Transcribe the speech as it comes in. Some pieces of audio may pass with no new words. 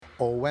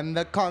Oh, when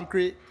the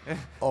concrete,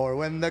 or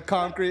when the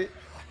concrete,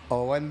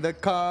 oh, when the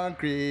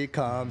concrete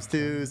comes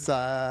to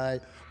sight,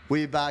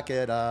 we back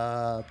it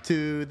up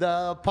to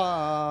the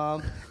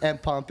pump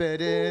and pump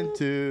it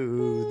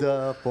into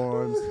the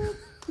forms.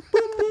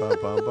 Bum,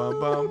 bum, bum,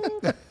 bum.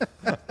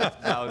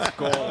 That was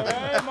gold. All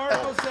right,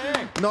 Marco,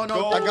 sing. No,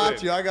 Golden. I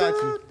got you.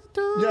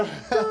 Yeah.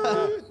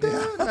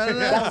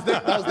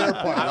 That was their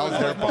part.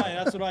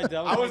 That's what I did.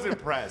 I was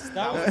impressed.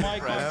 That was my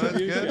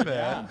contribution. good, man.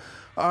 Yeah.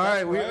 All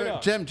right, right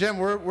up. Jim,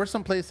 we're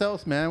someplace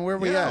else, man. Where are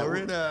we at? We're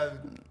in a,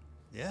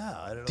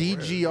 I don't know.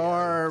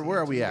 DGR, where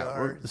are we at?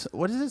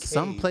 What is it? Cave.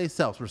 Someplace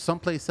else. We're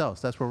someplace else.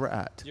 That's where we're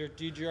at. Your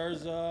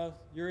DGR's,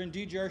 you're in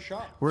DGR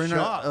shop. We're in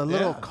Shop, a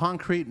little yeah.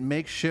 concrete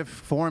makeshift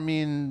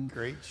forming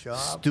Great shop.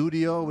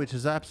 studio, which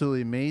is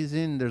absolutely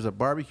amazing. There's a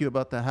barbecue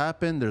about to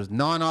happen. There's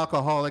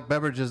non-alcoholic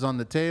beverages on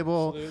the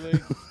table.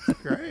 Absolutely.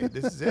 Great.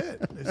 This is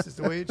it. This is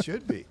the way it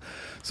should be.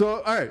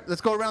 So, all right,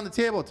 let's go around the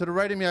table. To the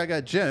right of me, I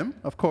got Jim,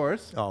 of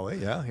course. Oh,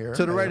 yeah, here.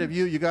 To the I right am. of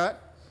you, you got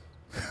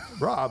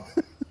Rob.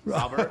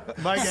 Robert.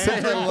 Mike say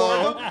Andrew.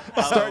 hello.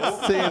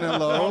 Start saying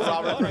hello.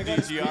 Robert from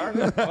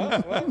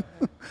DGR. What?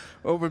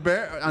 Over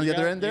there, on the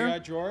other end You there.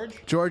 got George.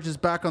 George is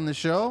back on the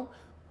show.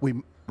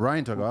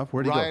 Ryan took off.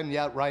 Where'd he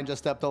Ryan just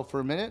stepped out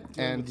for a minute,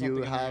 and something in you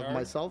the have yard.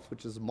 myself,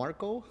 which is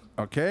Marco.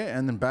 go? Okay,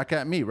 and then back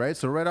at me, right?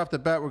 So right off the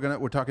bat,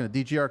 we're talking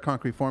to DGR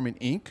Concrete Forming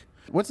Inc.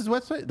 What's his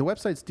website? The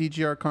website's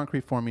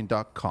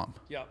dgrconcreteforming.com.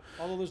 Yeah.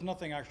 Although there's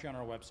nothing actually on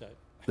our website.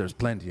 There's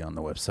plenty on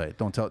the website.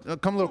 Don't tell.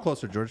 Come a little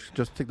closer, George.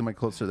 Just take the mic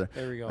closer there.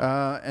 There we go.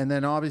 And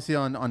then obviously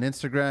on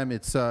Instagram,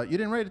 it's you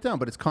didn't write it down,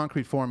 but it's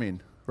Concrete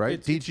Forming, right?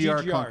 It's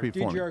DGR Concrete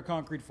Forming. DGR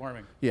Concrete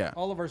Forming. Yeah.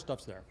 All of our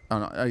stuff's there. Oh,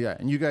 no, yeah,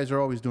 and you guys are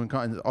always doing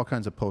all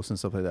kinds of posts and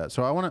stuff like that.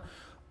 So I want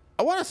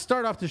to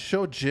start off the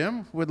show,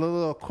 Jim, with a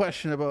little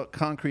question about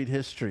concrete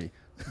history.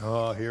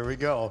 Oh, here we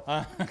go.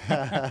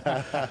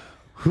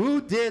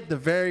 Who did the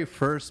very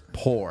first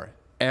pour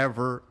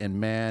ever in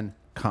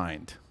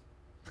mankind?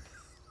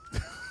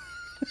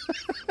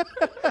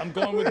 I'm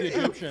going with the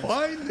Egyptians.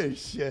 Find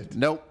this shit.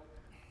 Nope.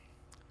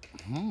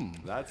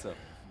 That's a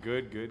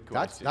good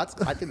question. I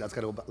think that's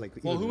gotta go back, like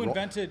Well, even who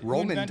invented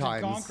Roman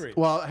times. concrete?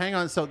 Well, hang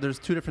on. So there's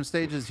two different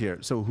stages here.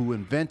 So who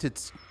invented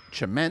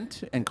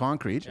cement and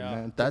concrete?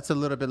 Yeah. That's a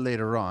little bit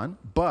later on.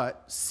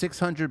 But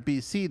 600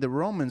 BC, the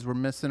Romans were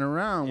messing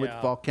around with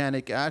Yeah.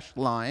 volcanic ash,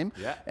 lime,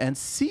 Yeah. and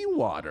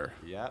seawater.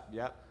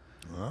 Yep.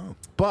 Oh.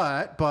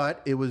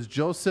 But it was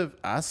Joseph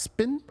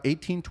Aspin,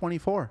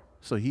 1824.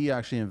 So he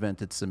actually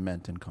invented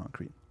cement and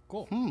concrete.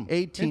 Cool.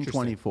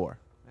 1824.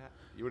 Yeah.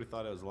 You would have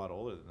thought it was a lot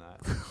older than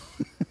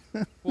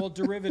that. Well,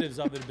 derivatives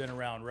of it have been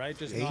around, right?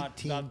 Just not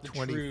the true.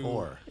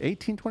 1824.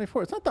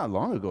 1824. It's not that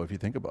long ago if you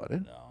think about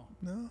it. No,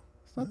 No,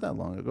 It's not that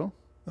long ago.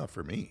 not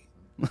for me.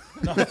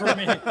 not for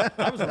me.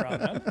 I was around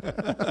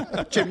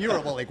then. Jim, you were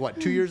about like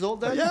what, 2 years old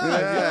then?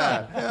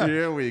 Yeah.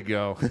 Here we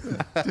go.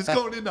 Just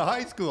going into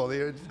high school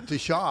to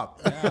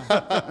shop.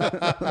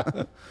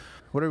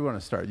 What do we want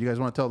to start? You guys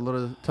want to tell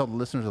the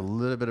listeners a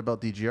little bit about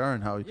DGR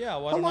and how? Yeah,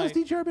 why how don't long I- has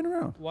DGR been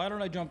around? Why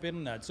don't I jump in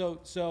on that?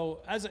 So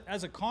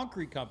as a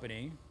concrete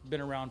company, been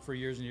around for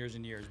years and years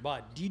and years.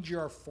 But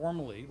DGR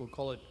formally, we'll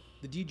call it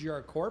the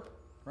DGR Corp,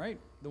 right?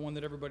 The one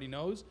that everybody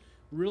knows.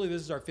 Really,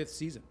 this is our 5th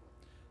season.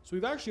 So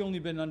we've actually only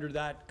been under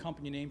that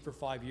company name for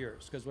 5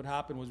 years, because what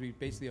happened was we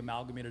basically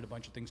amalgamated a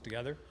bunch of things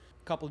together.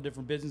 A couple of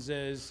different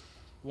businesses,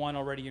 one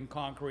already in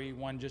concrete,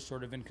 one just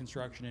sort of in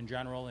construction in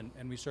general,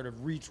 and we sort of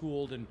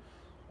retooled and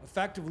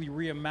effectively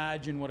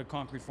reimagined what a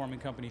concrete forming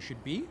company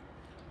should be,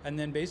 and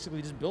then basically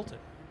just built it,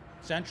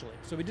 essentially.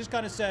 So we just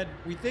kind of said,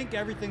 we think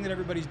everything that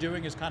everybody's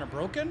doing is kind of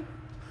broken.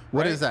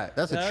 What right? is that?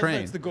 That's a train.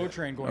 That's the GO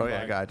train going by. Oh,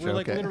 yeah, gotcha, We're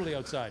like okay. literally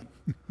outside.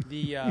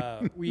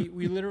 We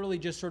literally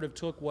just sort of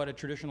took what a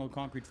traditional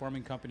concrete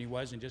forming company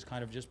was and just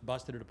kind of just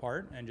busted it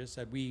apart and just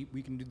said we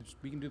can do this,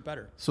 we can do it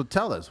better. So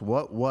tell us,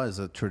 what was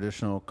a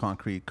traditional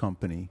concrete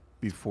company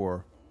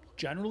before?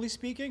 Generally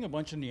speaking, a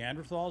bunch of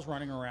Neanderthals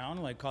running around,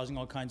 like causing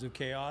all kinds of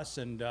chaos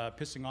and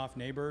pissing off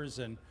neighbors,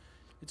 and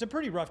it's a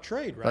pretty rough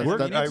trade, right?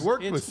 I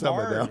worked with some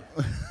of them.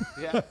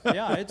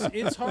 Yeah,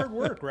 it's hard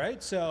work,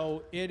 right?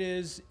 So it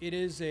is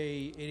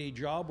a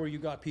job where you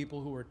got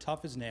people who are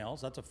tough as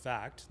nails. That's a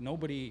fact.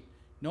 Nobody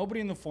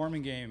in the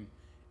forming game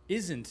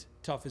isn't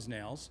tough as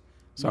nails.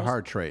 It's a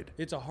hard trade.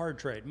 It's a hard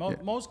trade.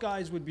 Most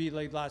guys would be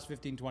like last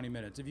 15, 20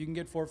 minutes. If you can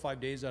get 4 or 5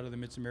 days out of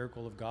them, it's a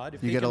miracle of God.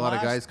 If You they get a can lot of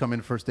last- guys come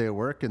in first day of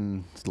work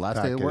and it's the last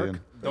Pack day of it work. in.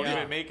 Don't Yeah.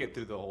 even make it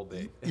through the whole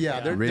day. Yeah,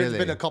 there's Really?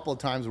 been a couple of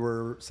times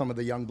where some of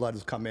the young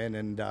bloods come in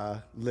and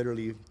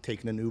literally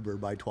taken an Uber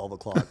by 12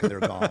 o'clock and they're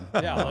gone.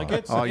 Yeah, like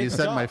it's. Oh, you it's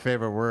said tough. my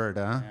favorite word,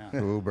 huh?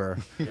 Yeah. Uber.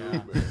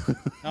 Yeah.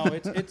 No,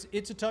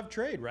 it's a tough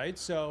trade, right?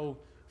 So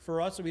for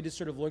us, what we just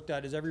sort of looked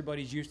at is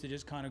everybody's used to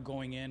just kind of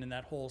going in and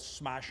that whole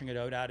smashing it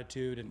out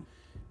attitude, and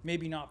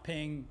maybe not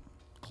paying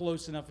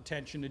close enough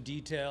attention to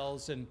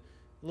details, and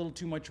a little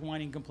too much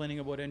whining, complaining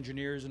about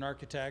engineers and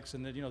architects,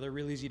 and that they're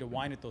really easy to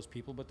whine at those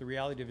people. But the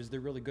reality of it is they're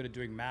really good at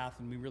doing math,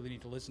 and we really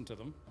need to listen to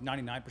them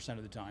 99%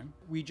 of the time.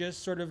 We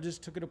just sort of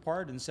just took it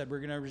apart and said we're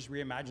going to just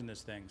reimagine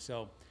this thing.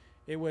 So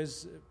it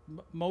was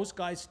most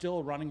guys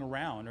still running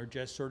around are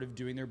just sort of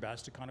doing their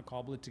best to kind of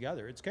cobble it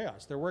together. It's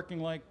chaos. They're working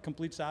like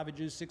complete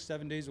savages,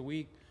 6-7 days a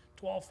week,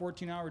 12,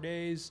 14-hour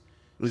days.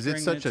 Is it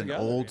stringing such an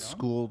together, old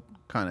school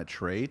kind of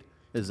trade?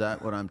 Is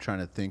that what I'm trying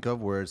to think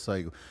of? Where it's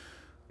like,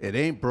 it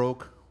ain't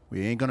broke.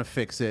 We ain't going to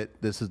fix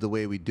it. This is the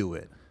way we do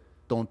it.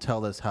 Don't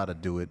tell us how to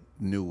do it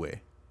new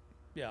way.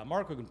 Yeah,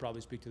 Marco can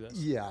probably speak to this.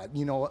 Yeah,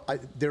 you know,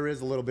 there is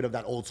a little bit of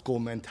that old school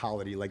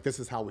mentality. Like, this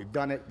is how we've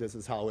done it. This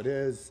is how it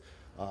is.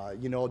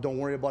 You know, don't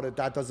worry about it.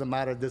 That doesn't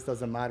matter. This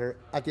doesn't matter.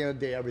 At the end of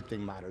the day,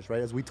 everything matters,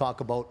 right? As we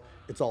talk about,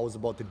 it's always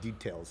about the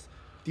details.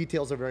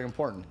 Details are very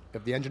important.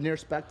 If the engineer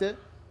spec'd it,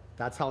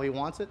 that's how he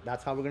wants it.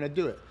 That's how we're going to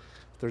do it.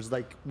 There's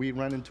like, we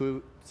run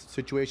into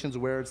situations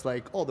where it's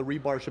like, oh, the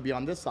rebar should be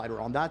on this side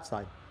or on that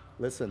side.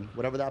 Listen,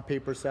 whatever that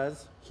paper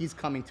says, he's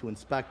coming to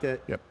inspect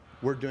it. Yep.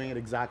 We're doing it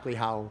exactly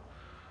how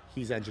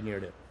he's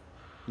engineered it.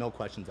 No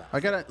questions asked. I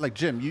gotta, like,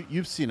 Jim,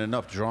 you've seen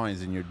enough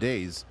drawings in your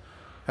days.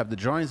 Have the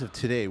drawings of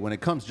today, when it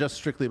comes just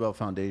strictly about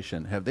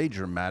foundation, have they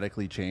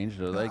dramatically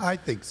changed? Or like, I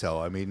think so.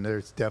 I mean,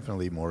 there's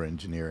definitely more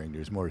engineering.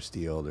 There's more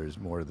steel. There's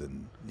more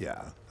than,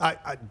 yeah.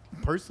 I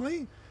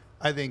personally,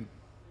 I think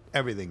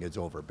everything is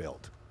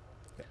overbuilt,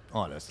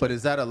 honestly. but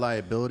is that a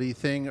liability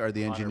thing? Are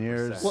the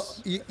engineers? 100%.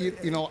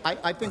 Well, you know,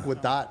 I think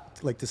with that,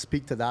 like to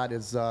speak to that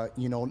is,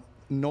 you know,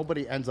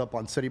 nobody ends up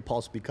on City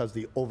Pulse because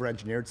they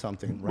over-engineered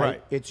something, right?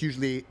 Right. It's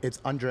usually, it's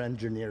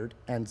under-engineered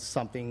and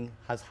something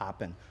has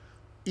happened.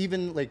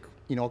 Even like,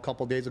 you know, a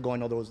couple days ago, I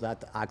know there was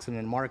that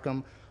accident in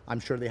Markham. I'm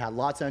sure they had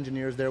lots of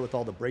engineers there with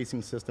all the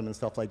bracing system and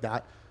stuff like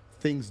that.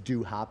 Things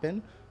do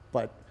happen,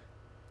 but,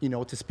 you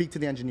know, to speak to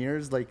the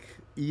engineers, like,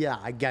 yeah,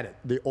 I get it.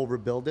 They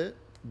overbuild it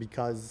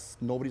because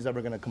nobody's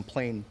ever going to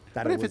complain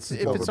that but it if was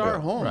it's our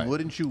overbuilt, home, right.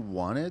 wouldn't you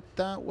want it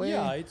that way?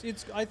 Yeah,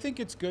 it's. I think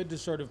it's good to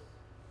sort of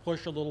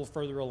push a little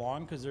further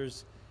along because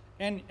there's,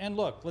 and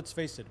look, let's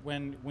face it.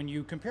 When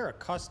you compare a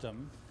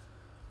custom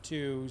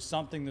to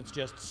something that's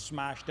just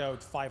smashed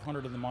out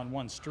 500 of them on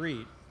one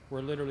street,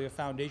 where literally a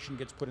foundation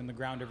gets put in the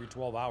ground every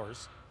 12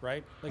 hours,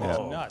 right? Like it's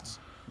nuts.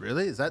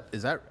 Really? Is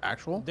that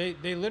actual? They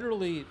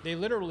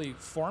literally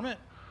form it,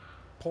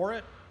 pour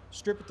it,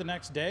 strip it the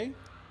next day,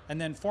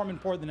 and then form and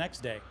pour the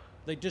next day.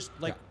 They just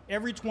like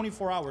every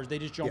 24 hours they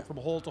just jump from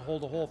hole to hole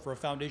to hole for a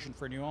foundation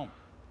for a new home.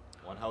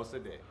 One house a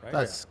day. Right?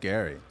 That's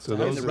scary. So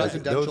And those the are,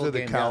 residential those are the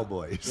game, yeah.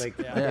 cowboys. Like,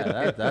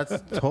 Yeah, that's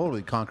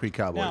totally concrete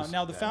cowboys.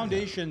 Now the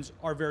foundations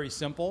are very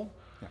simple,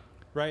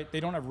 right?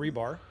 They don't have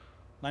rebar.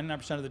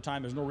 99% of the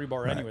time, there's no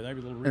rebar anywhere. Maybe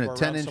a little In rebar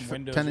a around some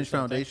windows. 10 or inch something.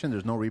 foundation,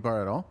 there's no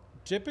rebar at all?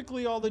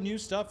 Typically, all the new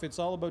stuff, it's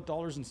all about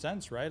dollars and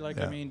cents, right? Like,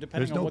 I Yeah. mean,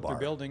 depending There's on no what they're bar.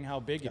 building, how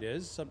big it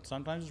is.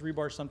 Sometimes there's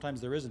rebar,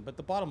 sometimes there isn't. But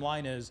the bottom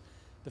line is,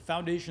 the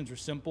foundations are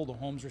simple, the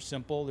homes are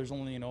simple. There's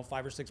only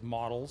 5 or 6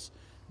 models.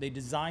 They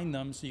design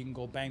them so you can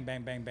go bang,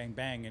 bang, bang, bang,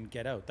 bang, and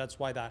get out. That's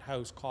why that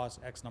house costs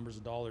X numbers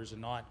of dollars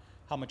and not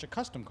how much a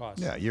custom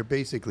costs. Yeah, you're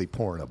basically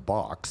pouring a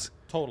box,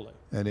 Totally.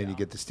 and then you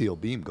get the steel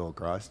beam go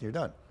across, and you're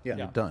done. yeah.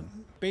 You're done.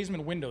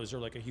 Basement windows are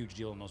like a huge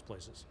deal in those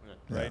places,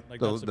 right? Like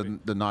The, that's a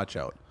big, the notch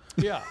out.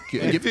 yeah.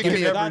 Give you can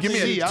me never a, give me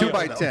see a out 2 of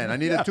by them. 10 I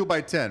need a 2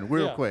 by 10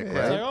 real Yeah. quick, It's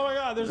right? like, oh my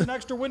God, there's an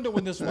extra window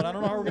in this one. I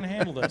don't know how we're going to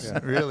handle this.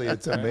 Really,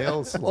 it's a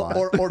mail slot.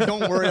 Or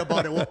don't worry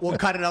about it. We'll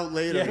cut it out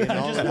later. Yeah, you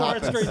know? just It pour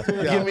it happens. straight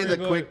through. Give me Don't the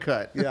worry quick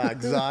about cut. Yeah,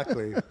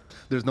 exactly.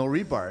 There's no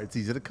rebar. It's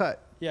easy to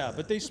cut. Yeah,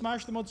 but they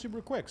smash them out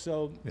super quick.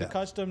 So the Yeah.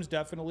 customs,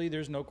 definitely,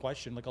 there's no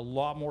question. Like a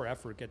lot more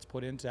effort gets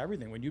put into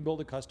everything. When you build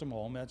a custom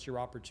home, that's your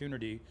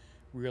opportunity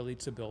really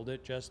to build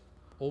it. Just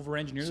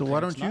over-engineer So the why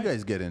thing. don't It's you nice.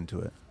 guys get into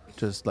it?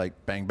 Just like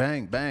bang,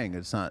 bang, bang.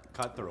 It's not.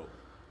 Cutthroat.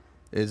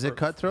 Is it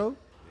cutthroat?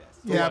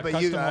 Yeah, what,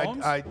 but you,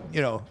 custom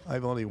homes?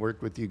 I've only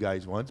worked with you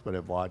guys once, but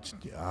I've watched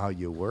how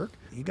you work.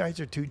 You guys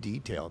are too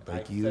detailed.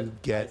 Like I you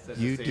said the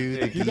you same do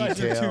the thing. You guys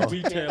are detail.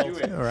 too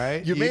detailed. All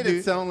right, You made do-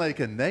 it sound like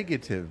a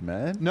negative,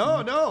 man.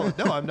 No.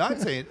 I'm not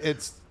saying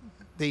it's.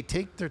 They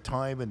take their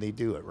time and they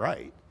do it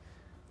right.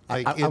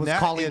 Like I in was that-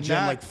 calling in Jim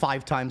that- like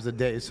 5 times a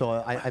day, so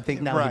I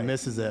think now he Right.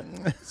 misses it.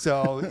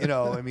 So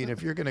I mean,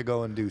 if you're going to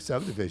go and do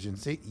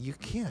subdivisions, you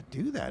can't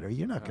do that, or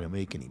you're not going to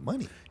make any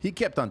money. He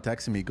kept on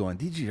texting me going,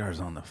 DGR's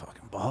on the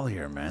fucking ball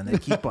here, man. They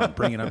keep on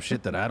bringing up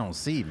shit that I don't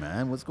see,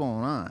 man. What's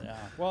going on? Yeah.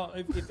 Well,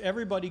 if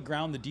everybody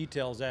ground the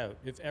details out,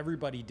 if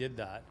everybody did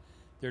that,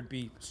 there'd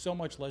be so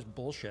much less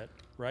bullshit,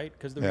 right?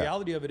 Because the Yeah.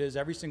 reality of it is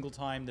every single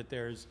time that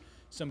there's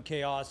some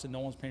chaos and no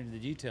one's painted the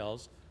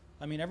details,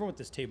 I mean, everyone at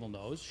this table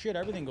knows, shit,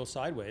 everything goes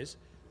sideways.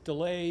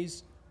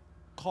 Delays,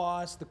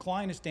 costs, the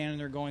client is standing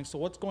there going, so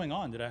what's going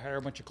on? Did I hire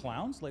a bunch of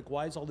clowns? Like,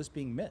 why is all this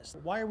being missed?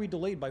 Why are we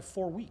delayed by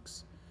 4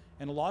 weeks?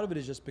 And a lot of it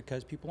is just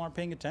because people aren't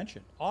paying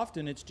attention.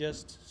 Often it's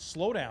just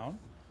slow down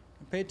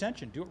and pay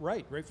attention. Do it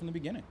right from the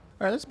beginning.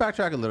 All right, let's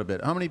backtrack a little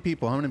bit. How many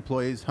people, how many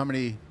employees,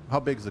 how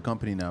big is the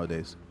company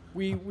nowadays?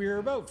 We're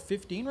about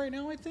 15 right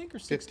now, I think, or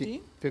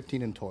 16.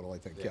 15 in total, I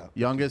think, yeah.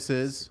 Youngest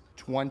is,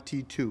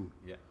 22,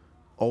 Yeah.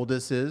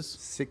 oldest is,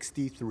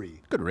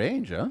 63. good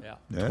range, huh? Yeah.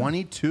 Yeah.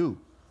 22.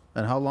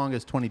 And how long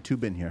has 22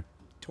 been here?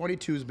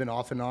 22's been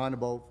off and on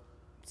about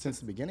since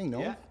the beginning, no?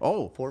 Yeah.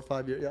 Oh, 4 or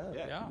 5 years, yeah.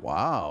 Yeah. Yeah.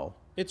 wow.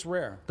 It's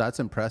rare. That's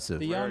impressive.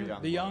 The Very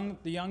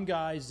young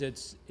guys,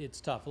 it's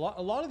tough. A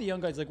lot of the young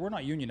guys, like, we're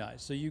not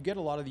unionized, so you get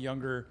a lot of the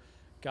younger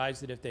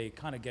guys that if they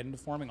kind of get into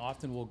forming,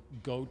 often will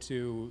go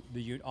to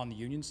on the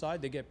union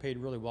side. They get paid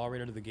really well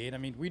right out of the gate. I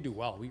mean, we do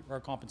well. Our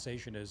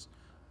compensation is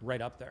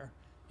right up there.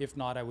 If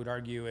not, I would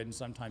argue, and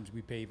sometimes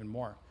we pay even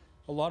more.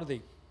 A lot of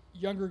the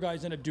younger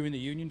guys end up doing the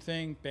union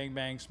thing, bang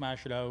bang,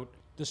 smash it out.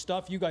 The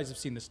stuff you guys have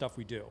seen, the stuff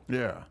we do.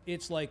 Yeah.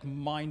 It's like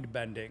mind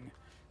bending.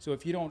 So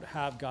if you don't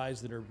have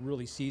guys that are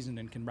really seasoned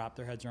and can wrap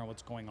their heads around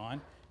what's going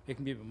on, it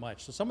can be a bit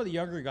much. So some of the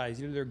younger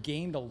guys, either they're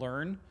game to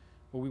learn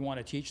what we want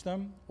to teach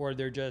them, or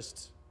they're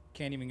just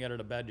can't even get out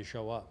of bed to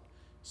show up.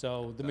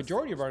 So the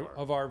majority of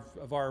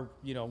our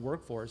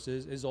workforce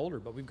is older,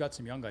 but we've got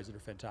some young guys that are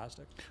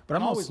fantastic. But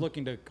I'm always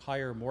looking to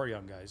hire more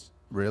young guys.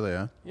 Really,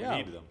 huh? Yeah.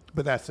 We need them.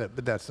 But that's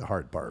the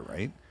hard part,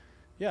 right?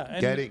 Yeah.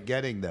 And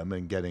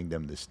Getting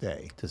them to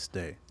stay. To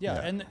stay. Yeah,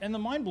 and the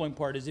mind-blowing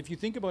part is if you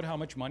think about how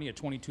much money a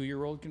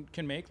 22-year-old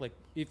can make, like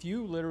if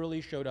you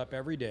literally showed up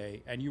every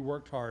day and you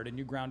worked hard and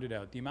you grounded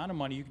out, the amount of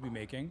money you could be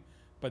making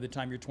by the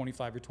time you're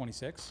 25 or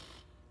 26,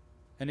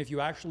 and if you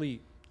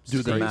actually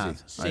Do the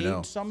math. I know.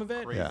 saved some of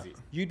it, Crazy.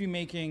 you'd be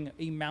making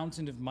a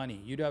mountain of money.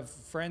 You'd have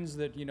friends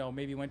that,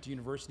 maybe went to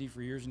university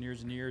for years and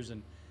years and years,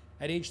 and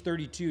at age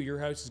 32, your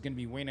house is going to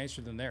be way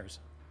nicer than theirs.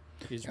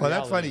 Well,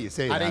 that's funny you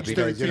say At that age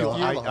because 32, you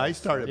have a I house.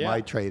 started Yeah.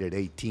 my trade at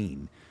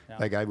 18. Yeah.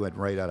 Like I went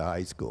right out of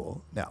high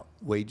school. Now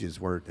wages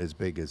weren't as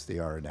big as they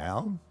are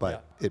now,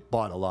 but it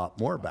bought a lot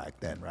more back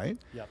then, right?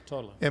 Yeah,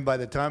 totally. And by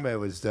the time I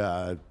was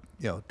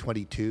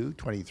 22,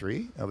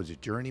 23, I was a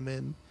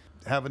journeyman,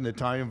 having the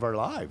time of our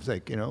lives.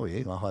 Like we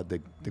all had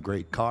the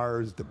great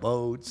cars, the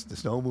boats, the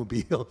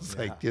snowmobiles,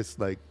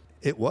 like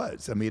it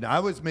was. I mean, I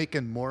was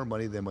making more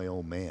money than my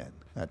old man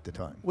at the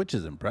time. Which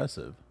is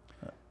impressive.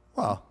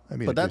 Well, I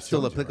mean, But it that's just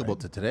still shows you, applicable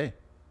right? to today.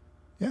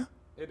 Yeah.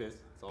 It is.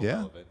 It's all Yeah.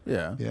 relevant.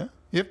 Yeah. Yeah,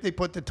 if they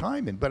put the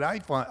time in. But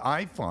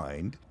I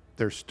find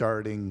they're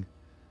starting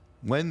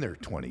when they're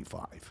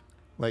 25.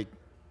 Like,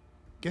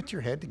 get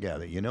your head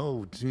together.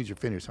 As soon as you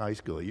finish high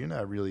school, you're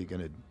not really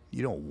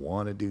you don't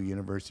want to do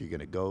university. You're going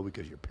to go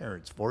because your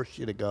parents force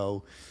you to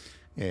go,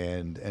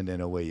 and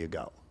then away you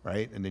go,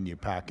 right? And then you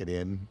pack it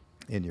in.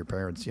 And your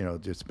parents,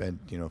 just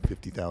spent,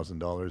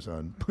 $50,000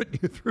 on putting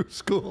you through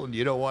school, and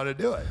you don't want to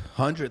do it.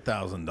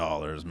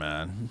 $100,000,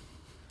 man.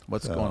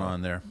 What's going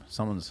on there?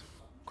 Someone's.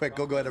 Quick,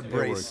 go ahead and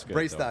brace good,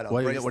 brace though. that up.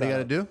 What do brace you that got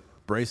to up. do?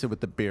 Brace it with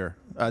the beer,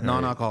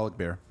 non-alcoholic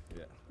beer.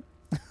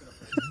 Yeah.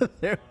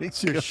 There we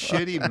It's your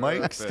shitty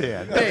mic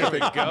stand. Hey,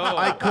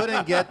 I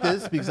couldn't get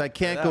this because I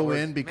can't go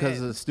in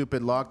because of the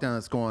stupid lockdown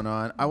that's going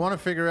on. I want to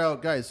figure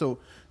out, guys. So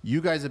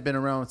you guys have been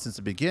around since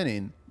the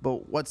beginning,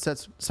 but what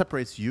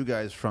separates you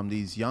guys from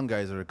these young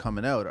guys that are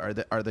coming out?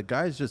 Are the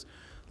guys just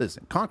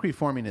listen? Concrete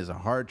forming is a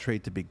hard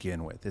trade to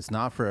begin with. It's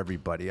not for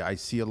everybody. I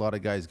see a lot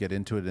of guys get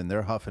into it and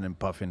they're huffing and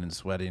puffing and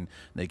sweating. And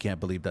they can't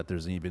believe that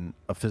there's even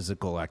a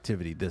physical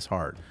activity this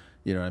hard.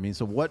 You know what I mean?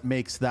 So what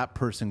makes that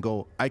person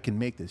go, I can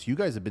make this? You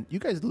guys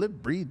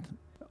live, breathe.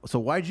 So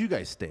why'd you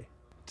guys stay?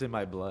 It's in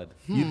my blood.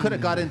 You could have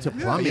got into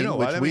plumbing, you know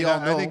which what? I we mean, all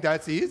know. I think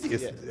that's the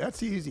easiest. That's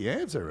the easy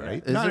answer,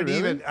 right? Is Not it really?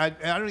 even. I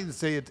don't even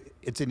say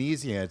it's an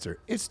easy answer.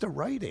 It's the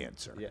right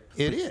answer. Yeah.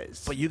 It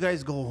is. But you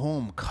guys go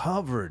home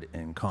covered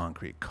in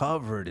concrete,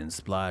 covered in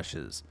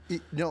splashes.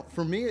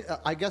 For me,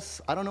 I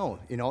guess I don't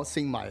know.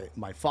 Seeing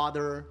my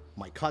father,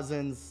 my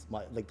cousins,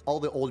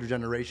 all the older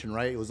generation,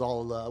 right? It was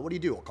all, what do you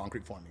do?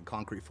 Concrete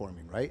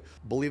forming, right?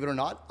 Believe it or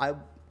not,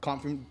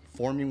 concrete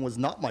forming was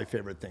not my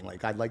favorite thing.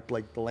 Like I liked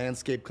the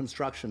landscape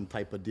construction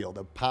type of deal,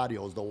 the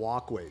patios, the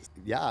walkways.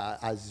 Yeah,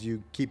 as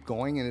you keep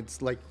going, and it's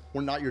like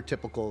we're not your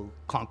typical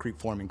concrete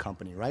forming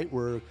company, right?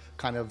 We're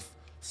kind of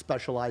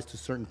specialized to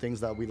certain things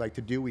that we like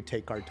to do. We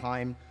take our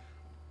time,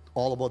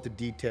 all about the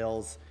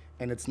details,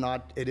 and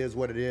it is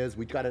what it is.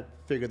 We got to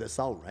figure this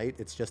out, right?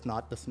 It's just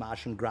not the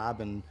smash and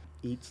grab and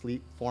eat,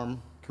 sleep,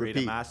 form, Create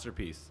repeat. a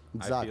masterpiece. I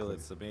Exactly. feel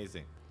it's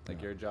amazing.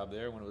 Like your job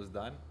there when it was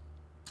done.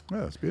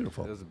 Oh, it's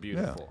beautiful. It was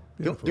beautiful.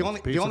 Yeah, beautiful. The It's only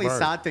a piece the of only art.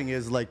 sad thing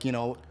is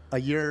a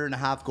year and a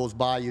half goes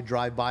by, you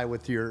drive by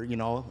with your,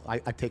 I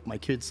take my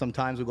kids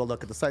sometimes, we go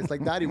look at the site. It's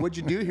like, Daddy, what'd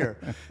you do here?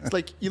 It's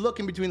like, you look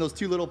in between those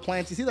two little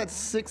plants, you see that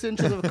 6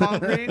 inches of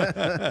concrete?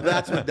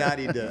 That's what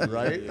Daddy did,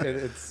 right?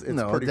 It's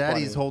No, pretty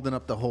Daddy's funny. holding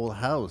up the whole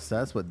house.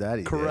 That's what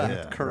Daddy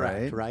Correct, did.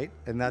 correct, right?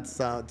 And that's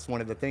it's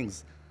one of the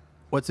things.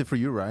 What's it for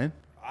you, Ryan?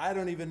 I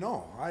don't even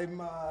know.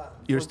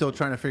 You're still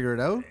trying to figure it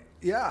out?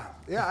 Yeah.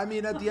 I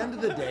mean, at the end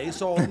of the day,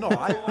 so no,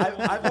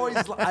 I've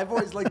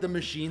always liked the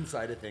machine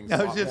side of things. I a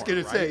was lot just more,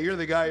 gonna say, right? you're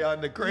the guy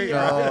on the crane.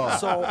 Oh,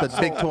 So- the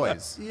big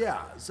toys.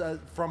 Yeah, so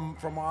from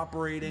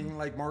operating,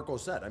 like Marco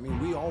said, I mean,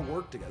 we all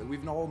work together.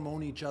 We've all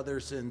known each other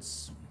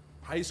since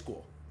high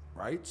school,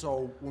 right?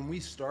 So when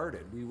we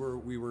started, we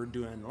were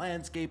doing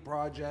landscape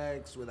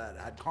projects that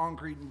had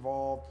concrete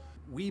involved.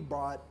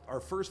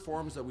 Our first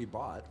forms that we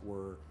bought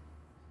were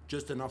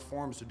just enough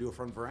forms to do a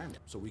front veranda,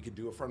 so we could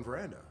do a front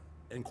veranda,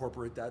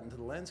 incorporate that into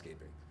the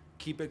landscaping,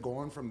 keep it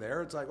going from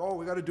there. It's like, oh,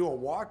 we got to do a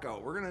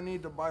walkout. We're gonna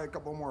need to buy a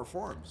couple more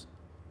forms.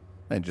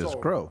 And just So-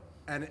 grow.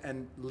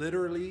 And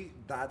literally,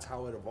 that's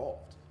how it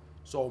evolved.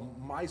 So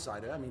my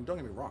side, I mean, don't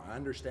get me wrong, I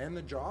understand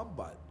the job,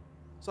 but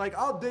it's like,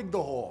 I'll dig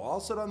the hole. I'll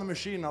sit on the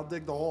machine, I'll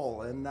dig the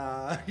hole. And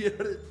you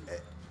know,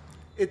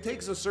 it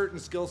takes a certain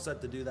skill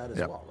set to do that as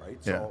well,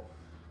 right? So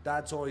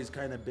that's always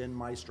kind of been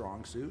my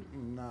strong suit.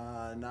 And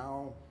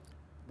now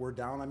we're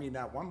down. I mean,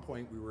 at one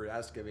point we were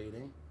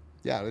excavating.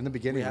 Yeah, in the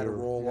beginning We had a were-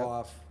 roll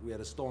off, we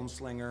had a stone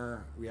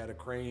slinger, we had a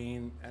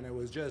crane, and it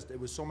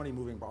was so many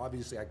moving, but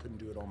obviously I couldn't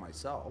do it all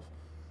myself.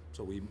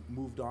 So we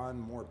moved on,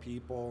 more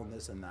people and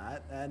this and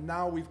that. And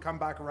now we've come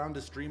back around to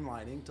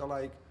streamlining to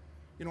like,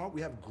 you know what,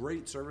 we have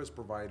great service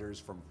providers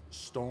from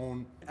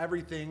stone,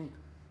 everything.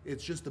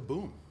 It's just a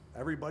boom.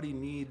 Everybody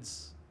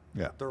needs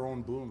their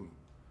own boom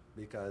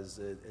because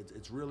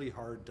it's really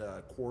hard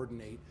to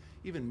coordinate.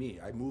 Even me,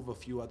 I move a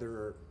few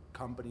other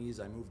companies,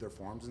 I move their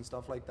forms and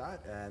stuff like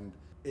that, and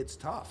it's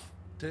tough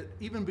to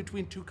even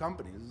between two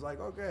companies. It's like,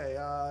 okay,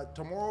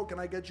 tomorrow can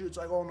I get you? It's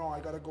like, oh no, I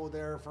got to go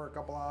there for a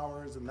couple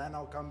hours and then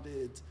I'll come to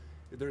it.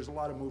 There's a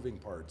lot of moving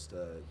parts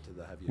to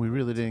the heavy. We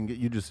really didn't get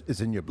you. Just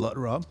it's in your blood,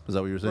 Rob. Is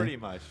that what you were saying? Pretty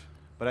much.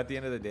 But at the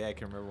end of the day, I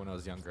can remember when I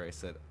was younger, I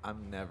said,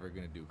 I'm never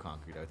going to do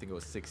concrete. I think I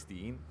was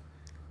 16.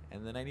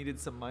 And then I needed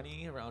some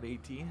money around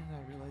 18. And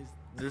I realized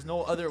there's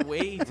no other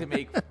way to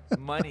make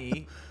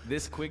money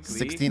this quickly.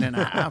 16 and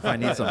a half. I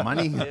need some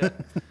money. Yeah.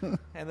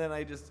 And then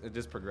it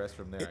just progressed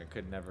from there. I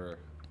could never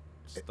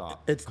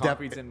stop.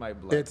 Concrete's in my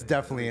blood. It's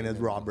definitely in his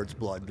Robert's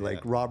blood. Like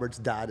Robert's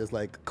dad is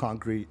like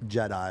concrete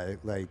Jedi.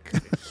 Like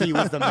he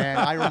was the man.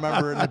 I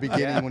remember in the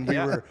beginning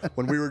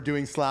when we were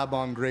doing slab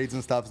on grades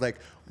and stuff. It's like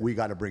we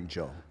got to bring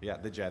Joe. Yeah,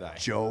 the Jedi.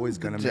 Joe is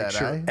gonna make Jedi.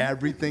 sure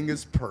everything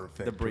is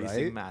perfect. The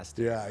bracing right?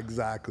 master. Yeah,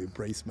 exactly.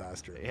 Brace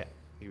master. Yeah,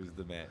 he was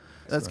the man.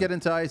 Let's get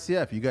into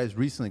ICF. You guys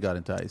recently got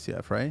into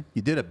ICF, right?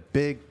 You did a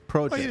big Oh,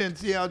 project. you didn't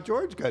see how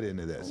George got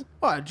into this.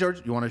 Oh,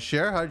 George, you want to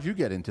share? How did you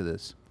get into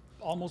this?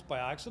 Almost by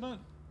accident.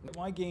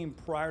 My game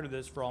prior to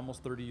this for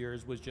almost 30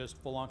 years was just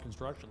full-on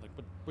construction, like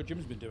what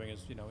Jim's been doing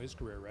is, his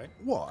career, right?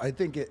 Well, I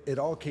think it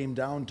all came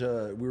down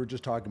to, we were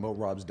just talking about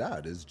Rob's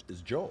dad is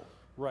Joe.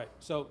 Right.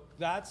 So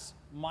that's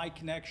my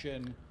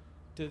connection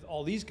to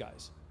all these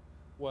guys.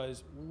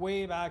 Was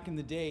way back in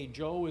the day.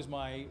 Joe was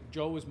my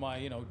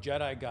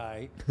Jedi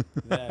guy.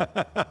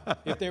 That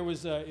if there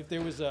was a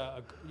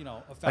foundation,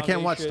 I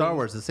can't watch Star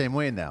Wars the same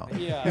way now.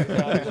 Yeah,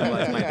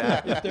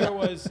 exactly. if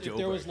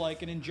there was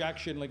like an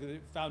injection, like the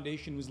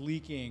foundation was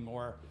leaking,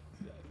 or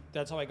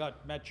that's how I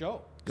met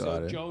Joe.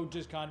 Got it. Joe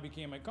just kind of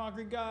became my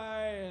concrete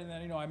guy, and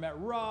then I met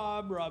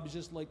Rob. Rob's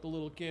just like the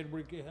little kid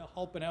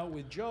helping out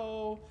with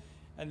Joe,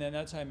 and then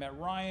that's how I met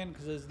Ryan,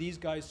 because as these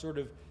guys sort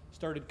of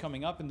started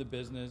coming up in the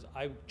business,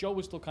 Joe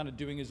was still kind of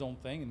doing his own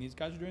thing, and these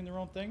guys were doing their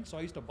own thing. So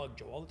I used to bug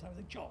Joe all the time. I was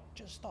like, Joe,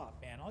 just stop,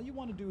 man. All you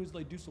want to do is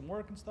like do some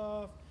work and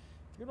stuff.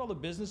 Forget all the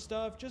business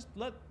stuff. Just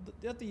let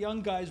the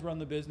young guys run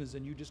the business,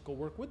 and you just go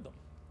work with them,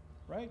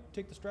 right?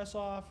 Take the stress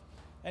off.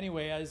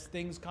 Anyway, as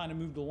things kind of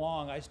moved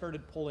along, I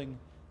started pulling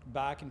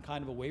back and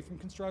kind of away from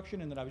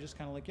construction, and then I was just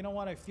kind of like, you know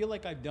what? I feel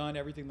like I've done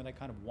everything that I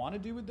kind of want to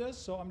do with this,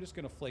 so I'm just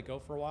going to flake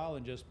out for a while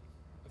and just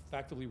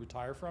effectively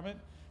retire from it,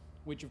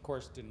 which of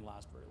course didn't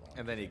last very long.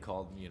 And then he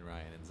called me and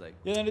Ryan and was like,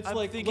 Yeah, and it's I'm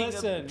like, thinking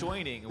listen. of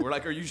joining. And we're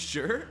like, are you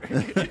sure?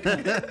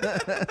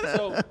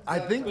 So I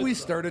think we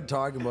started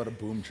talking about a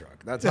boom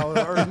truck. That's how,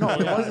 or no,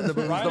 it wasn't the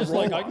boom. Ryan It was was the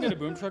like, roll I can get a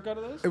boom truck out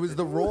of this. It was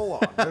the roll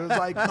off. It was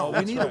like, no,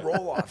 we need right. a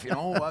roll off.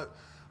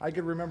 I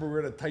could remember we were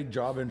at a tight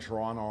job in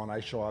Toronto, and I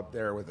show up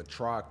there with a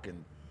truck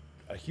and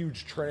a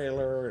huge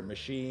trailer and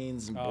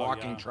machines and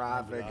blocking yeah,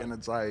 traffic, and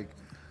it's like,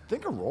 I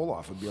think a roll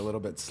off would be a little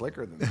bit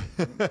slicker than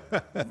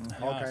that.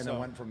 All kind of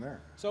went from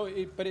there. So,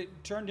 but it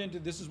turned into,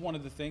 this is one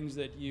of the things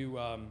that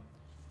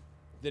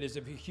that is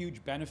a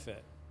huge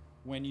benefit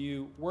when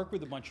you work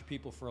with a bunch of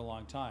people for a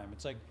long time.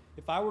 It's like,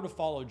 if I were to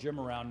follow Jim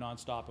around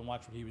nonstop and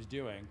watch what he was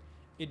doing,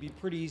 it'd be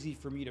pretty easy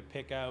for me to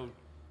pick out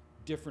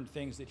different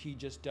things that he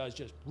just does,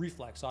 just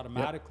reflex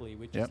automatically,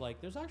 which is like,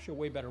 there's actually a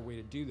way better way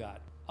to do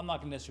that. I'm not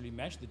gonna necessarily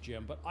mention the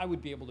gym, but I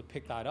would be able to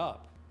pick that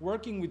up.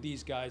 Working with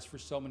these guys for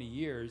so many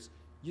years,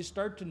 you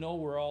start to know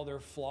where all their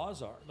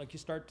flaws are. Like, you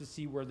start to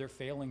see where their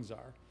failings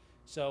are.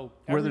 So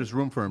Where there's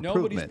room for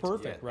nobody's improvement.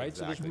 perfect, Yeah, right?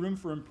 So exactly. there's room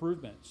for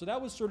improvement. So that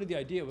was sort of the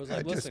idea. It was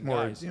like, Just listen,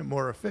 more, guys.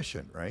 more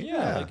efficient, right?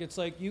 Yeah, like it's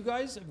like you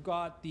guys have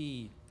got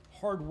the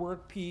hard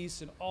work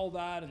piece and all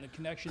that, and the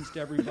connections to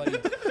everybody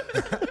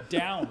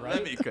down, right?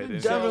 Let me cut in.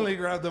 Definitely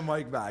grab the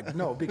mic back.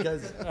 No,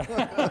 because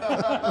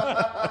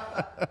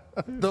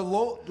the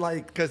low,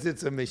 like, Because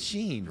it's a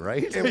machine,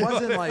 right? it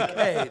wasn't like,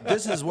 hey,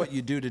 this is what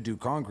you do to do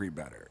concrete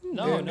better.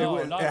 No, it, no,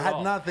 it, not it at had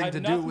all. nothing Had to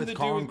do nothing with to do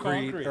with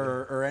concrete, concrete.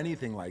 or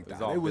anything like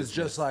that. all It was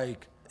business. just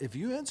like, if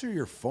you answer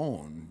your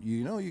phone,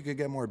 you could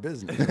get more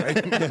business,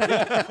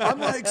 right? I'm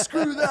like,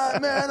 screw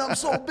that, man. I'm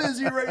so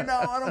busy right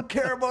now. I don't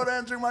care about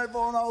answering my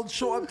phone. I'll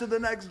show up to the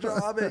next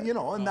job,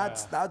 and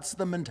that's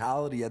the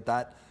mentality at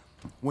that.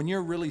 When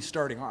you're really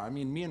starting on, I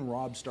mean, me and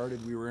Rob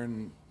started. We were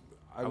in.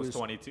 I was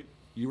 22.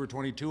 You were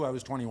 22. I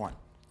was 21.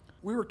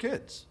 We were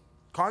kids.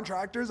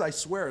 Contractors, I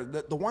swear,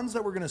 the ones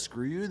that were going to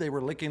screw you, they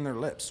were licking their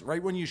lips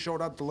right when you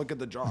showed up to look at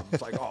the job.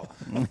 It's like, oh,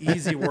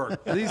 easy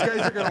work. These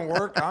guys are going to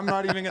work. I'm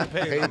not even going to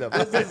pay them.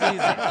 This is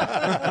easy.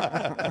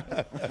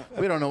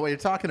 We don't know what you're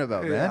talking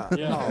about, man.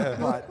 No,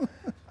 but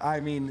I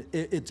mean,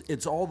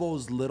 it's all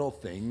those little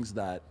things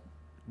that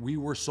we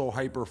were so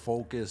hyper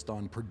focused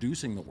on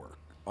producing the work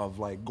of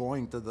like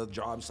going to the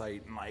job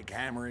site and like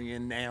hammering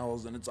in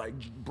nails, and it's like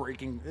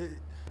breaking.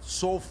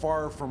 So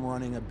far from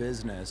running a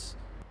business,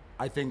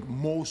 I think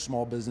most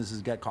small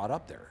businesses get caught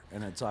up there,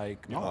 and it's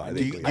like, no. I Do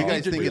think you we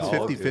guys think it's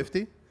all do.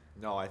 50-50?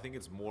 No, I think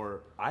it's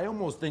more. I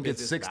almost think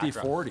it's Business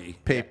 60-40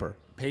 Paper.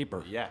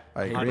 paper. Yeah,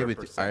 I agree with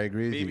you. 100%. I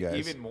agree with you Maybe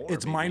guys. Even more.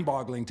 It's maybe.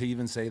 mind-boggling to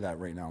even say that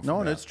right now. No,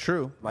 for that's that.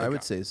 true. I Like,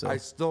 would say so. I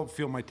still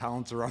feel my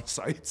talents are on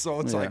site, so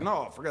it's Yeah. like,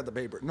 no, forget the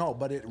paper. No,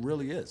 but it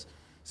really is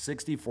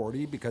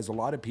 60-40 because a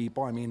lot of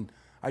people, I mean,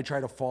 I try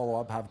to follow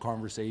up, have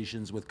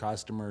conversations with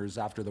customers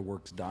after the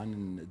work's done.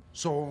 And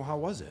so how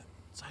was it?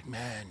 It's like,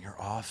 man, your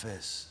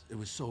office, it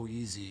was so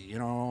easy. You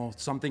know,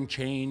 something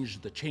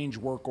changed. The change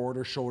work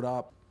order showed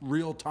up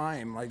real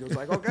time. Like, it was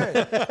like, okay.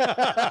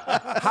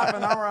 Half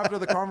an hour after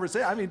the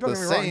conversation. I mean, don't The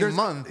get me wrong. same There's,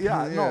 month.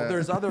 Yeah, Yeah. no,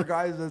 there's other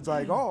guys that's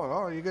like,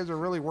 oh, you guys are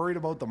really worried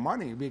about the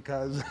money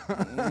because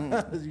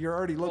you're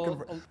already looking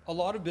Well, for. a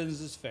lot of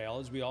businesses fail,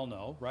 as we all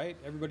know, right?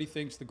 Everybody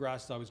thinks the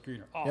grass is always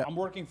greener. Oh, Yeah. I'm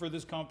working for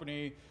this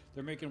company.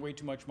 They're making way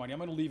too much money. I'm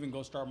going to leave and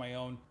go start my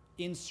own.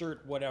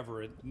 Insert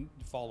whatever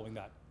following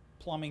that.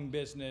 Plumbing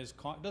business,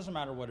 doesn't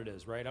matter what it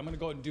is, right? I'm going to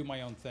go out and do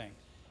my own thing.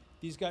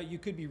 These guys, you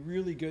could be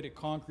really good at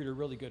concrete or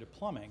really good at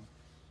plumbing,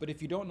 but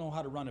if you don't know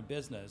how to run a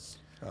business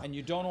and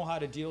you don't know how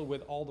to deal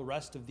with all the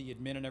rest of the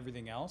admin and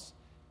everything else,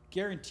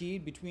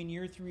 guaranteed between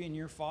year 3 and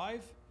year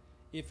 5,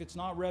 if it's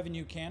not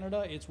Revenue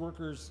Canada, it's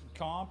workers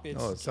comp,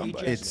 it's Oh, it's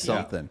somebody. HST, It's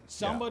something.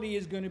 Somebody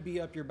is going to be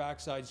up your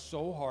backside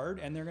so hard,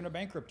 and they're going to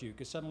bankrupt you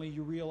because suddenly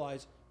you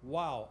realize,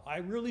 wow, I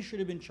really should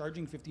have been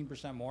charging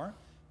 15% more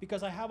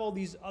because I have all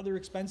these other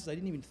expenses I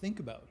didn't even think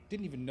about,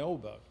 didn't even know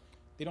about.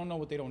 They don't know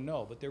what they don't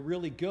know, but they're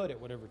really good at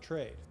whatever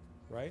trade,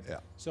 right? Yeah.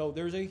 So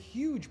there's a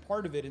huge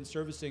part of it in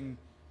servicing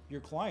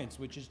your clients,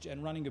 which is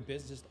and running a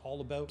business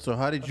all about. So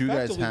how did you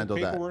guys effectively handle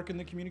the that? paperwork and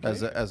the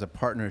communication? As a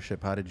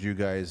partnership, how did you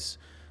guys?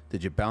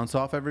 Did you bounce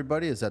off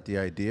everybody? Is that the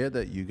idea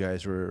that you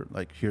guys were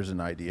like, here's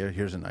an idea,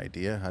 here's an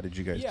idea? How did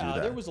you guys do Yeah,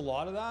 that? there was a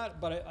lot of that,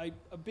 but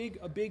a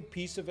big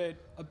piece of it,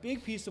 a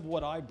big piece of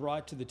what I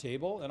brought to the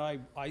table, and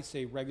I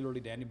say regularly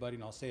to anybody,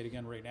 and I'll say it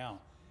again right now.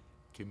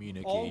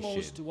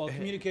 Communication.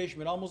 Communication,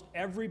 but almost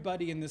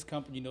everybody in this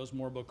company knows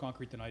more about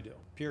concrete than I do.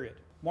 Period.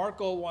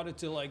 Marco wanted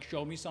to like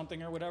show me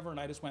something or whatever, and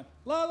I just went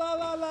la la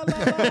la la la.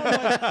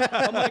 la.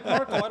 I'm like,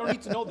 Marco, I don't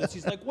need to know this.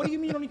 He's like, what do you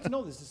mean you don't need to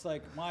know this? It's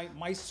like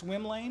my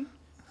swim lane.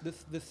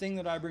 The thing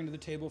that I bring to the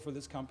table for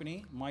this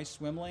company, my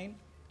swim lane,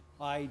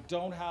 I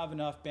don't have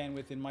enough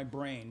bandwidth in my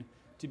brain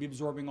to be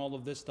absorbing all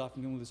of this stuff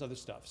and doing this other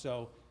stuff.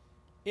 So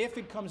if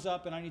it comes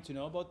up and I need to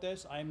know about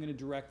this, I'm going to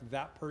direct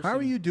that person. How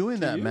are you doing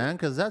to that, you. man?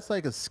 Because that's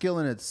like a skill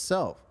in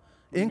itself.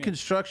 In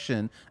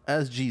construction,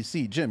 as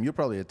GC, Jim, you'll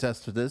probably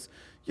attest to this.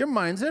 Your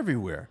mind's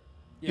everywhere.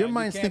 Yeah, Your you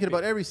mind's can't thinking be.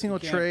 about every You single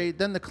can't trade,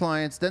 then the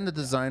clients, then the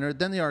designer,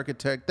 then the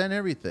architect, then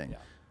everything. Yeah.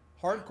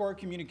 Hardcore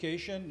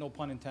communication, no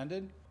pun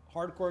intended.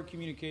 Hardcore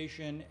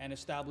communication and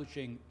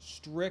establishing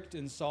strict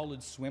and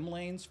solid swim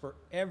lanes for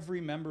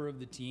every member of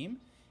the team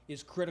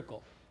is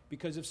critical.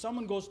 Because if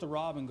someone goes to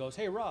Rob and goes,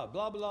 hey, Rob,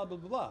 blah, blah, blah,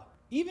 blah, blah,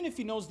 even if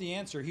he knows the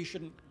answer, he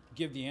shouldn't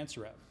give the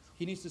answer out.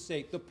 He needs to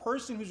say, the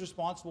person who's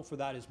responsible for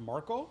that is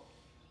Marco.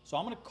 So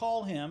I'm going to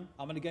call him.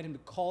 I'm going to get him to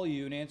call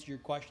you and answer your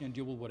question and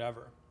deal with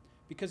whatever.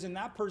 Because then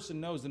that person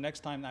knows the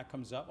next time that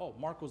comes up, oh,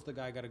 Marco's the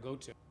guy I got to go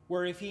to.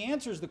 Where if he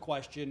answers the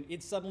question,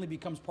 it suddenly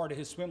becomes part of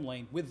his swim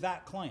lane with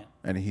that client.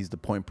 And he's the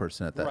point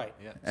person at that. Right.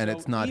 Yeah. And So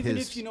it's not even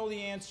his. if you know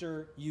the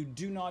answer, you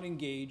do not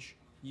engage.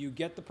 You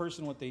get the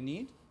person what they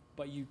need,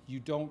 but you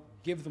don't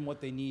give them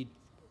what they need,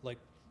 like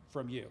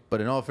from you.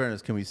 But in all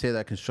fairness, can we say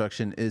that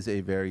construction is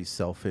a very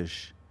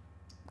selfish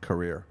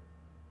career?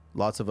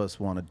 Lots of us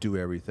want to do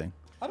everything.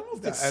 I don't know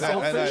if it's And I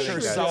selfish think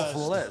or that's-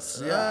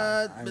 Selfless.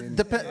 Yeah. I mean,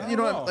 You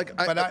know, know. like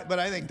But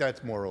I think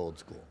that's more old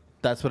school.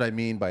 that's what I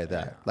mean by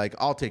that. Like,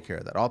 I'll take care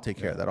of that. I'll take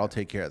care of that. I'll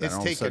take care of that. It's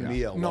And all of a taken sudden-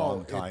 me a No,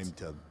 long it's- time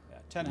to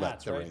 10 let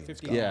hats, the right? reins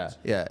 15 go. Yeah, hats.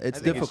 yeah, I it's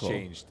think difficult.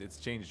 It's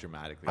changed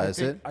dramatically. That's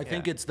it. I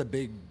think it's the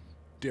big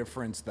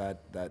difference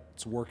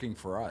that's working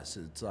for us.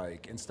 It's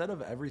like instead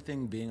of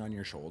everything being on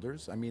your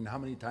shoulders. I mean, how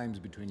many times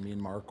between me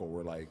and Marco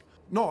we're like,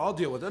 "No, I'll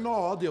deal with it. No,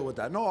 I'll deal with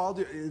that. No, I'll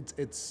do."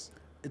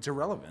 It's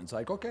irrelevant. It's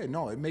like, okay,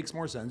 no, it makes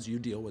more sense. You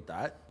deal with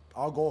that.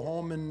 I'll go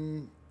home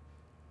and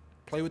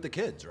play with the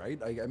kids,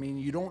 right? I mean,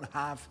 you don't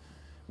have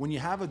when you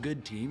have a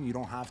good team, you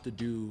don't have to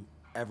do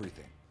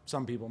everything.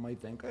 Some people might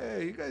think,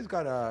 "Hey, you guys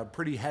got a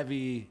pretty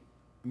heavy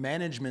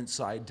management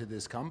side to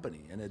this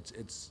company," and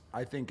it's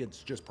I think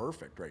it's just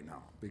perfect right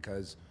now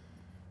because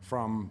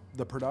from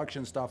the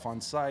production stuff on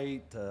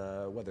site,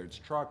 whether it's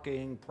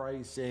trucking,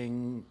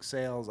 pricing,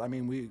 sales, I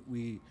mean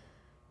we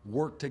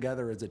work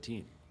together as a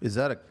team. Is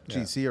that a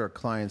GC or a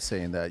client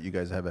saying that you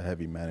guys have a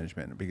heavy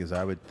management? Because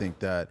I would think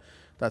that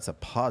that's a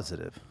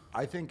positive.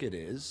 I think it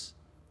is.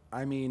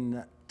 I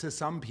mean, to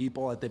some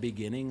people at the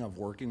beginning of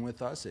working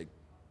with us, it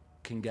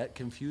can get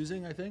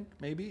confusing, I think,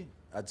 maybe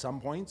at some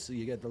points. So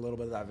you get a little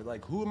bit of that,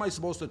 like, who am I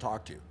supposed to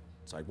talk to?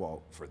 It's like,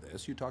 well, for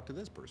this, you talk to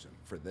this person.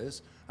 For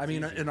this, I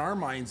mean, in our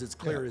minds, it's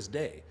clear as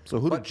day. So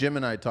who did Jim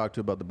and I talk to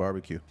about the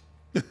barbecue?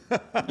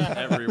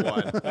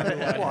 Everyone.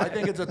 Well, I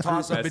think it's a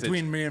toss-up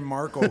between me and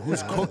Marco,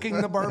 who's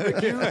cooking the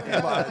barbecue.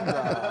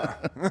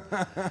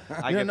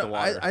 I get the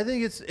water. I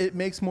think it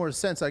makes more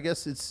sense. I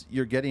guess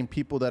you're getting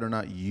people that are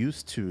not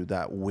used to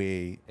that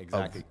way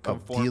Exactly.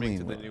 of Conforming dealing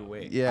to the with. new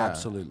way. Yeah,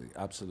 Absolutely.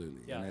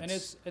 Yeah,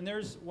 and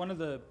there's one of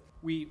the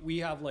we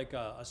have like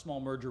a small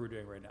merger we're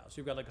doing right now. So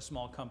you've got like a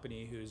small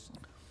company who's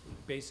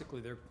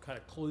basically they're kind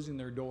of closing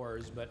their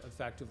doors, but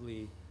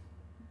effectively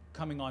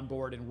coming on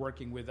board and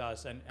working with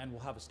us, and will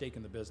have a stake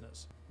in the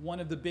business. One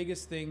of the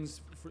biggest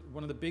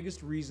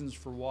reasons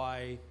for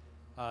why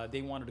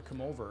they wanted to come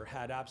over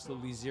had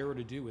absolutely zero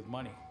to do with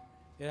money.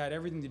 It had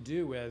everything to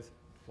do with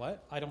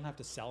what? I don't have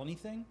to sell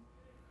anything.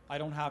 I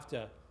don't have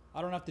to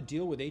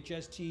deal with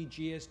HST,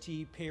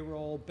 GST,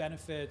 payroll,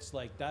 benefits,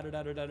 like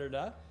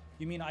da-da-da-da-da-da-da.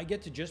 You mean I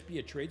get to just be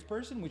a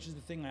tradesperson, which is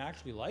the thing I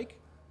actually like,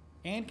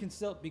 and can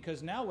still,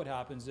 because now what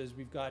happens is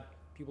we've got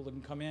people that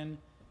can come in,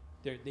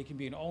 they can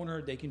be an owner,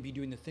 they can be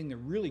doing the thing they're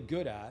really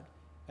good at,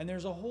 and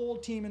there's a whole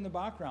team in the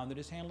background that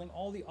is handling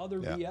all the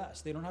other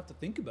BS. They don't have to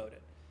think about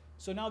it.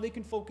 So now they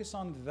can focus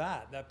on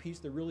that piece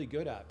they're really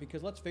good at,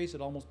 because let's face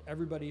it, almost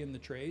everybody in the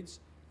trades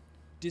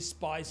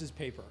despises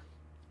paper.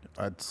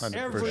 That's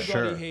Everybody for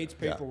sure. hates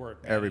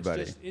paperwork. man.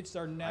 Everybody. It's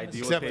our I nemesis.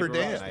 deal Except with for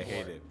paperwork Dan. and I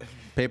hate it.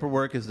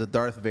 Paperwork is the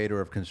Darth Vader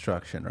of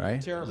construction,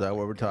 right? Terrible. Is that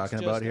what we're talking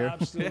It's about just here?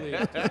 Absolutely.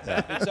 It's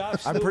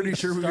absolutely. I'm pretty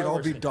sure we Star could all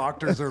Wars be thing.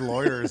 doctors or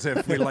lawyers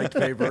if we liked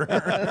paper.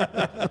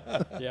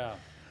 Yeah.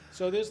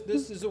 So this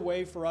is a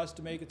way for us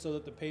to make it so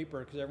that the paper,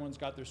 because everyone's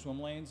got their swim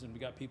lanes, and we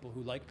got people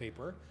who like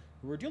paper,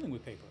 who are dealing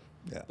with paper.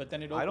 Yeah. But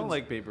then it opens. I don't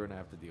like paper and I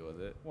have to deal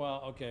with it.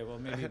 Well, okay. Well,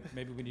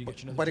 maybe we need to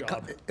get you But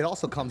another job. it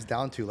also comes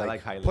down to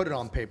like put it highlighters.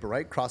 on paper,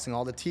 right? Crossing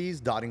all the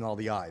T's, dotting all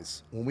the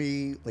I's. When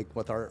we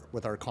with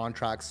our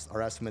contracts,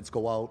 our estimates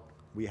go out.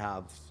 We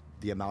have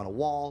the amount of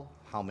wall,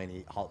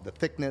 the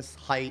thickness,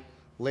 height,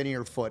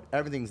 linear foot,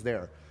 everything's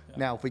there.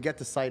 Now, if we get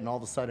to site and all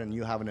of a sudden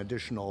you have an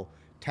additional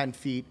 10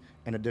 feet,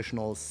 an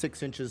additional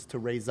 6 inches to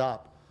raise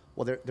up,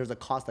 well, there's a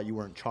cost that you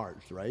weren't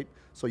charged, right?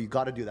 So you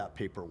got to do that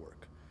paperwork.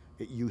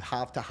 You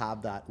have to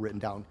have that written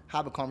down.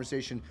 Have a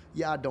conversation.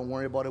 Yeah, don't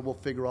worry about it. We'll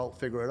figure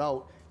it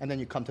out. And then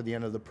you come to the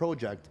end of the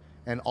project,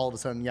 and all of a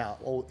sudden,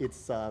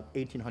 it's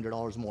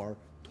 $1,800 more,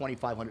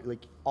 $2,500.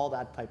 Like all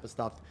that type of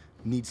stuff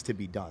needs to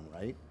be done,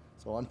 right?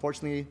 So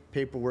unfortunately,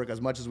 paperwork,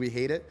 as much as we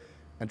hate it,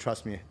 and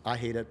trust me, I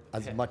hate it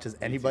as much as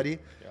anybody.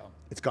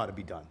 It's got to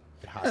be done.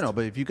 It has I know, to.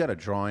 but if you got a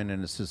drawing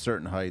and it's a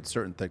certain height,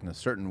 certain thickness,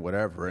 certain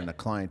whatever, and a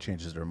client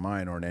changes their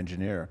mind or an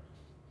engineer,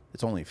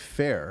 it's only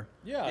fair.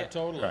 Yeah,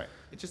 totally. Right.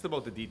 It's just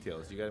about the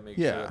details. You got to make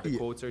Yeah. sure that the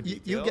quotes are You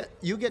detailed.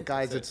 you get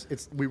guys. That's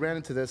It's we ran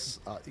into this.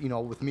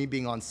 With me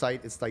being on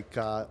site, it's like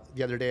the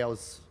other day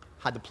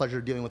had the pleasure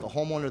of dealing with a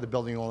homeowner. They're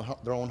building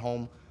their own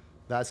home.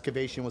 The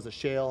excavation was a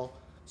shale.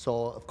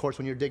 So of course,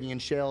 when you're digging in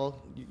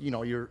shale,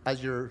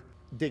 as you're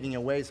digging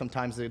away,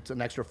 sometimes it's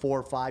an extra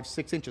 4, 5,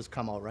 6 inches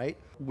come out, right?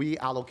 We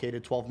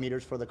allocated 12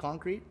 meters for the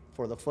concrete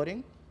for the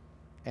footing,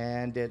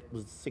 and it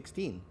was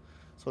 16.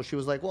 So she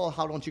was like, well,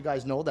 how don't you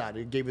guys know that?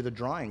 It gave you the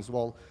drawings.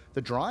 Well,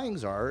 the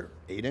drawings are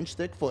 8-inch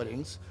thick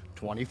footings,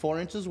 24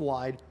 inches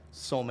wide,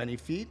 so many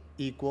feet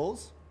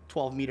equals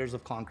 12 meters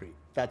of concrete.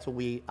 That's what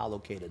we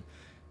allocated.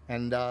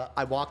 And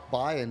I walked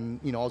by and,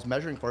 I was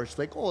measuring for her. She's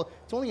like, oh,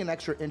 it's only an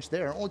extra inch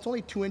there. Oh, it's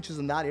only 2 inches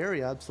in that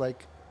area. It's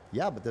like,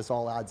 yeah, but this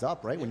all adds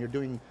up, right? When you're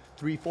doing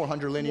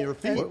 300-400 linear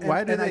feet. Why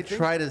did and I they think-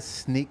 try to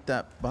sneak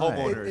that by?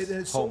 Homeowner. It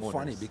is so Homeowners.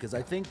 funny because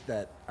I think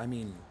that,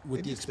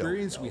 with the just don't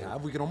experience we know.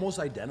 have, we can almost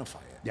identify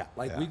it. Yeah.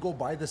 Like we go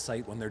by the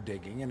site when they're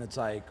digging and it's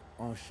like,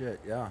 oh shit,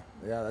 yeah,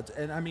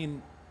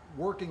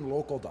 working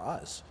local to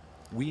us,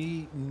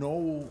 we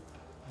know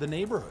the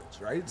neighborhoods,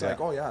 right? It's like,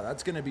 oh yeah,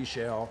 that's going to be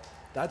shale,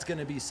 that's going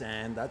to be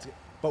sand,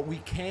 but we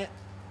can't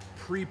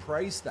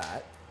pre-price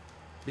that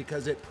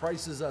because it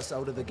prices us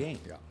out of the game.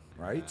 Yeah.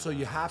 Right? So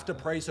you have to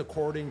price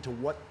according to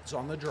what's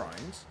on the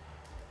drawings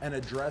and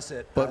address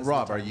it. But as the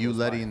Rob, are time you goes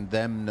by. letting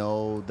them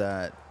know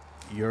that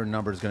your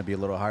number is going to be a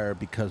little higher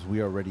because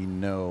we already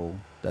know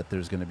that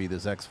there's going to be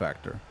this X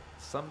factor?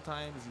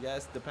 Sometimes,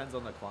 yes, depends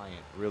on the client.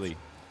 Really,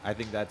 I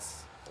think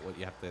that's what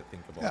you have to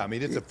think about. Yeah, I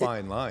mean, it's a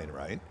fine line,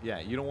 right? Yeah,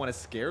 you don't want to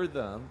scare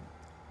them.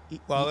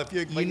 Well, if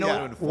you, You know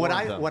what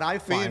inform them. I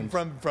being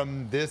find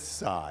from this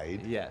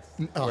side, Yes.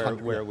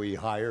 where we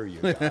hire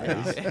you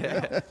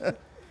guys.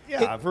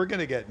 Yeah, if we're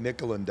gonna get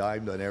nickel and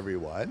dimed on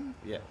everyone,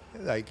 Yeah.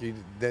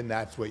 then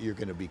that's what you're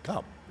gonna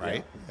become,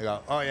 right? You go,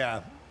 oh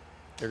yeah,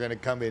 they're gonna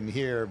come in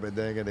here, but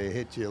they're gonna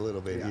hit you a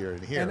little bit here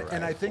and here,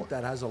 And I right? think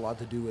that has a lot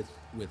to do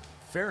with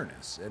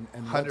fairness and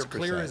what's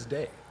clear 100%. as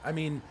day. I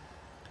mean,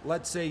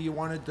 let's say you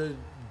wanted to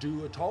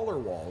do a taller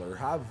wall or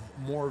have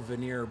more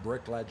veneer,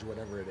 brick ledge,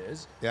 whatever it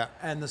is. Yeah.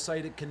 And the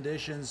site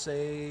conditions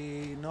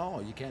say, no,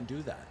 you can't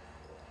do that.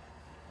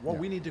 Well,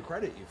 we need to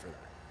credit you for that.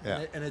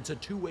 Yeah. And it's a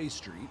two-way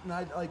street. And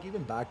I like,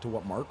 even back to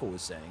what Marco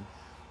was saying,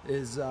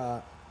 is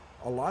a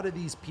lot of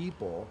these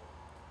people,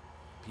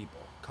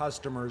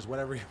 customers,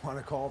 whatever you want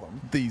to call them.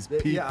 These no,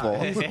 but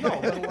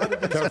a lot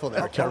of these, Careful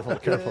there,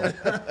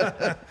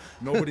 careful.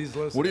 nobody's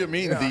listening. What do you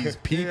mean, these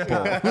people?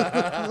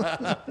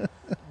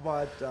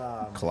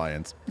 But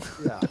Clients.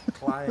 yeah,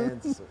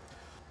 clients.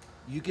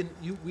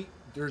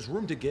 There's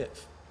room to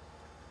give.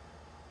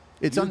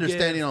 It's You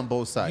understanding give, on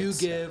both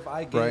sides. You give,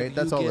 I give, Right?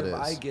 That's you all give, it is.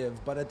 I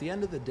give. But at the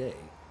end of the day,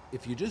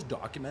 if you just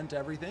document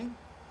everything,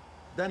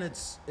 then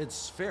it's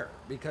fair,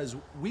 because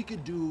we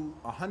could do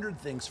 100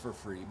 things for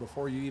free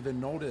before you even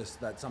notice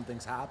that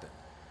something's happened.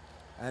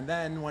 And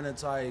then when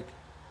it's like,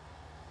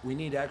 we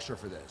need extra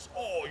for this.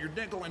 Oh, you're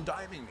nickel and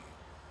diming me.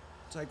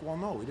 It's like, well,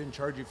 no, we didn't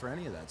charge you for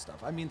any of that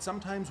stuff. I mean,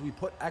 sometimes we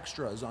put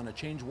extras on a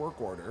change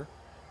work order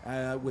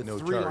with No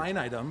 3 charge. line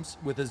items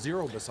with a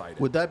 0 beside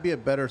it. Would that be a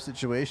better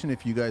situation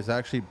if you guys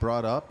actually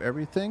brought up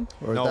everything?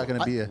 Or No, is that going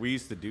to be a... we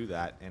used to do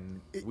that, and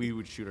we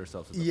would shoot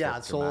ourselves in the Yeah,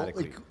 foot so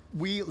dramatically.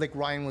 like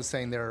Ryan was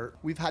saying there,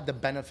 we've had the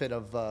benefit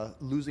of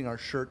losing our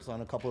shirts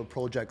on a couple of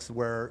projects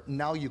where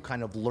now you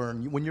kind of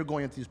learn when you're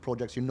going into these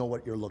projects, you know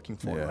what you're looking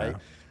for, Yeah. right?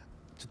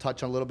 To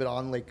touch on a little bit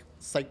on like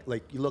site,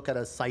 like you look at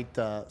a site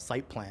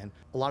plan.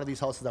 A lot of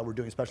these houses that we're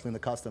doing, especially in the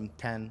custom,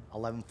 10,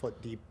 11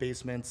 foot deep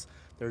basements.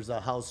 There's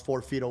a house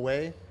 4 feet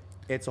away.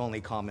 It's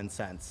only common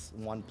sense.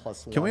 1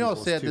 plus 1. Can we all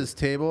equals say at 2. this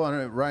table, I don't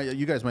know, Ryan,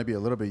 you guys might be a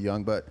little bit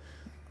young, but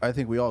I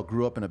think we all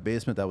grew up in a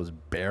basement that was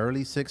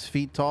barely 6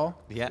 feet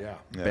tall. yeah.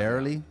 Yeah.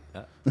 Barely.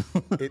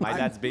 My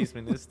dad's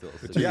basement is still.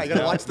 Yeah, you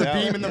gotta watch the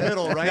beam in the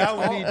middle, right?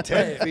 Now we need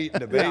 10 feet in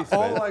the Yeah, basement.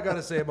 all I got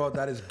to say about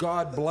that is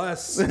God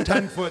bless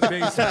 10-foot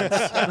basements.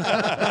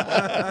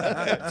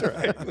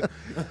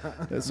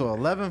 So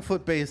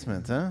 11-foot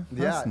basement, huh?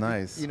 That's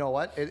nice. You know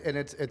what? And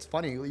it's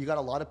funny. You got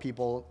a lot of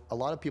people. A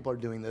lot of people are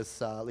doing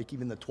this, like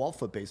even the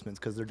 12-foot basements,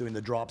 because they're doing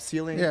the drop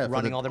ceiling, Yeah, for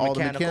running the- all the all the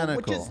mechanical,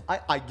 which is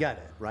mechanical. I get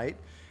it, right?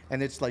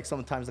 And it's like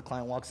sometimes the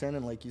client walks in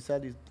and like you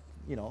said,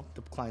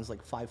 the client's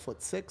like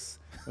 5'6",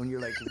 and you're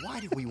like, why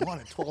do we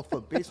want a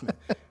 12-foot basement?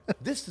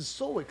 This is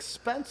so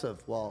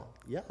expensive. Well,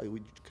 yeah,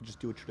 we could just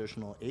do a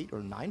traditional 8 or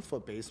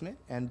 9-foot basement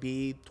and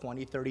be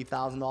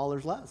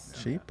 $20,000-$30,000 less.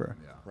 Cheaper.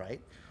 Right?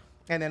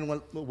 And then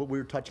what we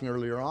were touching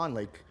earlier on,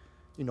 like,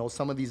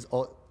 some of these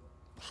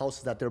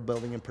houses that they're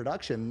building in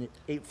production,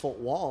 8-foot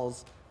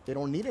walls, they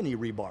don't need any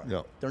rebar.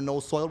 No. There's no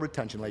soil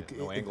retention. Like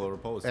no angle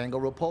repose. Angle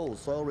repose,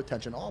 soil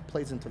retention, all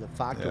plays into the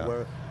factor Yeah.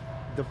 where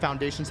the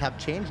foundations have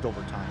changed over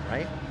time,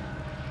 right?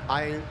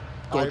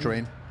 Go I'm-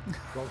 train.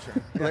 Go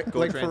train. Like, Go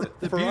like transit.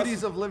 The for beauties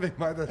us, of living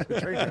by the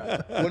train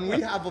track. when we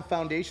have a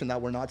foundation that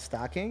we're not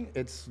stacking,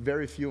 it's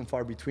very few and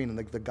far between. And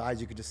like the guys,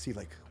 you could just see,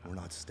 like, we're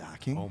not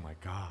stacking. Oh my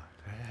god.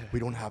 We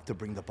don't have to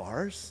bring the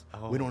bars.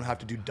 Oh. We don't have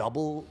to do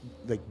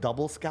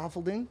double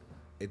scaffolding.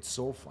 It's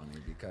so funny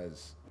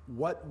because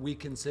what we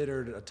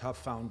considered a tough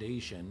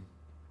foundation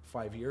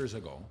 5 years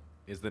ago,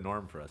 Is the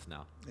norm for us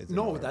now.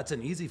 no, that's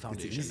an easy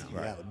foundation easy,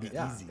 now. yeah, it'd be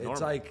Yeah, easy. it's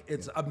Normal. like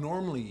it's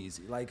abnormally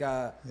easy. Like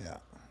Yeah.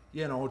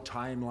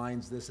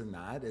 timelines, this and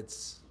that.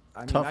 It's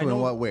I mean, I Tougher know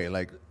in what way?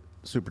 Like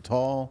super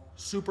tall?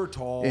 super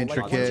tall. Like once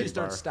you Intricate,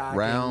 start stacking,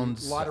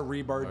 rounds. a lot of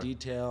rebar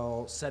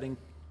detail, setting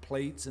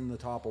plates in the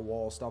top of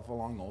wall, stuff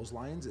along those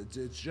lines.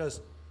 It's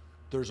just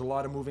there's a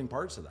lot of moving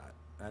parts of that,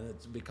 and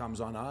it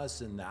becomes on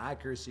us and the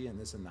accuracy and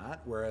this and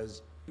that.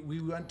 Whereas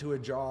we went to a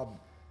job.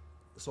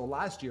 So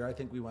last year, I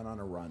think we went on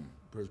a run.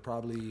 It was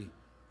probably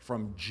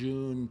from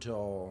June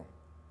till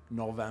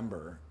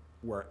November,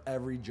 where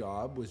every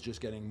job was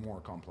just getting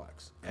more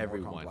complex, and Every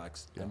more one.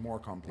 complex, and more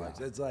complex.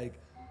 It's like,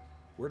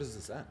 where does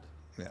this end?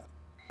 Yeah.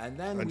 And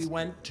then we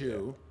went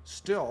to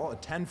still a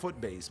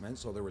 10-foot basement,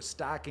 so there was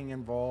stacking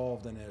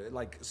involved, and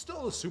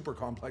still a super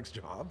complex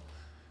job.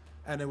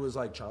 And it was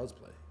like child's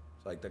play.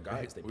 It's like the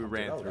guys, they We pumped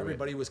ran it out. through it.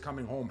 Everybody was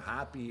coming home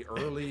happy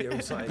early. It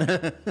was like,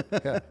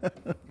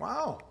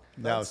 wow.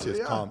 Now it's That's-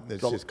 just yeah.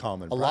 it's just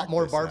common. A lot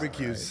more practice now,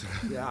 barbecues.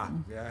 right?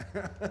 Yeah,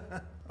 yeah.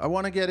 I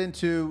want to get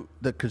into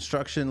the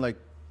construction, like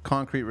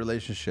concrete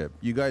relationship.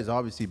 You guys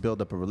obviously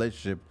build up a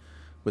relationship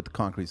with the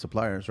concrete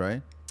suppliers,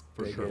 right?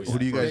 Biggest- Who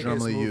do you guys biggest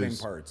normally moving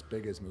use? Parts,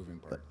 biggest moving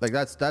part. Like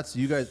that's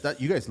you guys. That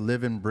you guys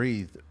live and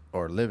breathe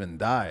or live and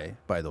die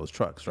by those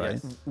trucks, right?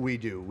 Yes. We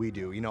do.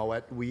 You know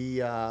what?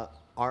 We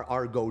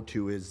our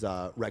go-to is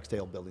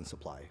Rexdale Building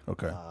Supply.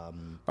 Okay.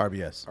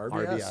 RBS,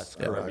 RBS.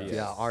 Yeah, correct. RBS.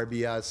 Yeah,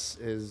 RBS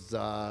is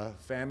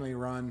Family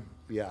run.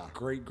 Yeah.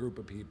 Great group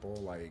of people.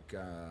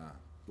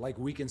 Like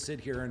we can sit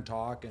here and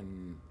talk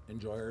and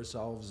enjoy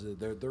ourselves.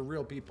 They're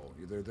real people.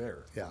 They're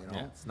there. Yeah. You know?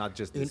 Yeah, it's not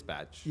just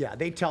dispatch. Yeah,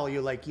 they tell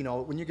you, like,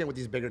 when you get with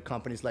these bigger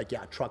companies, like,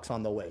 yeah, truck's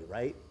on the way,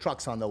 right?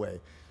 Truck's on the way.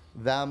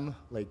 Them,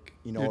 like,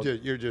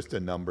 You're just a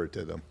number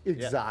to them.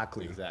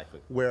 exactly. exactly.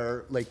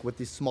 Where, like, with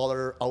the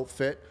smaller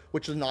outfit,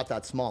 which is not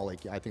that small,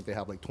 like, I think they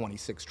have like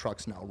 26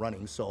 trucks now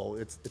running, so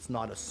it's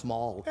not a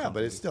small Yeah, but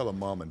company. it's still a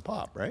mom and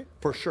pop, right?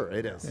 For sure,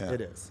 it is. Yeah. It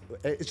is.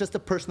 It's just the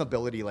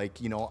personability. Like,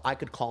 I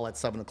could call at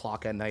 7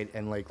 o'clock at night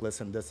and like,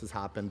 listen, this has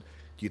happened.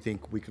 Do you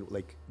think we could,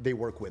 like, they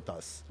work with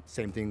us?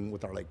 Same thing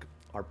with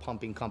our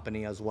pumping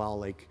company as well.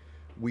 Like,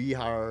 we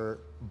are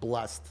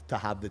blessed to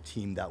have the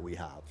team that we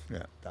have.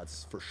 Yeah.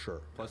 That's for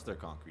sure. Plus their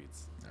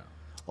concretes.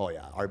 Oh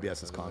yeah,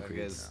 RBS is concrete.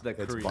 It's the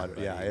It's cream, butter.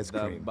 Yeah, buddy. it's The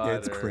cream. It's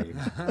butter. cream.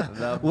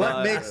 The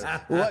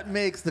What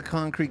makes the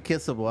concrete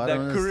kissable? I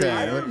don't The cream. understand.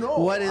 I don't know.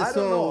 What is I don't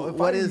so? know. If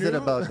What I is it knew-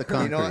 about the You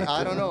concrete? know,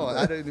 I don't know.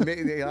 I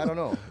don't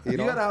know. You You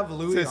know, gotta have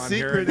Louis It's a on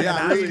secret here.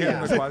 And ingredient.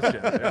 ask him the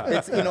question. Yeah.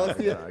 it's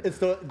it's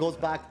the it goes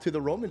back to the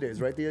Roman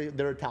days, right?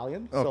 They're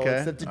Italian,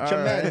 Okay. so it's the All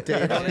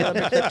cemento. You know,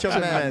 the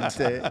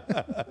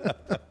cemento.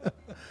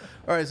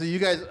 All right, so you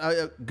guys,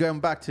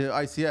 going back to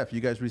ICF, you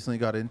guys recently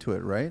got into it,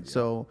 right?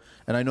 So,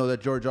 and I know that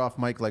George off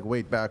mic, like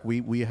way back,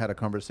 we had a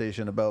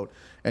conversation about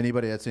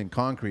anybody that's in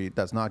concrete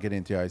that's not getting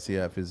into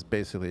ICF is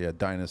basically a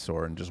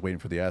dinosaur and just waiting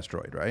for the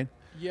asteroid, right?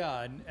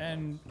 Yeah,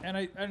 and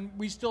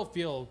we still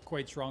feel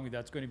quite strongly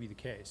that's going to be the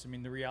case. I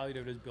mean, the reality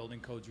of it is building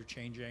codes are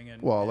changing,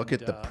 and Well, look at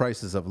the uh,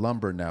 prices of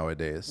lumber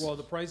nowadays. Well,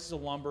 the prices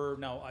of lumber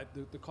now,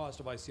 the cost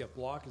of ICF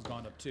block has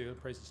gone up too. The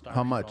price of styrene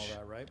How and much? all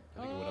that, right?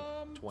 I think it went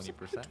up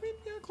 20%.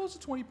 Yeah, close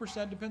to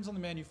 20%. Depends on the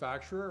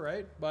manufacturer,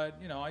 right? But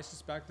I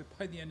suspect that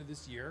by the end of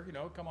this year,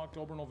 come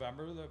October,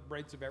 November, the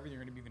rates of everything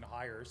are going to be even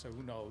higher. So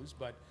who knows?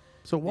 But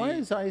so why the-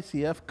 is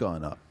ICF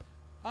gone up?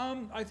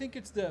 I think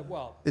it's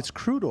It's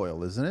crude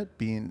oil, isn't it,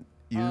 being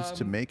used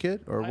to make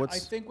it, or I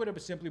what's? think what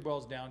it simply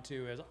boils down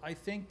to is I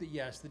think that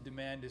yes, the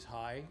demand is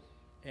high,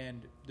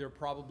 and they're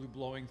probably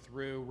blowing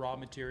through raw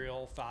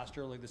material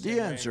faster, like the same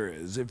The way- answer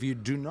is if you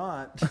do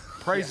not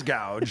price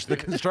gouge the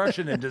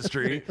construction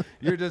industry,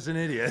 you're just an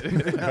idiot.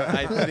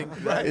 I think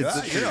that's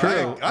It's you know, true. I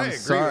I'm agree with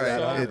sorry,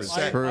 that it's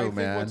 100%. true, I think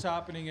man. what's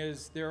happening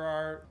is there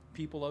are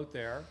people out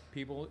there,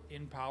 people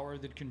in power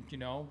that can,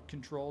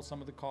 control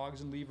some of the cogs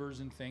and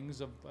levers and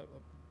things of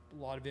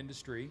a lot of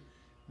industry,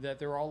 that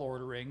they're all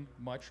ordering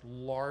much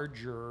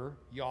larger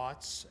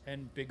yachts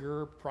and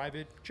bigger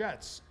private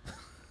jets.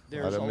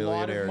 There's of a lot of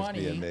millionaires money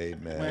being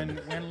made, man.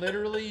 when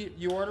literally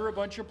you order a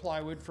bunch of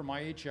plywood from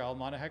IHL,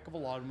 not a heck of a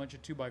lot, a bunch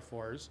of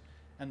 2x4s,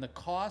 and the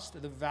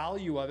cost, the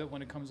value of it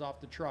when it comes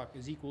off the truck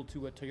is equal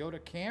to a Toyota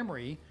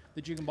Camry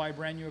that you can buy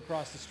brand new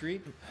across the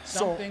street.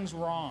 Something's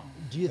wrong.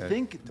 Do you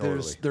think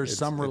totally. there's It's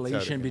some out of relation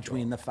control.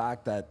 between the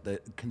fact that the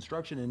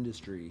construction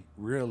industry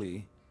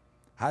really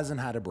hasn't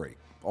had a break?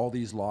 All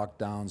these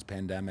lockdowns,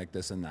 pandemic,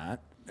 this and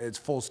that. It's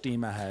full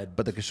steam ahead.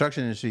 But the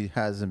construction industry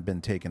hasn't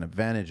been taken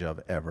advantage of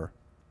ever.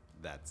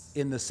 that's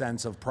In the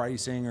sense of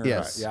pricing or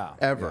Yes, yeah.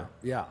 ever.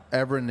 Yeah.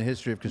 Ever in the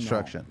history of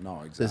construction.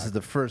 no, This is exactly.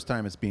 the first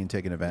time it's being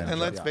taken advantage And of.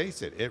 let's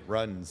face it, it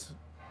runs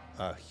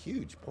a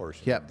huge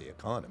portion Yep. of the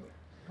economy.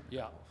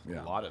 Yeah.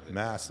 Yeah. a lot of it.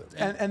 Massive.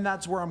 And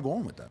that's where I'm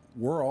going with that.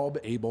 We're all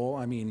able,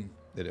 I mean,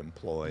 That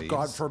employs.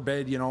 God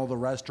forbid, the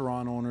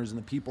restaurant owners and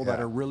the people that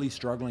Yeah. are really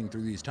struggling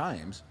through these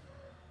times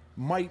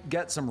might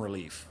get some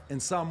relief in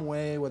some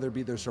way, whether it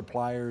be their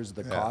suppliers,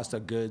 the cost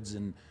of goods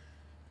and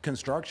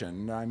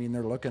construction. I mean,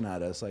 they're looking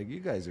at us like, you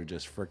guys are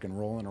just freaking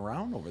rolling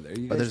around over there.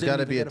 You But guys there's got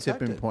to didn't be a even get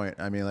tipping affected. point.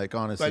 I mean, like,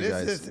 honestly, But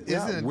guys.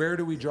 isn't where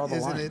do we draw the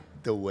isn't line? it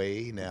the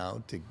way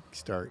now to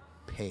start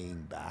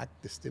paying back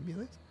the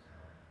stimulus?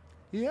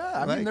 Yeah,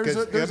 I Right, mean, there's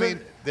 'cause, a, I mean,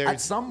 at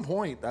there's- some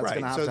point that's right.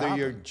 going to have So to that happen.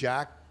 you're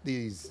jack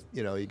these,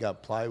 you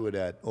got plywood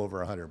at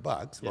over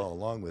 $100. Well,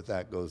 along with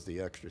that goes the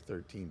extra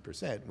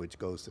 13%, which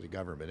goes to the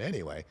government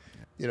anyway.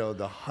 The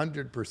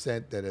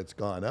 100% that it's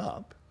gone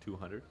up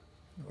 200.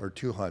 or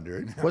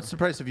 200. What's the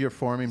price of your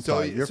forming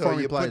ply? Your so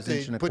forming you ply put is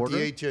inch and a put quarter?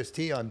 the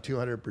HST on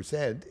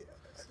 200%.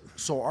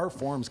 So our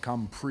forms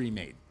come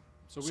pre-made.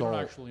 So we don't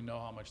actually know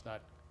how much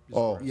that is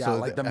Oh, worth. Yeah, so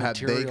like the have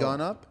they material.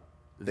 gone up?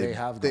 They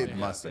have They gone up.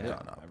 must have Yeah.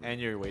 gone up.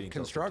 And you're waiting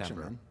till Construction,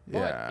 September. man. But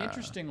Yeah.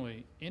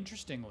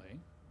 interestingly,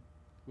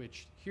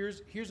 which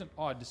here's an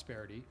odd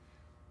disparity.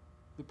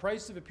 The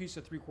price of a piece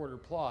of 3/4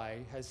 ply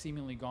has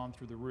seemingly gone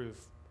through the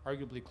roof,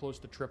 arguably close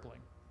to tripling.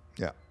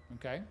 Yeah.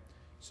 Okay,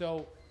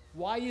 so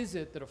why is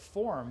it that a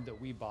form that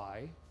we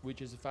buy,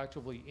 which is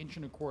effectively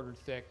 1.25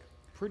 thick,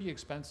 pretty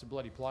expensive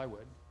bloody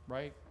plywood,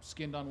 right,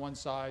 skinned on one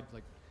side,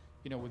 like,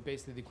 with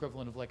basically the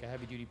equivalent of like a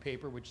heavy-duty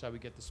paper, which is how we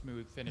get the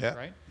smooth finish, Yeah.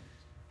 right?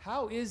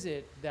 How is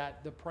it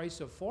that the price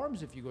of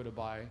forms, if you go to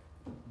buy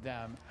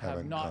them, have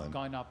Haven't not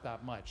gone up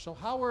that much? So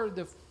how are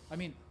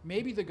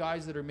maybe the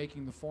guys that are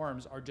making the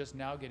forms are just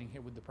now getting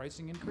hit with the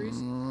pricing increase,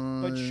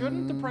 but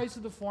shouldn't the price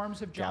of the forms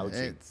have jumped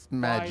It's by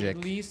magic.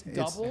 at least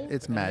It's- double?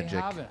 it's And magic. They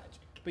haven't.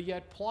 But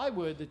yet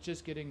plywood that's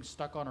just getting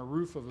stuck on a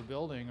roof of a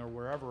building or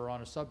wherever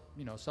on a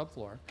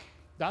subfloor,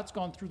 that's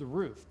gone through the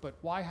roof. But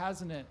why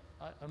hasn't it?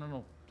 I don't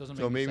know. Doesn't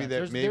make So any maybe sense. that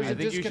There's maybe a I think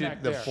you should-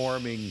 disconnect the there.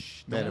 forming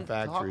Don't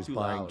manufacturer is talk too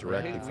buying loud,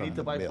 directly right? from We need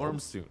the to buy mills.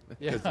 forms soon.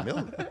 Because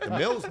the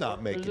mill's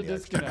not making There's a the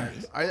extra.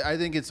 disconnect. I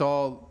think it's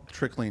all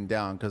trickling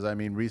down because I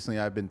mean recently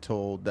I've been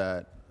told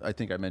that I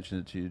think I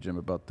mentioned it to you, Jim,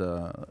 about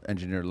the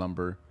engineered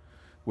lumber,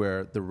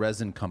 where the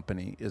resin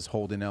company is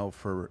holding out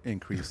for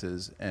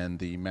increases and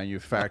the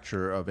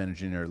manufacturer of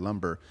engineered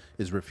lumber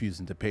is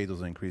refusing to pay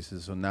those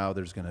increases. So now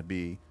there's going to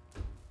be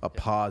a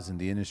pause in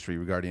the industry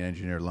regarding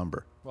engineered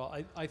lumber. Well,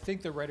 I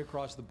think that right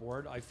across the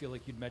board, I feel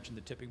like you'd mentioned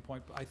the tipping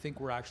point. But I think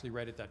we're actually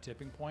right at that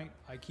tipping point.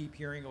 I keep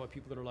hearing about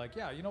people that are like,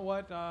 yeah, you know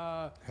what?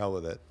 Hell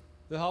with it.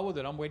 the hell with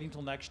it. I'm waiting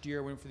till next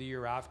year, waiting for the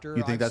year after.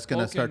 You think that's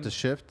going to start spoken- to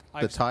shift the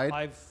I've- tide?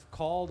 I've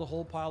called a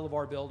whole pile of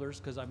our builders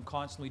because I'm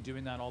constantly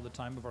doing that all the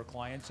time with our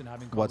clients and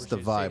having What's the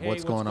conversations. Say, vibe? "Hey,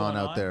 What's going on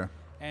out there?"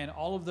 And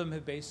all of them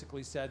have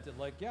basically said that,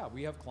 like, yeah,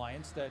 we have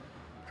clients that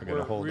Are gonna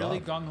were hold really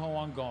off. gung-ho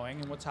on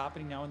going, and what's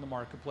happening now in the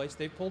marketplace,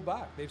 they've pulled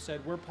back. They've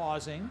said, we're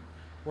pausing.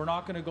 We're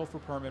not going to go for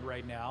permit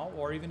right now,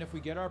 or even if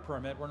we get our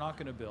permit, we're not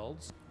going to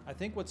build. I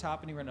think what's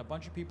happening right now, a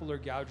bunch of people are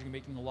gouging,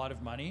 making a lot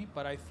of money,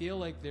 but I feel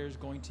like there's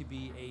going to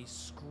be a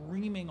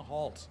screaming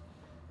halt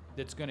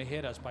that's going to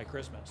hit us by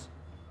Christmas.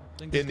 I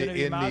think there's In going the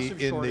to be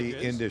massive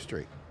shortages.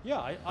 industry. Yeah,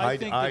 I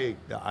think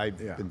that- I've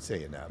been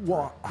saying that.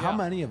 Well, how Yeah.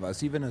 many of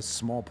us, even a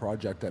small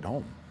project at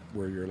home,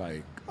 where you're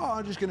like, oh,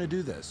 I'm just going to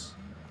do this.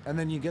 And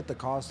then you get the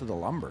cost of the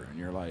lumber, and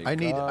you're like,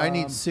 I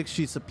need 6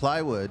 sheets of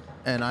plywood,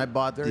 and I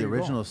bought There the you go.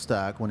 original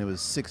stack when it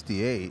was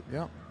 68.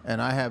 Yeah. And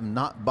I have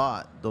not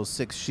bought those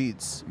 6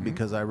 sheets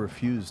because I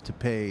refuse to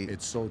pay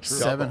It's so true.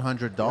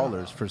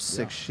 $700 for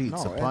 6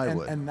 sheets of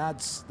plywood. And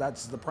that's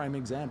the prime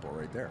example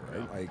right there,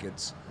 right? Like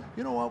it's,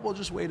 you know what, we'll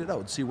just wait it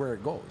out, see where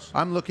it goes.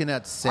 I'm looking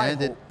at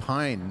sanded hope-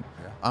 pine.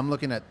 Yeah. I'm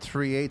looking at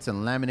 3/8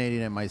 and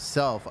laminating it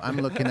myself. I'm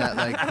looking at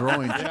like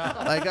growing,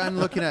 like I'm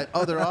looking at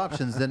other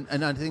options.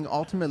 And I think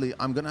ultimately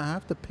I'm gonna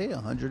have to pay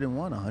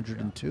 101,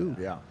 102.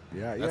 Yeah.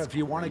 If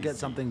you want to get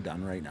something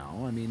done right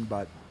now, I mean,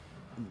 but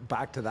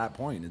back to that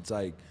point, it's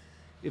like,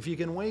 if you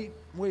can wait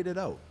it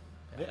out.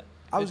 Yeah.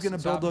 I was gonna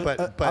build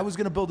But- I was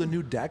gonna build a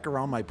new deck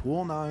around my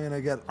pool. Now I'm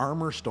gonna get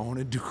armor stone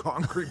and do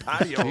concrete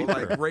patio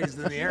like raised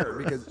in the air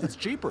because it's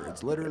cheaper.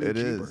 It's literally It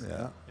cheaper. is.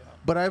 Yeah.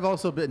 But I've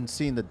also been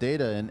seeing the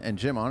data, and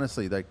Jim,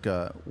 honestly, like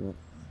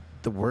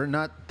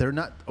they're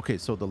not okay.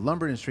 So the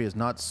lumber industry has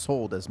not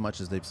sold as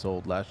much as they've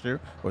sold last year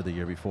or the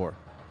year before.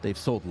 They've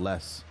sold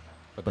less,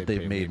 but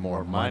they've made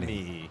more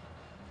money.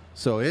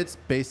 So it's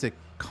basic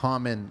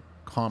common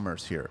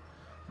commerce here.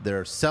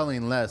 They're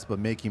selling less but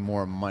making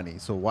more money.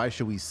 So why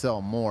should we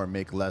sell more and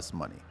make less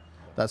money?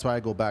 That's why I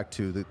go back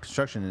to the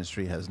construction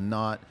industry has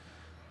not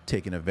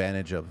taken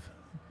advantage of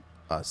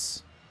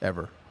us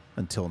ever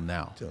until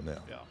now. Till now.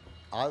 Yeah.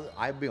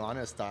 I'll be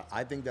honest.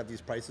 I think that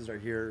these prices are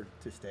here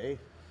to stay.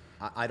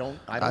 I don't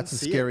That's a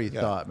see scary it.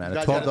 thought, man. You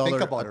A guys gotta think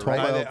 $12, about a it, right?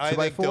 $12 2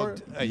 by 4.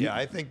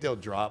 I think they'll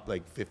drop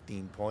like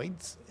 15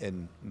 points,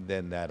 and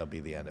then that'll be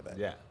the end of it.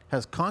 Yeah.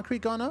 Has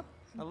concrete gone up?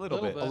 A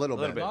little bit. A little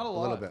bit. Not a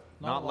lot. little bit.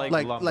 Not a like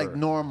lot. Like lumber.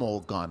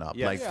 normal gone up,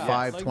 Yes. like Yeah,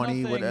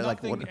 520. Like nothing,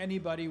 Like nothing what?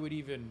 anybody would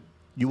even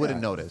You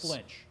wouldn't notice.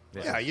 flinch.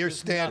 Yeah, your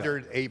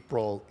standard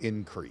April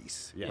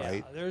increase, Yeah.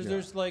 right?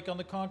 There's like on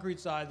the concrete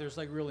side, there's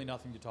like really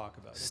nothing to talk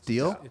about.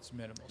 Steel? It's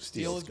minimal. Steel's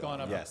Steel has gone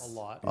up Yes. a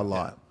lot. A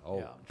lot. Oh.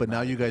 Yeah. But now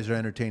you guys are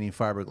entertaining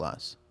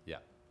fiberglass, Yeah.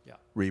 Yeah.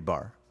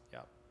 rebar, Yeah.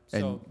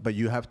 and So, but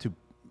you have to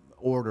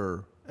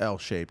order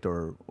L-shaped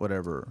or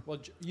whatever. well,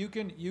 you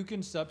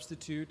can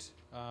substitute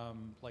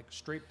like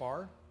straight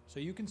bar. So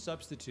you can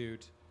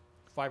substitute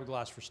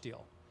fiberglass for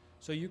steel.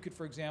 So you could,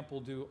 for example,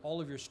 do all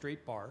of your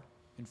straight bar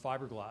in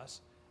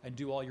fiberglass and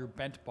do all your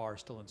bent bar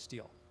still in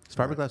steel. Is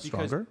fiberglass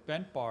Because stronger?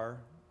 bent bar,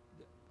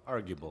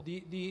 Arguable.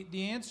 the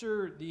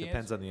answer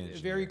Depends on the a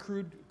engineer. very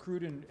crude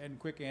and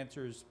quick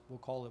answers.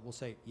 We'll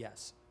say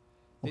yes.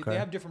 They Okay.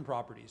 have different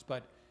properties,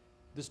 but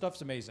the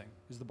stuff's amazing.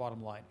 Is the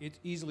bottom line. It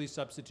easily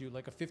substitute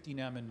like a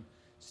 15M in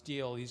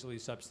steel easily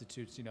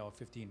substitutes a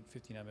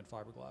 15M in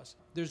fiberglass.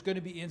 There's going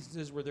to be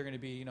instances where they're going to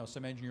be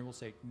some engineer will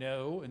say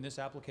no, in this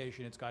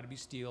application it's got to be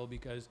steel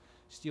because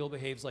steel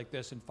behaves like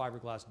this and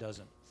fiberglass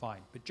doesn't.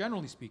 Fine, but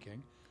generally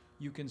speaking,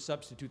 you can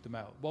substitute them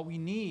out. What we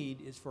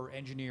need is for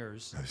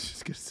engineers I was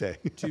just gonna say.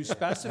 to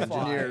specify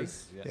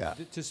Engineers. Yeah.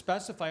 to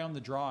specify on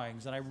the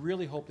drawings, and I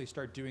really hope they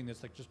start doing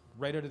this like just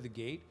right out of the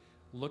gate,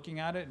 looking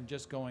at it and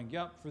just going,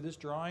 yep, for this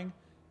drawing,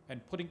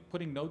 and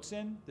putting notes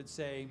in that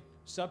say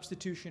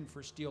substitution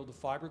for steel to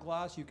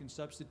fiberglass. You can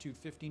substitute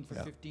 15 for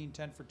 15,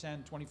 10 for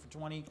 10, 20 for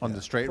 20 On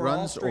the straight for all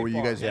runs, straight or you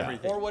bar. guys,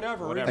 Everything. or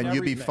whatever, Whatever. and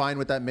you'd be everything. fine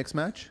with that mix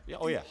match? Yeah.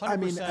 Oh yeah. 100%. I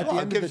mean, at the Well,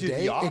 it end of the gives you the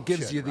day, it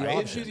gives option, you the right? It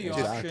option. gives you the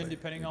Exactly. option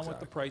depending on what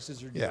the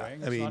prices are doing. Yeah, I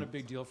It's mean- not a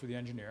big deal for the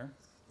engineer.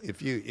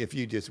 If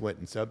you just went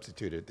and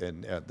substituted,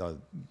 then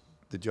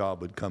the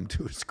job would come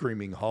to a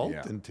screaming halt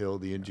Yeah. until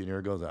the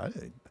engineer goes,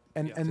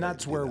 And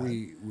that's do where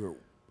that.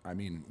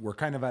 we're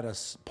kind of at a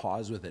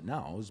pause with it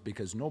now, is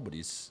because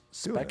nobody's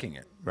Doing speccing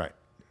it. right.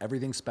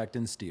 Everything's specced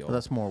in steel. Well,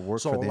 that's more work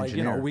so for the like,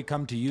 engineer. we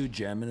come to you,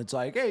 Jim, and it's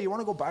like, hey, you want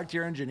to go back to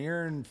your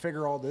engineer and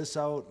figure all this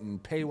out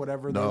and pay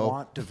whatever they No.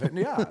 want to fit?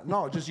 Yeah,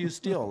 no, just use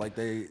steel like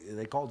they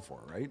called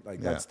for, right? Like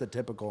Yeah. that's the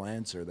typical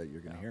answer that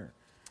you're going to hear.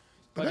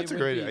 But But that's it a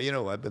would great, be-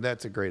 but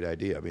that's a great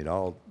idea. I mean,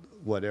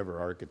 whatever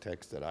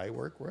architects that I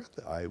work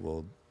with, I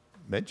will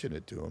mention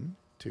it to them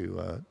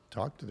to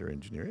talk to their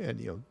engineer, and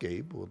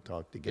Gabe will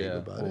talk to Gabe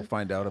about we'll it.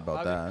 find out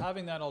about that.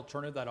 Having that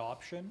alternative, that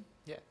option,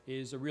 Yeah.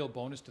 is a real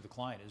bonus to the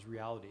client. Is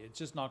reality. It's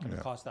just not going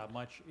to cost that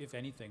much, if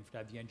anything, to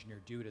have the engineer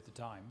do it at the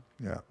time.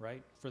 Yeah.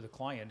 Right. For the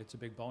client, it's a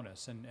big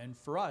bonus, and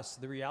for us,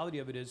 the reality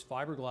of it is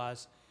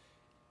fiberglass.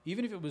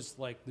 Even if it was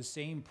like the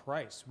same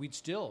price, we'd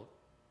still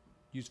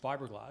use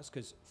fiberglass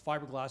because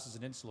fiberglass is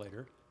an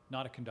insulator,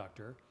 not a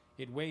conductor.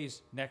 It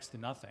weighs next to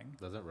nothing.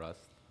 Doesn't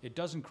rust. It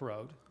doesn't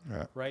corrode,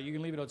 Yeah. right? You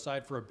can leave it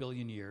outside for 1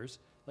 billion years.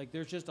 Like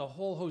there's just a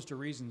whole host of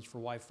reasons for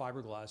why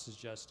fiberglass is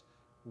just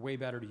way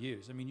better to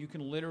use. I mean, you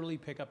can literally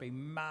pick up a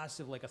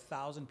massive, like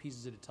 1,000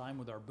 pieces at a time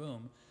with our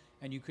boom,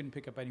 and you couldn't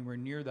pick up anywhere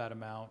near that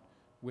amount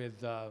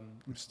with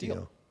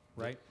steel,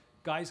 right?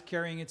 Guys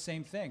carrying it,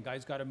 same thing.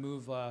 Guys got to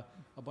move a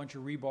bunch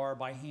of rebar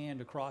by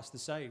hand across the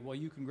site. Well,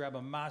 you can grab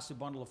a massive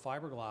bundle of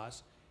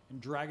fiberglass and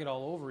drag it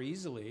all over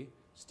easily.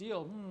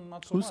 Steel,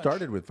 not so Who much.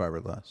 started with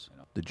fiberglass?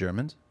 The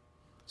Germans?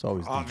 It's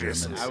always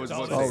Obviously. the I Germans. was It's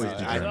about to always say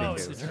the that. I know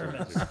Germans. it's the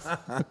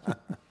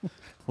Germans.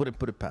 Wouldn't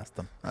put it past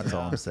them. That's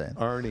all I'm saying.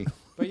 Arnie.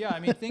 But yeah, I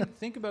mean,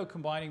 think about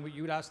combining what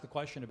you would ask the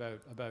question about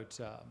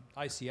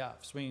ICF.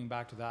 Swinging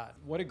back to that,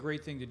 what a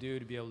great thing to do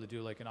to be able to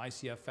do like an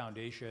ICF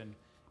foundation,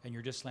 and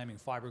you're just slamming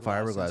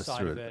fiberglass inside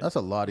through of it. it. That's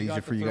a lot You easier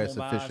got for the you guys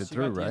thermal to fish mass, it you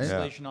through, got the right?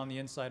 insulation on the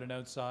inside and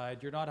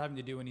outside. You're not having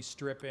to do any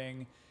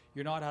stripping.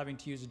 You're not having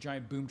to use a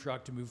giant boom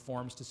truck to move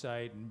forms to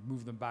site and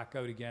move them back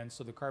out again.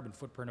 So the carbon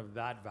footprint of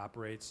that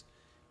evaporates.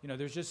 You know,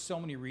 there's just so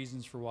many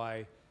reasons for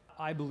why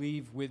I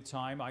believe with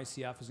time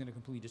ICF is going to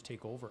completely just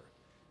take over.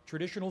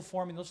 Traditional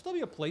forming, there'll still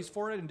be a place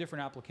for it in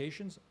different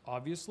applications,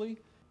 obviously.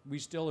 We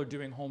still are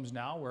doing homes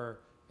now where,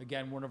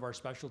 again, one of our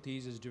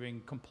specialties is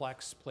doing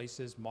complex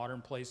places,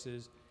 modern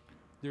places.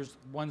 There's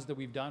ones that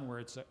we've done where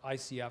it's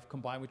ICF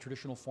combined with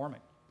traditional forming,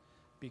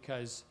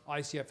 because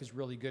ICF is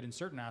really good in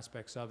certain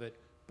aspects of it,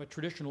 but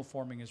traditional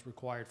forming is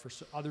required for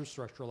other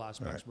structural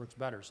aspects, works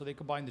better. So they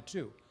combine the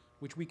two,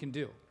 which we can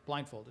do,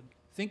 blindfolded.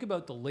 Think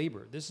about the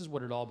labor. This is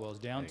what it all boils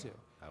down to.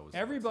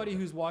 Everybody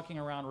who's walking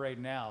around right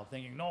now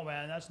thinking, no,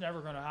 man, that's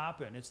never going to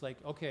happen. It's like,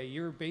 okay,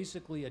 you're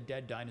basically a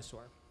dead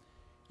dinosaur.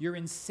 You're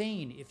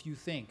insane if you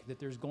think that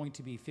there's going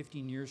to be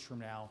 15 years from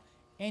now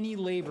any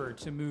labor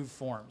to move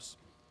forms.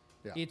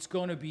 Yeah. It's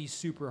going to be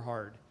super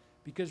hard,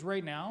 because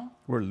right now,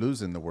 We're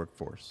losing the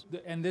workforce.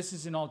 and this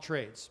is in all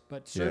trades,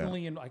 but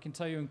certainly I can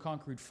tell you in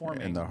concrete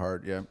forming, In the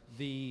heart, yeah.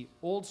 the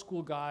old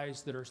school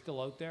guys that are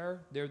still out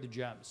there, they're the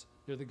gems.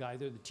 They're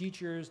the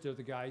teachers, they're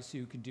the guys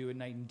who can do it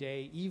night and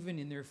day, even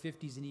in their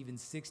 50s and even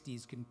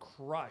 60s can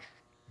crush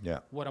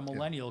what a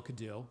millennial could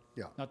do.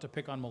 Yeah. Not to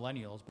pick on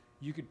millennials, but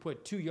you could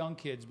put two young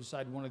kids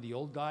beside one of the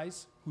old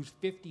guys who's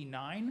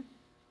 59,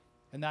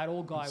 and that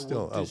old guy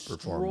Still will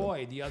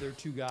destroy the other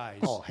two guys.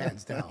 Oh,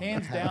 hands down.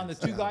 Hands down, the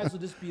two guys will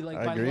just be like,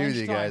 I by agree with you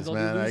lunchtime, guys, they'll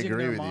man. be I losing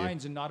agree their with you.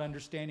 minds and not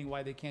understanding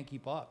why they can't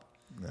keep up.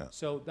 Yeah.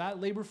 So that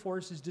labor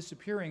force is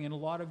disappearing, and a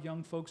lot of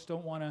young folks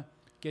don't want to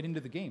get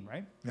into the game,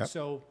 right? Yep.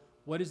 So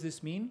what does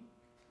this mean?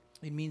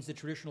 It means the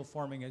traditional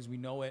farming as we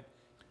know it.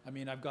 I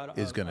mean, I've got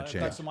Is gonna I've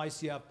change. got some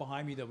ICF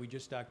behind me that we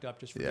just stacked up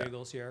just for Yeah.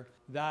 giggles here.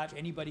 That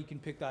anybody can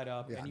pick that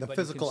up. Yeah, Anybody the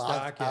physical can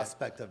stack it.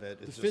 aspect of it is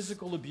The just,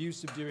 physical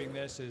abuse of doing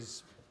this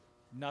is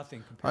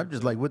nothing compared I'm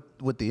just to like,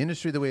 with the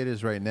industry the way it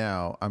is right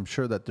now, I'm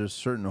sure that there's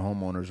certain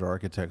homeowners or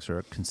architects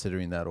are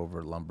considering that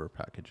over lumber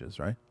packages,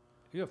 right?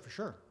 Yeah, for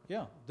sure.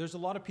 Yeah. There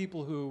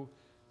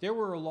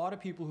were a lot of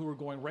people who were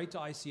going right to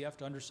ICF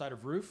to underside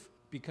of roof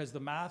because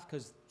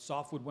because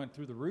softwood went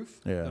through the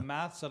roof. Yeah. The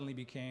math suddenly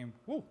became,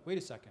 whoa, wait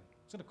a second.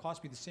 It's going to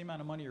cost me the same amount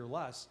of money or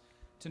less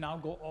to now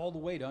go all the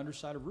way to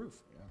underside of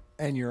roof.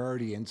 And you're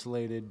already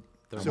insulated.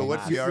 So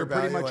what's the You're R pretty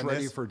value much on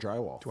ready this? for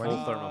drywall. Full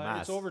thermal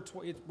mass. It's over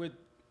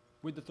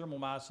with the thermal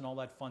mass and all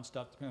that fun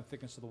stuff, depending on the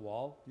thickness of the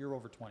wall, you're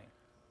over 20.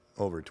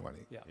 Over 20.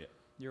 Yeah.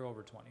 You're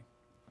over 20.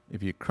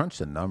 If you crunch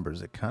the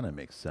numbers, it kind of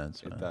makes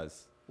sense, man. It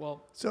does.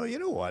 Well, So you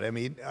know what? I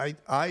mean,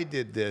 I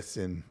did this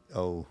in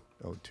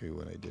 02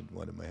 when I did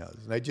one of my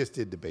houses. And I just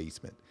did the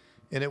basement.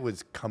 And it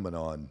was coming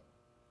on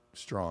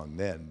strong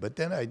then. But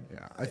then I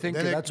think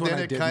that's when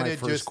I did my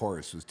first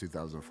course was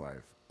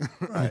 2005.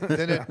 Right.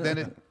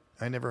 then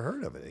I never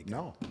heard of it again.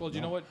 No. well, do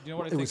you know what? Do you know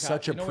what I It think? was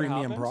such a you know what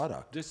premium happens?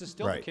 product. This is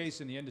still Right. the case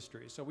in the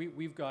industry. So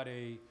we've got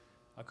a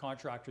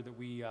contractor that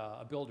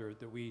a builder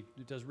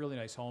that does really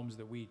nice homes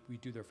that we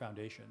do their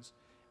foundations,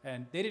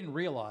 and they didn't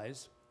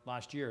realize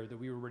last year that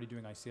we were already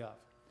doing ICF.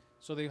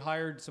 So they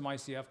hired some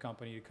ICF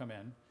company to come in,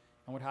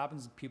 and what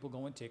happens is people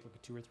go and take like a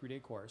 2 or 3 day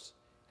course,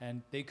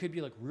 and they could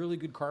be like really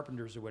good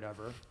carpenters or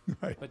whatever,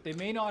 Right. but they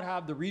may not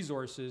have the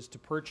resources to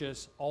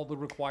purchase all the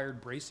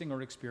required bracing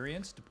or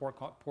experience to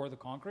pour the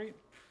concrete.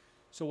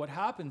 So what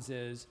happens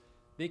is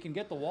they can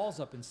get the walls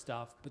up and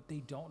stuff, but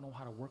they don't know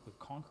how to work with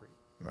concrete.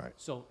 Right.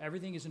 So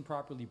everything isn't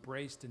properly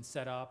braced and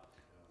set up.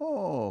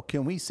 Oh,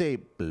 can we say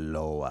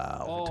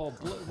blowout? Oh,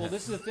 well,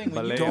 this is the thing.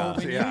 When you, Don't-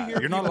 when you Yeah, hear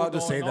you're not people allowed to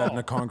going, say that "Oh," in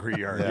a concrete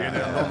yard.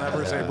 They'll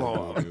never say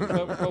blowout.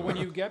 but when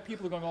you get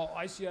people going, oh,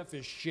 ICF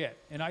is shit,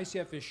 and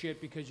ICF is shit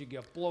because you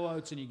get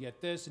blowouts and you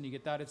get this and you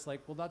get that, it's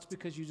like, well, that's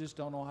because you just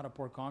don't know how to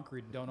pour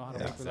concrete and don't know how to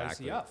work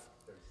exactly. with ICF.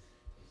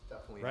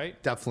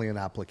 Right? definitely an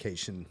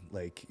application.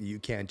 Like you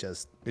can't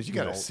just Because you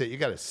know,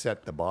 got to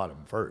set the bottom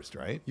first,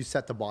 right? You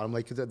set the bottom,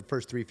 like the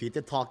first 3 feet.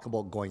 They talk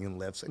about going in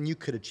lifts, and you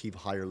could achieve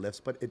higher lifts,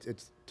 but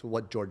it's to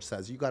what George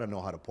says. You got to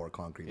know how to pour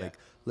concrete. Yeah. Like,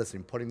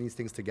 listen, putting these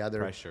things together,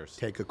 Pressures.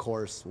 take a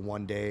course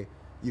one day,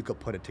 you could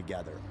put it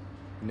together.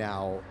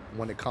 Now,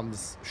 when it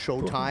comes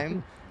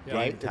showtime, Yeah.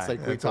 right? Game It's like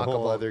time. we That's a talk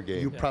whole about. other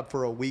game. You Yeah. prep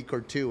for a week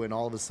or two, and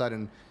all of a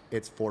sudden,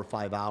 it's 4 or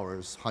 5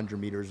 hours, 100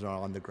 meters are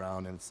on the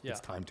ground, and it's Yeah.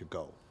 time to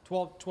go.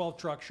 12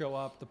 trucks show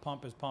up, the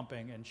pump is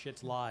pumping, and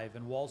shit's live,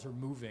 and walls are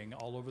moving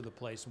all over the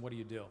place. And what do?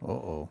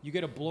 Uh-oh. You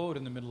get a blowout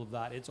in the middle of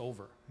that, it's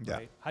over. Yeah.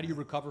 Right? How do you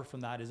recover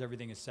from that? As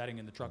everything is setting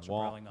and the trucks are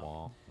Wah, piling up.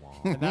 wah, wah.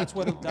 And that's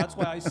why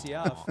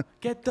ICF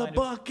Get the kind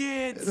of-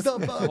 buckets.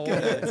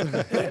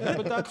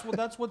 but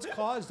that's what's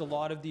caused a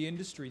lot of the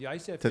industry. The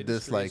ICF To industry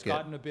dislike has it.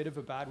 gotten a bit of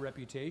a bad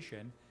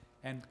reputation,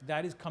 and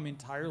that has come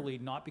entirely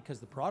not because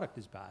the product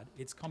is bad.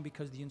 It's come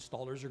because the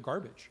installers are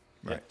garbage.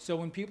 Right. So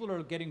when people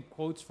are getting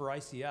quotes for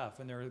ICF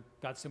and they're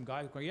got some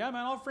guy going, yeah,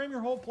 man, I'll frame your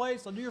whole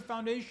place. I'll do your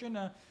foundation,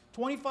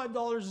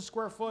 $25 a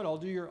square foot. I'll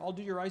do your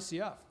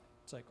ICF.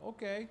 It's like,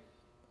 okay,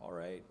 all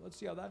right, let's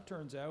see how that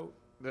turns out,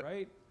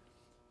 right?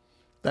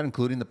 That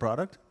including the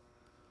product?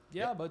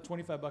 Yeah, about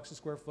 $25 a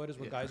square foot is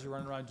what guys are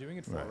running around doing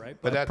it for, right?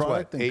 But that's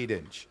product what, and-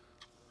 8-inch.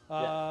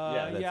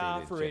 that's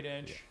Yeah, 8 for inch,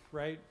 8-inch,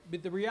 right?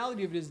 But the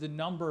reality of it is the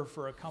number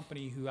for a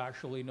company who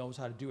actually knows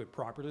how to do it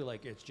properly,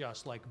 like it's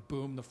just like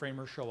boom, the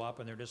framers show up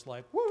and they're just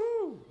like,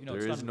 woohoo! You know,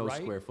 There it's is done no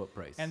right. square foot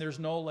price. And there's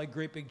no like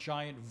great big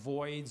giant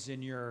voids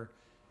in your,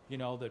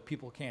 that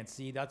people can't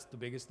see. That's the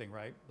biggest thing,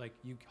 right? Like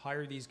you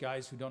hire these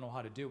guys who don't know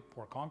how to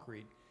pour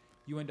concrete.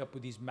 You end up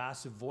with these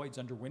massive voids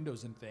under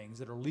windows and things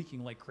that are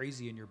leaking like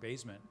crazy in your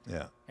basement.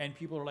 Yeah. And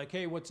people are like,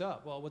 hey, what's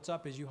up? Well, what's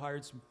up is you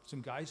hired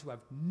some guys who have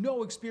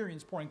no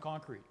experience pouring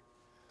concrete.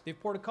 They've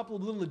poured a couple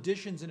of little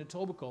additions in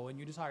Etobicoke, and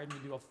you just hired them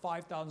to do a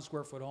 5,000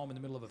 square foot home in the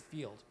middle of a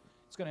field.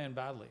 It's going to end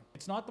badly.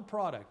 It's not the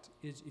product.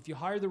 If you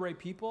hire the right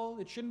people,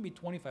 it shouldn't be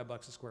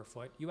 $25 a square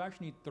foot. You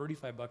actually need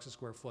 $35 a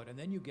square foot, and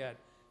then you get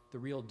the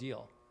real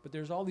deal. But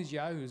there's all these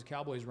yahoos,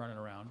 cowboys running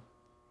around.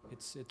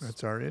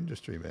 That's our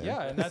industry, man.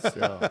 Yeah, and that's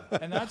where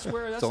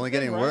that's It's only the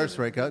thing, getting right? worse,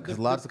 right? Because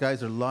lots of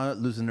guys are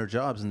losing their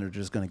jobs and they're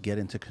just going to get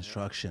into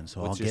construction.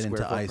 So What's I'll your get into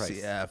square foot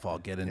price? ICF. I'll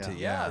get into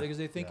Yeah, because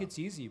they think it's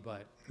easy,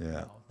 but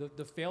Yeah.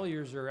 the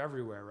failures are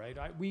everywhere, right?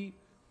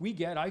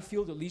 I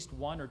field at least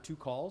 1 or 2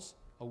 calls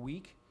a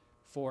week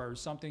for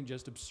something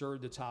just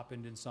absurd that's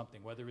happened in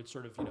something, whether it's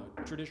sort of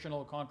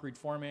traditional concrete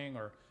forming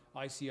or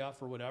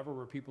ICF or whatever,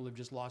 where people have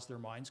just lost their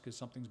minds because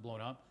something's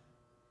blown up.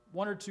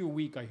 1 or 2 a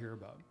week I hear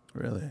about.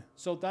 Really?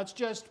 So that's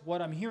just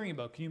what I'm hearing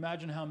about. Can you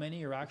imagine how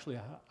many are actually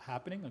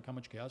happening, like how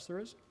much chaos there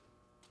is?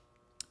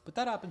 But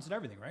that happens in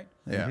everything, right?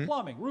 Yeah. Mhm.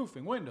 Plumbing,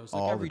 roofing, windows,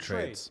 like All every the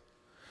trade. trades.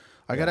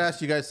 I got to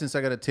ask you guys, since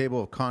I got a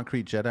table of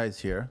concrete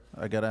Jedis here,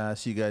 I got to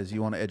ask you guys,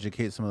 you want to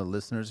educate some of the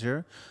listeners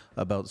here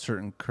about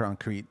certain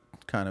concrete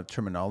kind of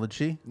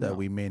terminology that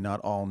we may not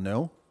all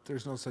know?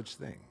 There's no such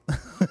thing.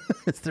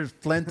 There's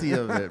plenty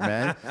of it,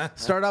 man.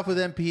 Start off with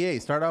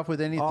MPA. Start off with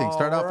anything.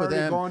 Start off with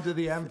going to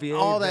the MVA.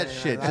 all that thing.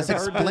 shit. I've Just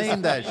heard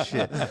explain that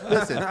shit.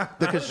 Listen,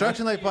 the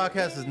Construction Life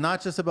podcast is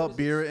not just about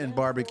beer and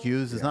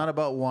barbecues. It's not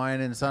about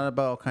wine, and it's not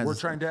about all kinds We're of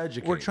trying to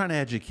educate. We're trying to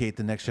educate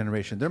the next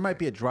generation. There might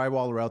be a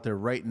drywaller out there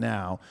right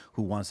now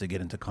who wants to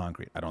get into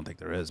concrete. I don't think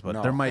there is,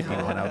 but there might be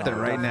one out there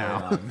right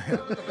now.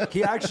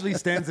 He actually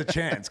stands a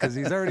chance because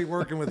he's already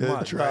working with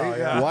mud, right?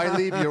 Yeah. Why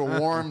leave your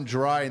warm,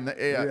 dry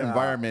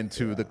environment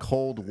to the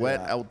cold,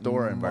 wet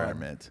outdoor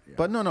environment?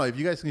 But no, if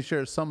you guys can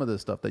share some of the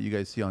stuff that you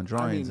guys see on I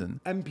drawings mean,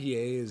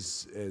 MPA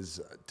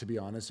is to be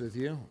honest with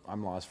you,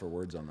 I'm lost for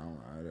words on that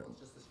one.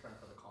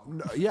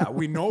 Yeah,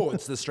 we know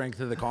it's the strength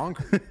of the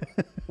concrete.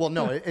 Well,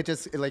 no, it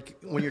just like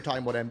when you're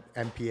talking about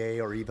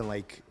MPA or even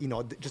like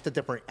just the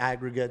different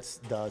aggregates,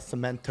 the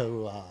cement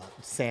to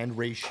sand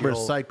ratio.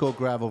 recycle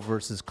gravel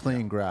versus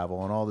clean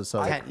gravel and all this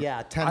other.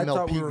 10 I mil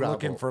thought P we were gravel.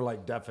 looking for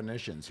like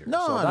definitions here.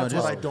 No, so no, that's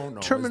just what I don't know.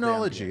 is the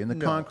terminology MPA. in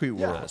the concrete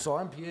Yeah, world. so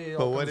MPA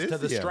But all what comes is to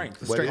the the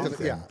strength. what Strength is of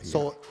the- yeah. MPA?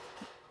 So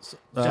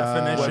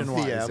Definition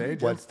What's the wise, M?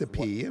 What's the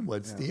P and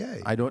what's the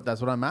A? I don't. That's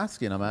what I'm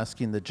asking. I'm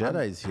asking the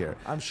Jedi's here.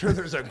 I'm sure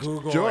there's a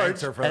Google George,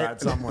 answer for that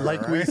somewhere.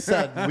 like we right?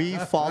 said, we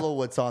follow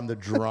what's on the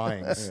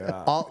drawings.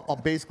 Yeah.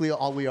 Basically,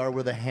 all we are,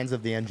 we're the hands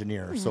of the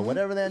engineer. So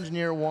whatever the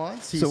engineer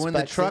wants, he So when the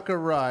specs truck it.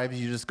 arrives,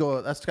 you just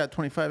go. That's got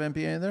 25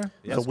 MPA in there. So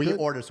That's we good?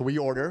 order.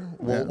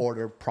 We'll Yeah.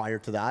 order prior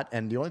to that,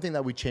 and the only thing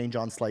that we change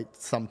on site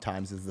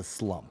sometimes is the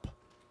slump.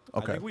 I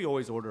Okay. think we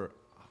always order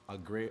a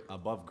grade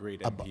above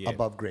grade MPA.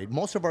 Above grade.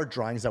 Most of our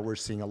drawings that we're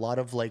seeing, a lot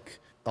of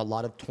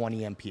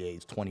 20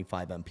 MPAs,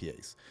 25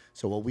 MPAs.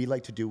 So what we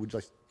like to do, we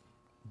just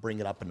bring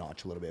it up a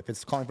notch a little bit. If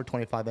it's calling for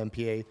 25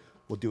 MPA,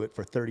 we'll do it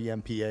for 30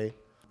 MPA.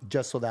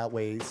 Just so that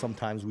way,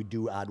 sometimes we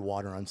do add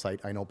water on site.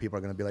 I know people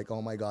are going to be like,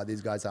 "Oh my God,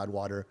 these guys add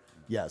water."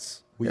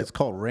 Yes, It's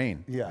called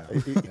rain. yeah.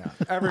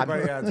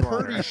 Everybody adds I'm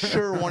water. pretty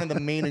sure one of the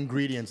main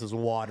ingredients is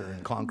water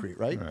in concrete,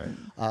 right? The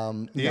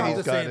I'm A's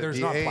just got saying it. there's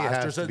The not A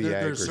plaster. has So to be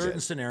there's certain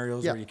aggregate.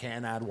 scenarios Yeah. where you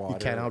can't add water.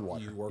 can't add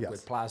water, You work yes.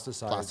 with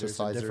plasticizers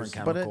and different Plasticizers.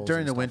 chemicals. But during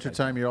and the stuff winter like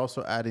time, you're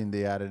also adding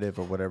the additive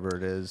or whatever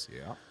it is.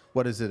 Yeah.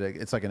 What is it?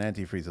 It's like an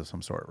antifreeze of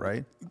some sort,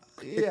 right?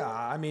 that. Yeah,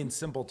 I mean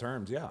simple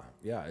terms. Yeah.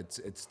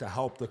 It's to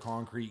help the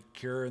concrete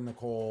cure in the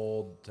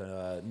cold,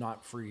 to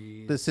not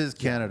freeze. This is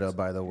Canada,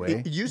 by the way.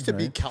 It used to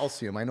be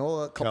calcium. I know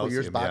a couple of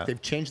years Calcium, back yeah.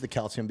 they've changed the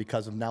calcium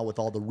because of now with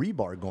all the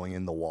rebar going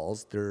in the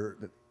walls,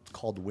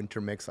 called Winter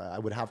Mix. I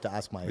would have to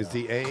ask my Is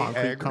the A concrete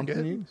aggregate?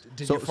 company.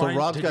 So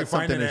Rob's got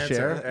something to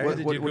share. What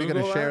are you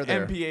going to share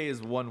there? MPA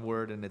is one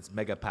word and it's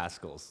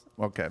megapascals.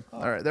 Okay.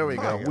 All right. There we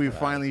go. We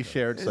finally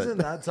shared. Isn't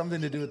that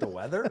something to do with the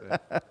weather?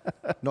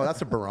 No,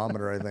 that's a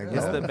barometer, I think.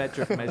 It's no? the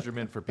metric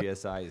measurement for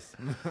PSIs.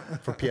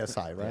 For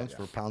PSI, right?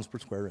 For pounds per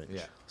square inch.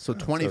 Yeah. So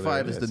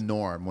 25 it is is. the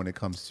norm when it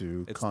comes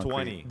to It's concrete.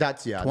 20.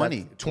 That's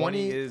 20.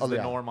 20 is the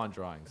yeah. norm on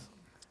drawings.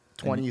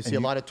 20. You see a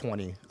lot of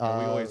 20. we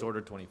always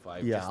order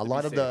 25. Yeah, just a to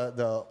lot be of safe.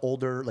 the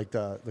older like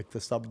the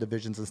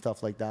subdivisions and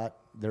stuff like that,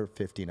 they're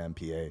 15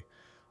 MPA.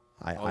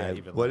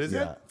 Even What less. is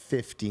Yeah, it?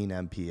 15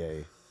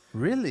 MPA.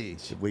 Really?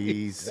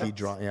 We see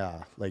draw.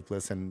 Yeah, like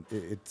listen,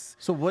 it's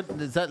So what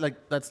is that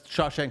like? That's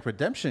Shawshank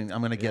Redemption. I'm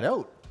going to get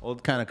out.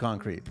 Old- Kind of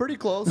concrete. pretty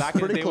close. Back in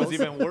the pretty day, it was close.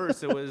 even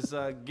worse. It was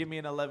give me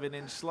an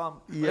 11-inch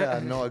slump. Yeah,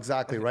 no,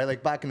 exactly right.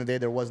 Like back in the day,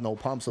 there was no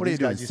pump, so What are you these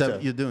doing? guys used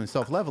to. You're doing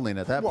self-leveling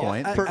at that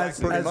point. As,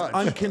 pretty as much.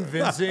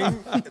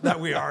 unconvincing that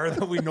we are,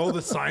 that we know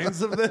the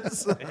signs of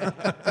this,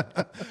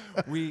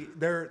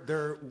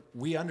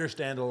 we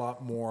understand a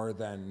lot more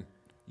than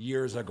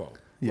years ago.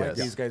 Yes. Like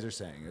these guys are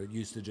saying, it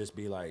used to just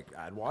be like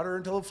add water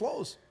until it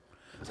flows.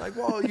 It's like,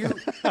 well, you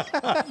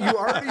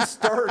already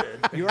started.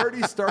 You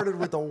already started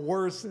with the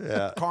worst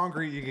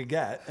concrete you could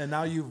get, and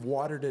now you've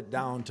watered it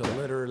down to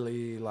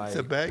literally like It's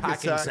a bag of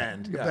packing sac,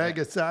 sand. a bag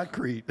of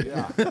sacrete.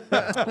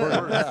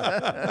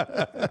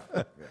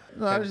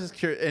 No, I was just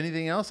curious.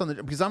 Anything else on the?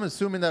 Because I'm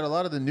assuming that a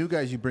lot of the new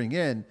guys you bring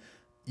in,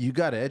 you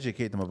got to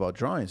educate them about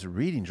drawings,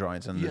 reading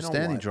drawings, and You know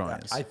understanding what?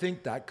 drawings. I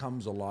think that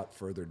comes a lot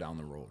further down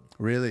the road.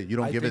 Really, you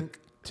don't I give it think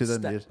to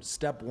them.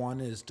 Step one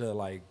is to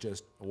like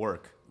just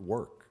work,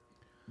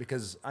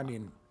 because I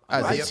mean,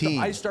 As I, a team.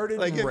 I started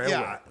Like, in railway.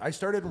 yeah. I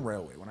started in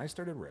railway. When I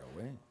started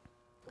railway,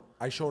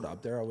 I showed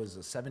up there. I was a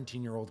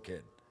 17-year-old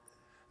kid,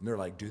 and they're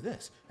like, "Do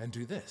this and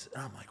do this,"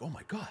 and I'm like, "Oh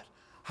my god,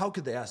 how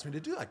could they ask me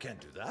to do? I can't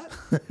do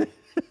that."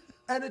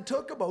 And it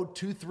took about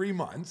 2-3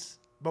 months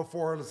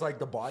before it's like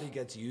the body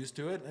gets used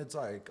to it, and it's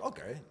like,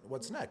 okay,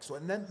 what's next? So,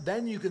 and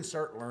then you can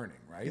start learning,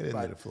 right? Get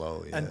into the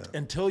flow, yeah.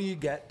 Until you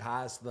get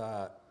past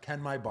the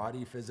can my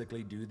body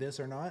physically do this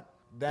or not,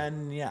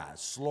 then yeah,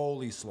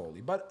 slowly.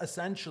 But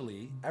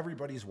essentially,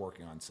 everybody's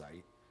working on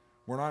site.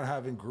 We're not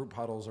having group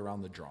huddles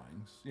around the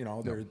drawings. You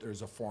know,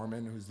 there's a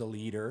foreman who's the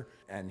leader,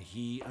 and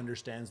he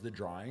understands the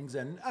drawings.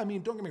 And I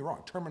mean, don't get me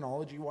wrong,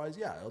 terminology-wise,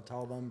 yeah, he'll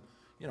tell them,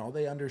 you know,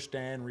 they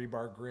understand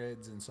rebar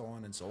grids and so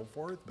on and so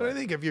forth. But I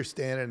think if you're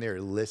standing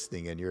there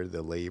listening and you're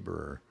the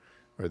laborer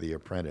or the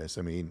apprentice,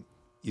 I mean,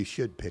 you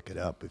should pick it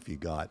up if you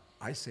got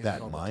I say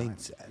that all the time.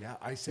 mindset. Yeah,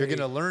 I say you're going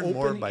to learn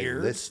more open by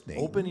ears, listening.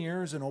 Open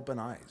ears and open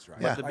eyes,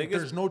 right? Yeah. The Like, biggest-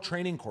 there's no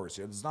training course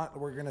here. It's not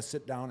we're going to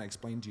sit down and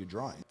explain to you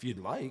drawing. If you'd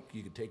like,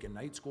 you could take a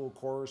night school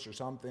course or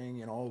something,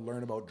 you know,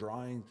 learn about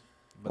drawing.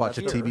 Watch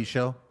a that's TV here.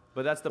 show.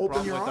 But that's the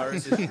Open problem with your our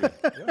eyes.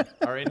 industry.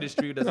 Our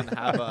industry doesn't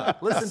have a.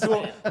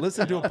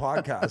 Listen to a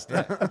podcast.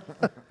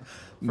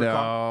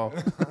 No,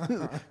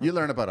 you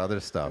learn about other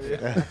stuff.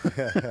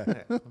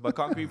 But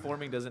concrete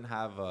forming doesn't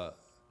have a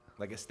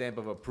stamp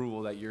of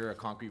approval that you're a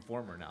concrete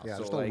former now. Yeah,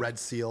 so there's no red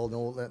seal,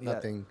 no yeah,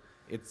 nothing.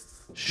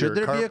 It's. Should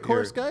Your there be a carp-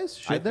 course, your- guys?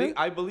 Should there?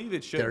 I believe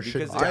it should There should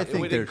because be. I it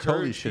think would there encourage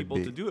totally should people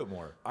be. to do it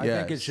more. I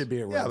think it Yes. should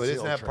be a Yeah, red but isn't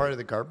seal that trade. part of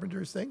the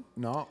carpenter's thing?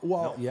 No,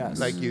 well, yes.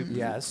 Like you-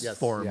 yes, Yes.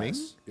 Forming?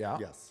 yes, yeah,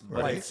 Yes.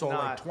 But Like it's so, like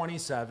not-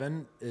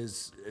 27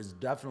 is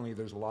definitely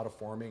there's a lot of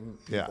forming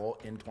Yeah. people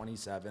in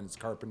 27. It's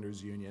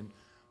Carpenters Union,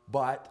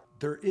 but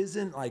there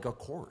isn't like a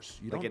course.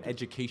 You Like don't an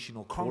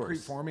educational concrete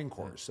course. forming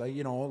course.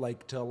 You know,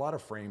 like to a lot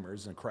of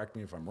framers, and correct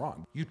me if I'm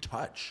wrong. You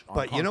touch, on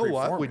But you know concrete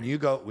what? forming.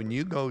 When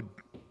you go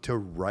to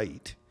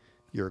write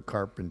your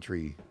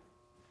carpentry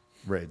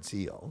red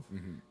seal,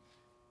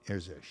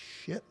 there's a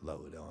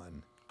shitload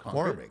on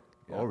forming.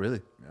 Oh,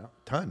 really? yeah.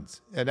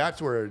 Tons. And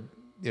that's where,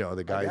 you know,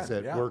 the guys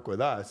Again, that yeah. work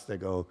with us, they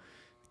go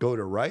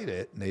to write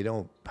it and they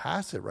don't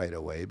pass it right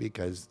away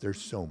because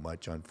there's so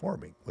much on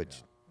forming,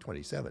 which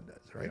 27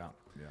 does, right?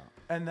 Yeah.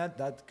 And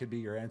that could be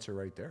your answer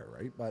right there,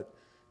 right? But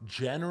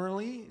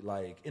generally,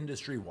 like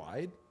industry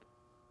wide,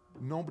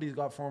 nobody's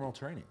got formal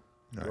training.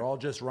 They're all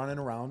just running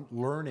around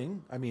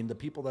learning. I mean, the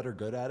people that are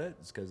good at it,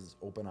 it's because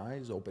open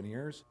eyes, open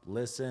ears,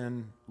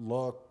 listen,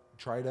 look,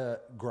 try to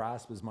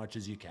grasp as much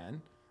as you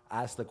can,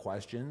 ask the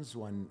questions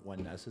when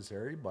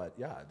necessary. But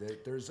yeah,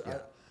 there's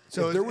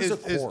So if there was is,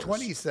 a course,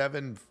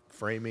 27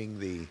 framing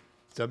the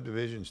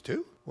subdivisions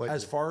too? What,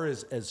 as far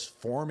as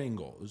forming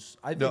goes,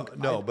 I no, think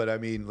no, but I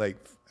mean like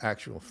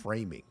actual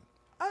framing.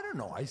 I don't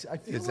know. I feel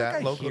Is like that I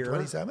local hear,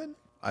 27?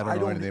 I don't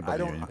know anything about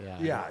union.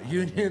 Yeah,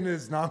 union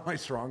is not my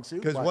strong suit.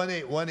 Because but-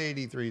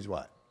 183 is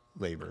what?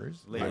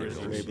 Laborers. Laborers.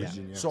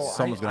 So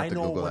Someone's gonna I have to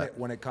know Google when that.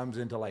 when it comes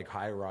into like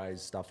high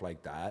rise stuff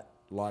like that,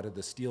 a lot of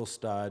the steel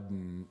stud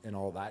and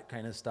all that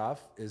kind of stuff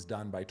is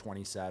done by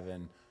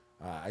 27.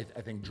 I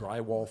think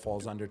drywall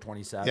falls under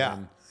 27.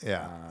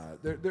 Yeah.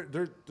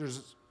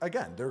 There's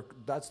again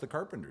that's the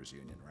carpenters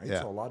union, right?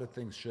 Yeah. So a lot of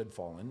things should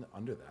fall in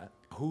under that.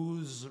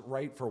 Who's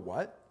right for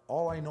what?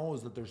 All I know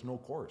is that there's no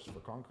course for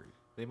concrete.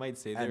 They might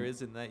say there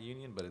is in that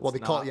union, but it's Well, they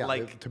not call it, yeah,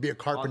 like to be a on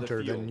the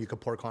carpenter, then field. you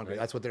could pour concrete. Right.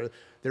 That's what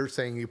they're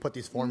saying. You put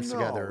these forms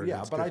together. and Yeah,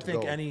 it's but good I to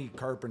think go. any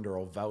carpenter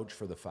will vouch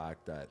for the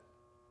fact that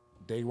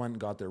they went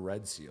and got their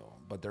red seal,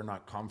 but they're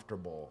not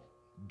comfortable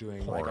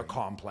doing like a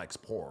complex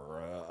pour, or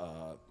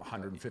a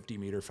 150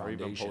 meter even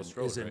foundation.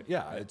 post-road, Isn't right?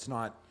 yeah, it's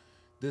not.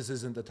 This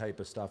isn't the type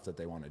of stuff that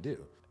they want to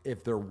do.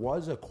 If there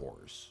was a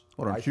course,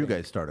 Why I don't you think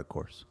guys start a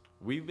course?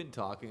 We've been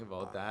talking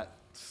about that.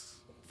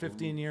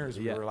 15 years,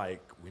 we Yeah. were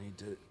like,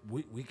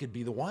 we could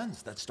be the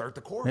ones that start the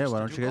course. Yeah, why to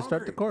don't do you guys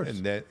start the concrete.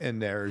 course?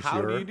 And there's How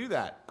your do you do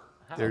that?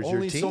 there's your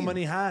Only team. so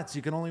many hats.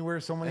 You can only wear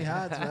so many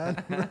hats,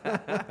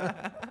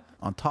 man.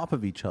 On top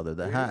of each other,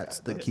 the hats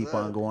that keep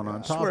on going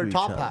on top wear of a each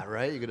top other. hat,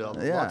 right? You could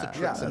have Yeah, lots of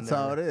tricks in that's there.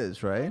 how it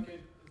is, right?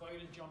 If I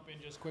could jump in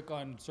just quick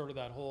on sort of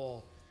that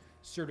whole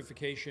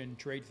certification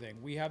trade thing,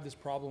 we have this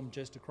problem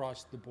just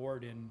across the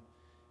board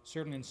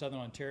certainly in Southern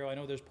Ontario. I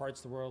know there's parts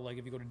of the world, like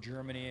if you go to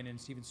Germany and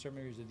even some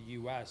areas of the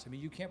U.S., I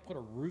mean, you can't put a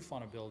roof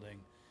on a building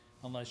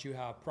unless you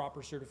have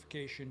proper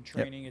certification,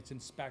 training, it's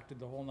inspected,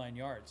 the whole 9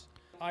 yards.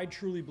 I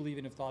truly believe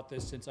and have thought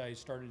this since I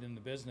started in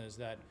the business,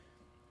 that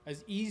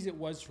as easy it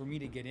was for me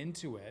to get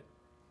into it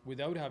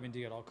without having to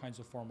get all kinds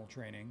of formal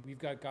training, we've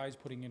got guys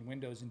putting in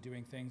windows and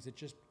doing things that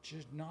just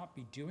not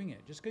be doing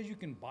it. Just because you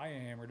can buy a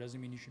hammer doesn't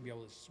mean you should be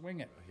able to swing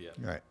it, Yeah.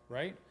 Right.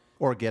 right?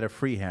 Or get a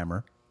free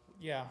hammer.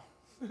 Yeah.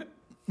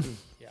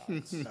 Yeah,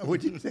 it's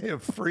Would you say a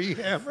free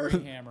hammer?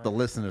 free hammer. The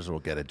listeners will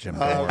get it, Jim. Oh,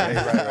 right, right,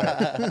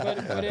 right.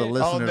 But The it,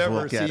 listeners I'll never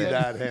will get see it.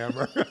 that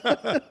hammer.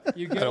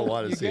 you get, don't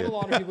wanna you see get a it.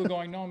 lot of people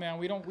going, no, man,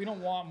 we don't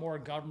want more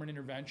government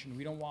intervention.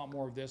 We don't want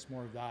more of this,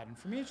 more of that. And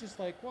for me, it's just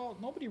like, well,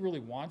 nobody really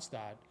wants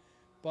that.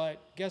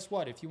 But guess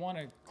what? If you want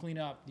to clean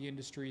up the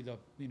industry, the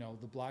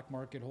black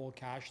market, whole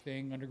cash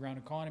thing, underground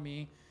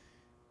economy,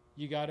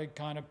 you got to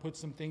kind of put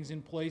some things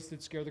in place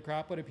that scare the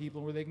crap out of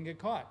people where they can get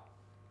caught.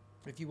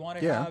 If you want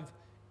to Yeah. have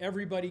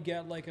everybody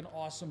get like an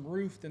awesome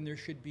roof, then there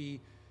should be,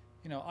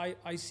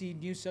 I see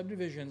new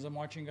subdivisions. I'm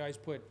watching guys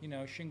put,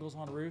 shingles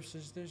on roofs.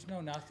 There's no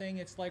nothing.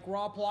 It's like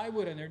raw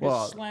plywood and they're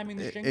just slamming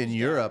the shingles in down.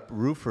 Europe,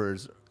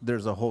 roofers,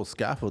 there's a whole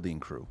scaffolding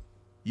crew.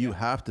 You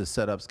have to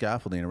set up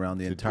scaffolding around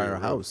the entire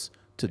re-roof. house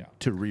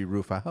to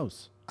re-roof a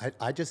house.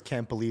 I just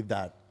can't believe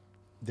that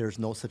there's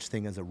no such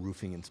thing as a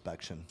roofing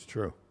inspection. It's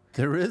true.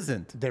 There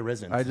isn't. There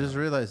isn't. I just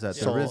realized that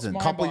So there isn't.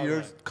 Smart.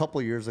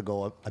 couple years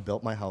ago, I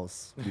built my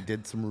house. We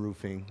did some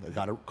roofing. I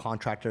got a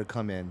contractor to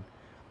come in.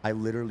 I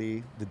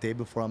literally, the day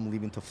before I'm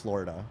leaving to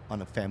Florida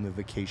on a family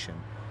vacation,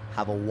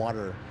 have a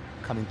water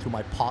coming through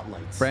my pot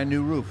lights. Brand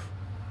new roof.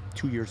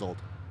 2 years old.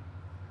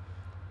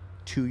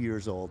 2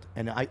 years old.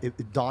 And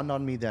it dawned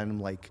on me then,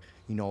 like,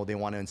 they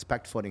want to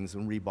inspect footings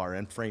and rebar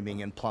and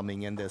framing and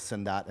plumbing and this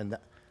and that. And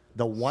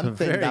the one It's a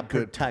thing very that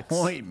good protects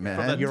point, man.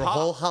 From the your top.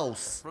 whole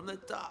house, From the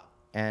top.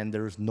 and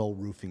there's no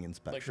roofing Like,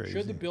 inspection.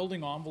 should the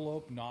building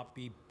envelope not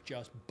be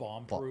just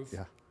bomb-proof?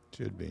 Yeah.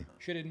 Should be.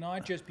 Should it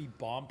not just be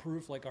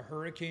bomb-proof? Like a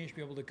hurricane should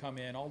be able to come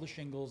in, all the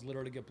shingles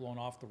literally get blown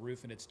off the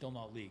roof and it still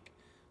not leak.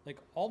 Like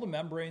all the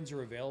membranes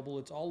are available.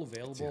 It's all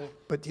available.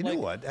 But you know Like,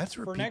 what? That's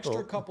where for an people-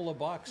 extra couple of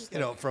bucks.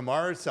 From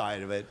our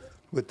side of it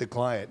with the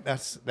client,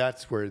 that's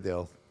where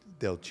they'll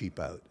cheap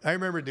out. I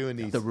remember doing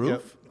these. The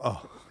roof?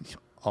 Oh,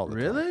 all the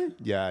time. Really?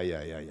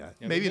 Yeah.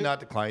 Maybe not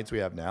the clients we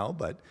have now,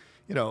 but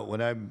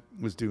when I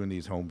was doing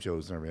these home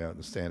shows and everything, out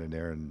and standing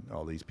there, and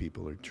all these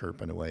people are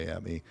chirping away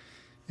at me,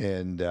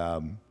 and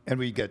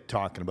we get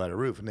talking about a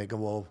roof, and they go,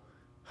 "Well,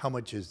 how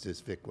much is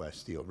this Vic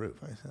West steel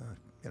roof?" I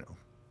said,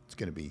 it's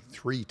going to be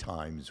 3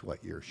 times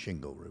what your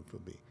shingle roof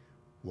would be.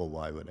 Well,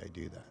 why would I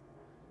do that?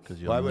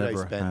 Because you'll Why would I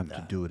never spend have to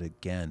that? do it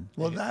again.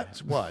 Well,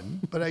 that's one.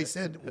 But I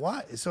said,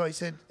 why? So I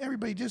said,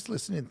 everybody just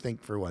listen and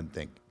think for 1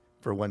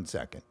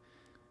 second.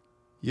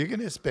 You're going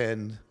to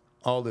spend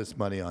all this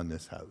money on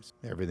this house.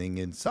 Everything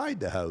inside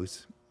the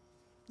house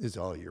is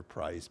all your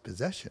prized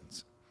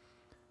possessions.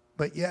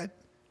 But yet,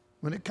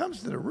 when it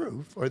comes to the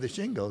roof or the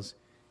shingles,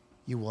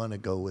 you want to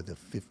go with a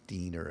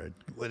 15 or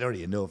I don't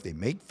even know if they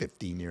make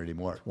 15 year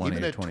anymore. 20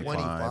 Even or a 25,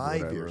 25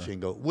 year whatever.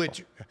 shingle,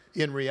 which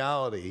in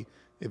reality,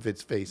 if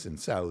it's facing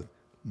south,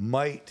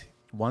 might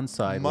One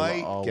side get will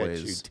you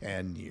always.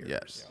 10 years.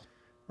 Yes.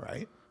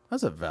 Right?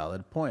 That's a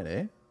valid point,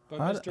 eh? But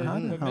How- Mr. how-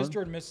 but how-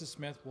 Mr. and Mrs.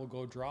 Smith will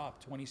go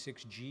drop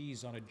 26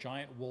 G's on a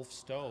giant Wolf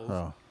stove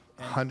Oh.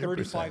 and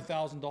 100%.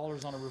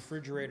 $35,000 on a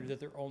refrigerator that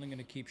they're only going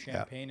to keep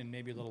champagne and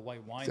maybe a little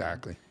white wine. in.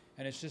 Exactly.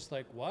 And it's just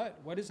like,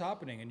 what is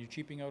happening? And you're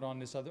cheaping out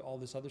on all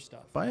this other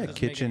stuff. Buy It a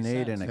doesn't make any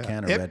KitchenAid and sense. a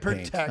can of It red paint.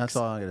 protects That's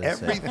all I'm going to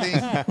say.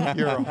 everything,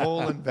 your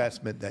whole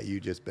investment that you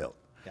just built.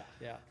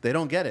 Yeah. They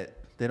don't get it.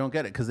 They don't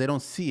get it because they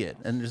don't see it.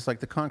 And just like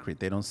the concrete,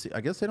 they don't see.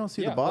 I guess they don't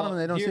see the bottom well, and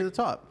they don't see here- the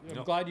top.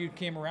 I'm glad you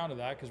came around to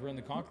that because we're in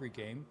the concrete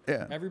game.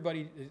 Yeah.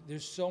 Everybody,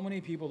 there's so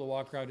many people that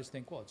walk around just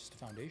think, well, it's just a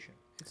foundation.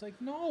 It's like,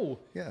 no,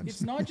 Yeah.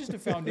 it's not just a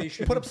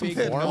foundation. Put up some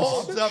big forms,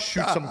 knobs. up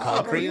shoot top. some Are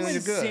concrete, you and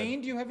you're good.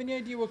 insane? Do you have any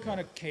idea what kind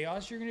of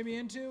chaos you're going to be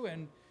into?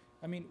 And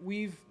I mean,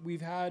 we've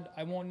had,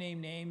 I won't name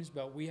names,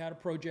 but we had a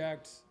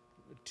project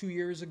 2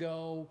 years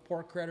ago,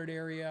 Port Credit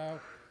area.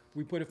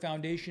 We put a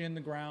foundation in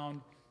the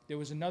ground. There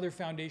was another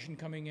foundation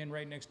coming in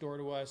right next door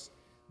to us.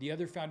 The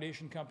other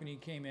foundation company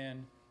came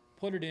in,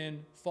 put it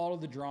in,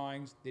 followed the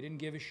drawings. They didn't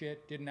give a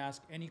shit, didn't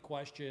ask any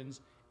questions.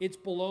 It's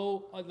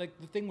below, like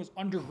the thing was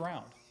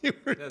underground. You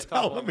were The top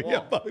telling of the me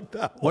wall. about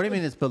that. What do you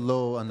mean it's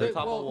below on The the?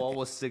 top of Well, the wall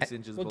was 6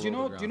 inches Well,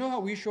 below the do you know how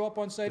we show up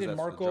on site 'Cause and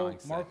that's what the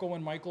drawings say. Marco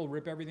and Michael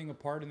rip everything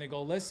apart and they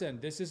go, listen,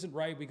 this isn't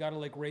right. We got to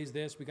like raise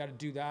this. We got to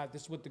do that.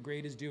 This is what the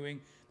grade is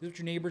doing. This is what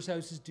your neighbor's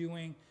house is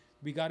doing.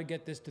 We got to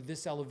get this to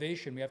this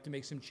elevation. We have to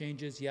make some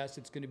changes. Yes,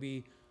 it's going to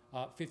be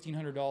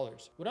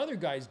 $1,500. What other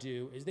guys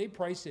do is they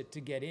price it to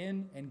get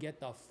in and get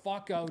the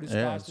fuck out as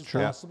Yeah, fast it's as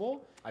true.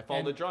 possible. I followed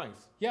And- the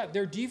drawings. Yeah,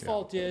 their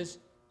default is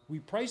we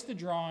priced the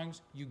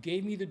drawings, you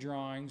gave me the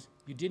drawings,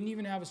 you didn't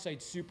even have a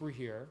site super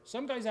here.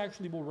 Some guys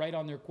actually will write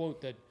on their quote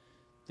that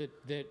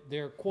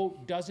their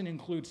quote doesn't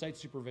include site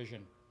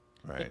supervision.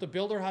 That Right. the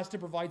builder has to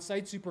provide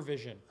site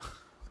supervision.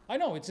 I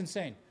know, it's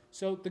insane.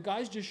 So the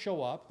guys just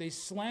show up, they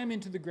slam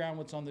into the ground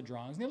what's on the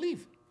drawings, and they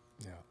leave.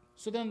 Yeah.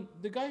 So then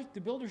the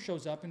builder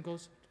shows up and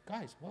goes,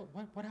 guys,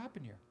 what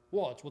happened here?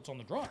 Well, it's what's on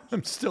the drawings.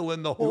 I'm still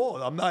in the hole.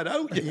 I'm not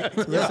out yet.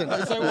 Listen,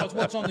 it's like, well, it's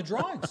what's on the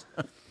drawings.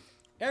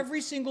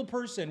 Every single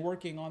person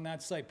working on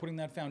that site, putting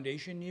that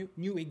foundation,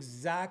 knew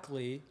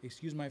exactly,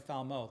 excuse my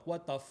foul mouth,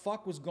 what the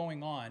fuck was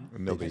going on.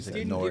 Nobody's They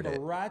didn't ignored give a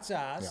it. rat's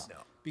ass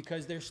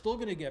because they're still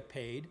going to get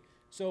paid.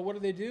 So what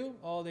do?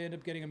 Oh, they end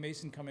up getting a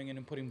mason coming in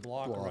and putting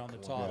block around the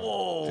top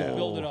to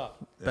build it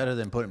up, Better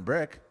than putting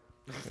brick.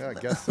 Yeah, I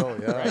guess so.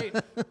 Yeah. right?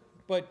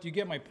 But you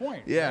get my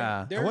point. Yeah.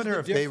 Right? There's wonder the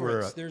if they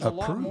were difference. There's a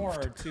lot approved. more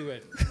to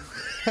it.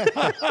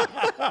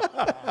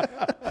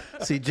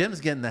 See, Jim's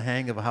getting the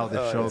hang of how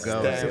the show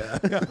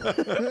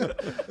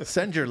goes.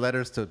 Send your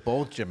letters to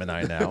both Jim and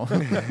I now.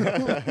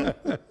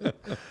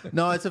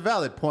 No, it's a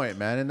valid point,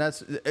 man. And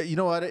that's, you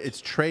know what?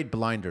 It's trade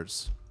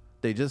blinders.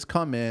 They just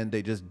come in,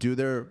 they just do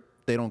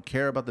they don't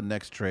care about the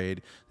next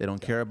trade. They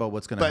don't care about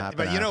what's going to happen.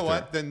 But you know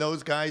after. what? Then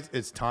those guys,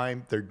 it's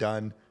time. They're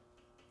done.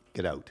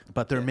 Get out.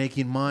 But they're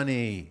making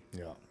money.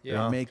 Yeah.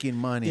 They're making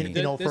money.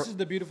 You know, This for- is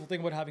the beautiful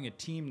thing about having a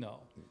team, though.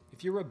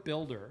 If you're a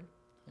builder,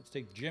 let's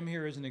take Jim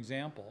here as an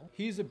example.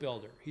 He's a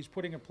builder. He's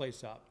putting a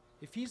place up.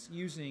 If he's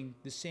using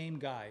the same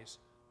guys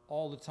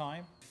all the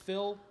time,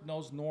 Phil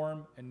knows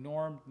Norm, and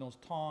Norm knows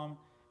Tom,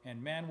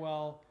 and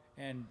Manuel,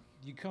 and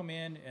you come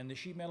in, and the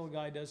sheet metal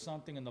guy does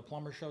something, and the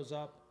plumber shows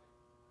up,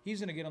 he's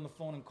going to get on the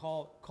phone and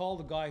call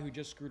the guy who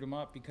just screwed him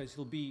up because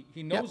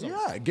he knows him.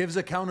 Yeah, it gives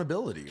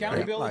accountability.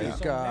 Accountability. Right?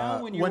 So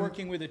now when you're when-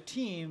 working with a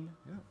team,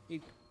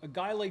 a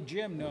guy like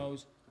Jim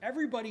knows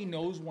everybody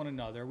knows one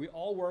another. We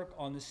all work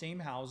on the same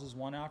houses,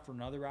 one after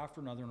another,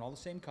 and all the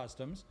same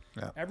customs.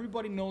 Yeah.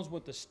 Everybody knows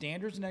what the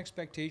standards and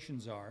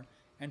expectations are.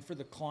 And for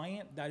the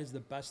client, that is the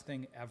best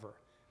thing ever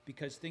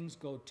because things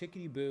go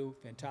tickety-boo,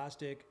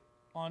 fantastic,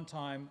 on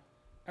time,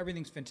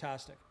 everything's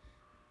fantastic.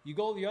 You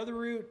go the other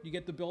route, you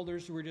get the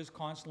builders who are just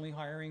constantly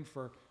hiring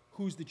for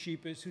who's the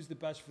cheapest, who's the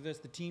best for this.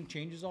 The team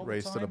changes all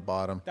Race the to time. the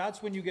bottom.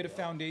 That's when you get a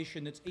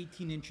foundation that's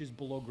 18 inches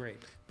below grade.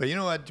 But you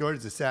know what,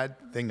 George? The sad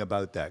thing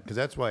about that, because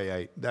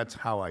that's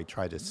how I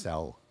try to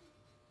sell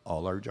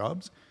all our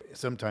jobs.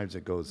 Sometimes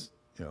it goes,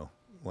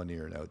 one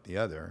ear and out the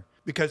other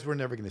because we're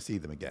never going to see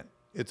them again.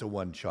 It's a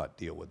one-shot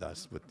deal with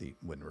us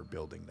when we're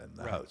building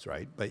the house,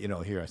 right? But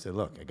here I said,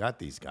 look, I got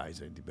these guys.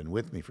 They've been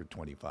with me for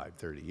 25,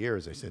 30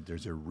 years. I said,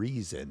 there's a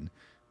reason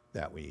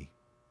that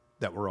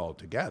we're all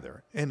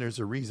together, and there's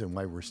a reason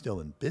why we're still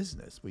in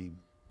business. We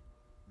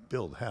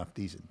build half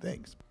decent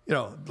things.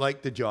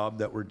 Like the job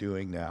that we're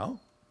doing now.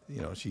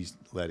 She's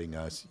letting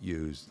us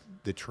use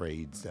the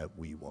trades that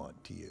we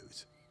want to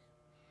use,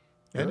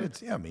 and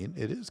it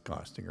is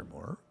costing her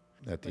more.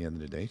 At the end of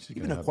the day, she's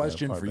Even gonna a have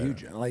question far for you,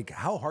 better. Jen. Like,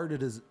 how hard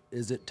is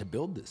it to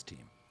build this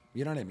team?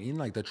 You know what I mean?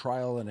 Like the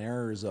trial and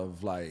errors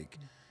of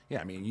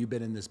you've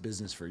been in this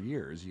business for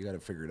years. You got to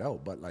figure it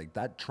out. But like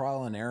that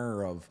trial and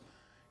error of,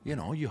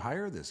 you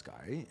hire this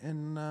guy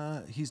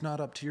and he's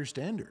not up to your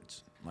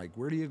standards. Like,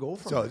 where do you go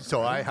from there?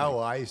 So how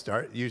I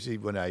start usually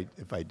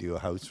if I do a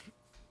house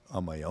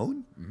on my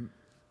own,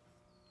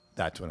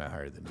 that's when I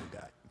hire the new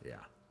guy. Yeah.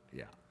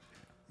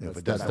 If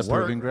it that's doesn't the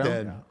work, proving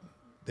ground?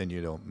 then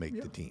you don't make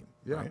the team.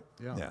 Yeah, right?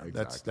 yeah,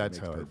 That's exactly. Makes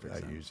how perfect I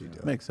sense, usually do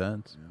it. Makes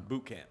sense.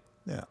 Boot camp.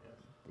 Yeah,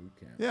 Boot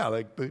camp. yeah,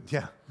 like boot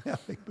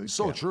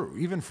So camp. true,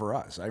 even for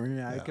us. I mean,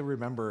 I can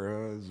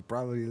remember it was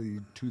probably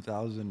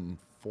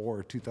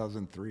 2004,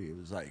 2003. It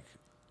was like,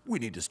 we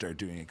need to start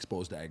doing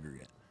exposed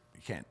aggregate.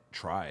 You can't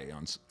try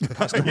on a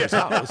customer's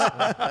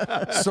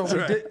house. So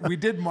we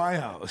did my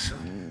house,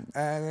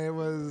 and it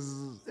was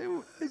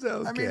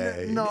okay. I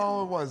mean,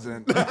 no, it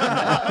wasn't. No,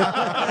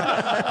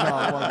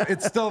 it wasn't.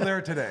 It's still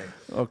there today.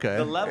 Okay.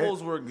 The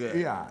levels were good.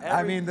 Yeah,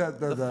 I mean the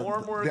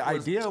form work the was-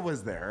 idea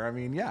was there. I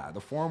mean, yeah,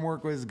 the form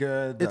work was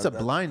good. It's the- a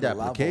blind the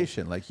level.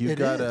 application. Like, you've It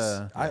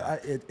gotta-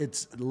 is.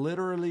 It's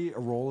literally a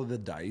roll of the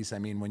dice. I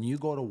mean, when you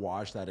go to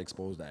wash that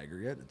exposed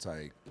aggregate, it's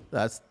like,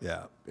 That's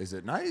Yeah, is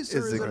it nice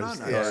Is or is it- it not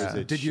nice? yeah, is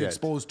it Did you shit?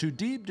 expose too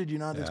deep? Did you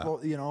not Yeah.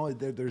 expose?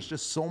 There's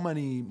just so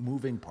many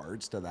moving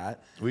parts to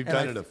that. we've And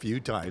done I- it a few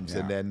times,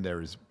 and Yeah. then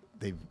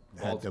they've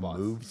had Bald to spots.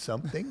 move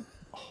something,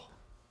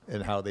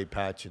 and how they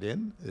patch it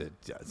in, it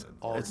doesn't.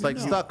 It's like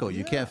stucco.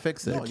 You can't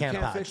fix it. No, You can't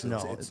patch. fix it. No,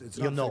 It's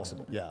you'll not know.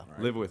 fixable. Yeah.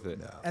 Live with it.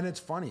 And it's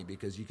funny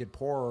because you could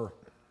pour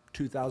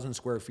 2,000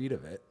 square feet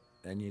of it,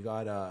 and you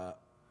got a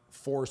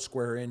 4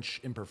 square inch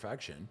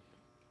imperfection.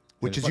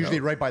 Which is usually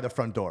right by the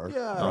front door. Yeah,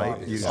 Right.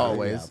 obviously. Usually,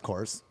 Always. yeah, of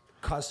course.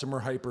 Customer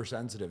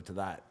hypersensitive to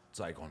that. It's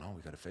like, oh no,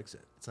 we got to fix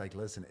it. It's like,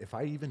 listen, if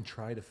I even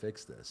try to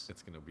fix this,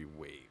 It's gonna be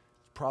way.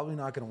 it's probably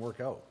not going to work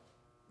out.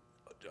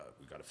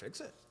 We got to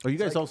fix it. Are you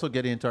guys also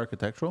getting into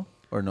architectural?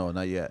 Or no,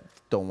 not yet?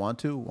 Don't want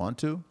to? Want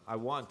to? I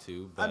want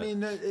to, but I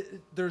mean,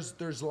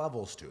 there's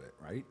levels to it,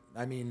 right?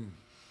 I mean,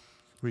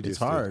 We just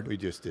hard. We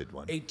just did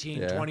one.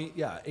 18, Yeah. 20,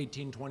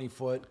 18, 20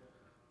 foot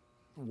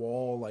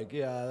wall, like,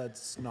 yeah,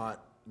 that's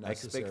not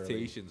necessarily.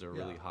 expectations are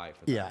really high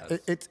for that. Yeah, That's-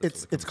 it's that's what it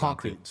it's comes down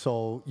concrete, to.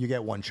 so you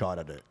get one shot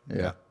at it.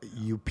 Yeah.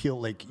 You peel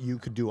like you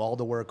could do all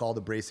the work, all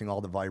the bracing,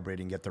 all the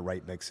vibrating, get the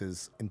right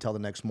mixes until the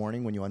next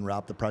morning when you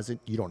unwrap the present.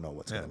 You don't know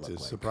what's Yeah, going it's to a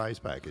look like. surprise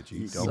package.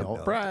 You don't don't know. know.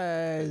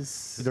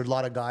 Surprise. There's a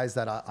lot of guys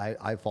that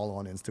I follow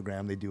on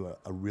Instagram. They do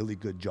a really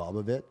good job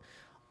of it.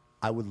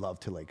 I would love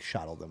to like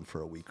shadow them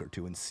for a week or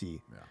two and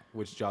see.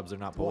 Which jobs they're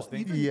not Well,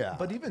 posting? Yeah.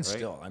 But even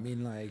still, I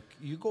mean, like,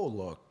 you go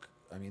look,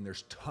 I mean,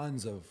 there's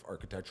tons of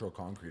architectural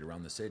concrete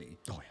around the city.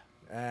 Oh,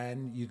 yeah.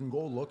 And you can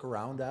go look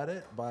around at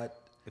it,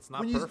 but It's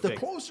not the perfect.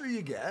 closer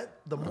you get,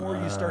 the more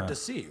you start to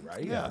see,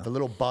 right? Yeah, the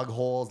little bug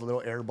holes, the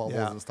little air bubbles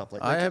Yeah. and stuff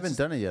like that. I haven't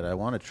done it yet. I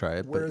want to try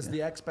it. Whereas But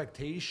the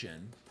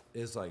expectation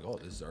is like, oh,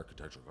 this is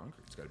architectural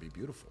concrete. It's got to be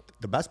beautiful.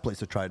 The best place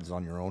to try it is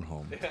on your own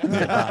home.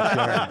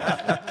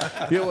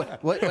 you know,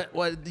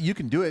 what you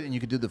can do it and you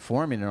can do the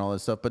forming and all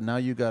this stuff, but now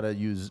you got to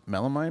use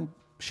melamine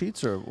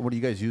sheets, or what are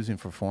you guys using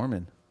for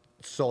forming?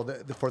 So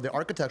for the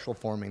architectural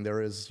forming,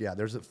 there's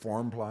a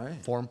Form ply.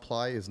 form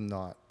ply is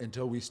not.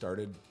 Until we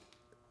started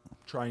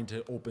trying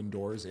to open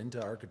doors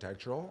into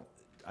architectural,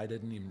 I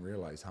didn't even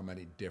realize how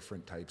many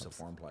different types of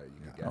form ply you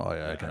could get. Oh,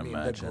 yeah, I can I mean,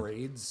 imagine. the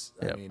grades.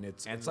 Yep. I mean,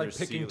 it's And like there's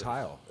picking sealing.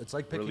 tile. It's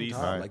like picking Release.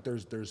 tile. Right. Like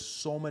there's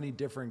so many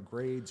different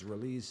grades,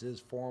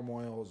 releases, form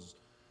oils.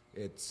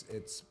 It's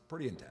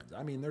pretty intense.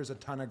 I mean, there's a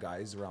ton of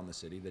guys around the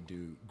city that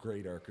do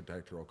great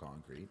architectural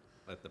concrete.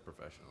 Let the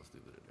professionals do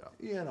their job.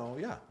 You know,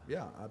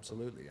 yeah,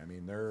 absolutely. I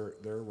mean, they're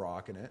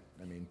rocking it.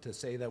 I mean, to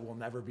say that we'll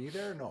never be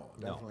there, no,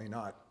 definitely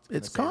not. gonna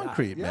It's say that.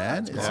 concrete, Yeah,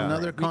 man. It's concrete.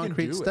 another We can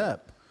concrete do it.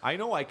 step. I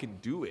know I can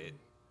do it,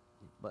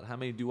 but how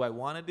many do I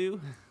want to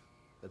do?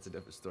 That's a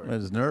different story.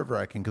 It's nerve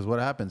wracking because what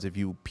happens if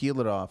you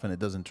peel it off and it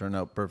doesn't turn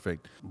out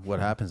perfect? What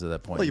happens at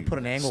that point? Well, you put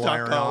an angle Stucco.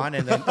 iron on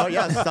and then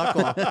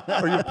stucco,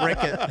 or you brick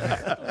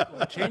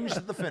it. Change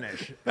the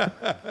finish. Yeah,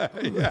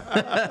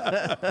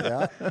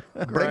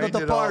 bring Grind out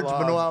the it all parts,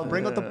 off. Manuel.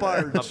 Bring out the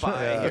parts.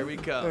 Pie, here we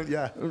come.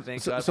 Yeah.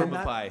 Thank So- God so for the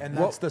pie. And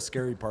that's the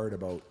scary part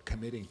about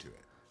committing to it.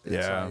 It's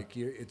Yeah. like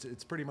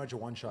it's pretty much a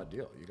one-shot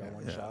deal. You got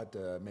one shot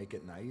to make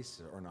it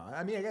nice or not.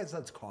 I mean, I guess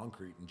that's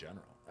concrete in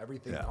general.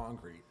 Everything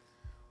concrete,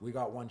 we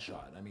got one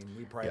shot. I mean,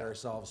 we pride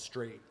ourselves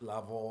straight,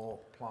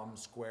 level, plumb,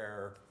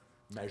 square.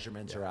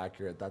 Measurements are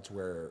accurate. That's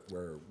where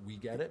we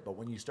get it. But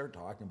when you start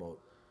talking about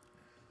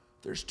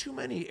there's too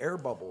many air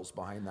bubbles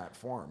behind that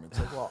form. It's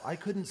like, well, I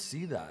couldn't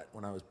see that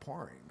when I was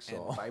pouring.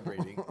 So And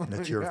vibrating.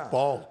 That's your Yeah.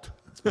 fault.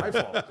 It's my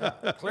fault.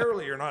 Yeah.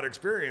 Clearly, you're not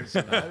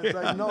experiencing that. It's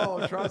like,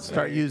 no, trust me.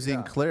 Start using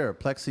Yeah. clear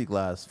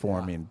plexiglass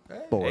forming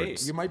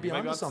boards. You might be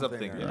onto something.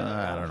 there.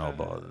 I don't know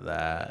about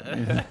that.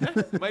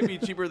 It might be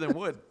cheaper than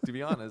wood, to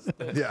be honest.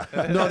 Yeah.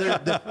 No,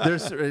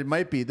 there's it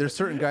might be. There's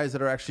certain guys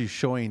that are actually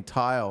showing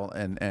tile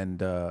and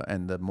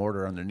the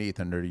mortar underneath,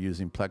 and they're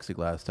using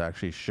plexiglass to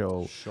actually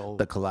show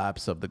the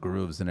collapse of the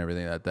grooves and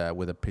everything like that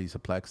with a piece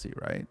of plexi,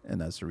 right? And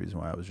that's the reason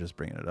why I was just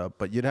bringing it up.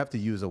 But you'd have to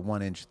use a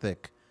 1-inch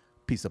thick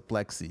piece of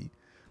plexi,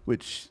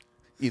 which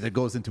either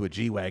goes into a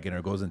G-Wagon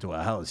or goes into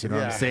a house. You know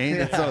what I'm saying?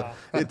 And so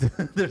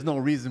there's no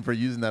reason for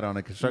using that on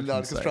a construction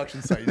Not a site.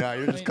 construction site. Yeah,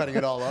 you're just cutting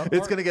it all up.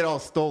 It's going to get all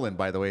stolen,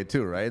 by the way,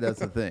 too, right? That's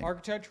the thing.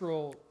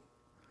 Architectural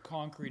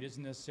concrete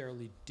isn't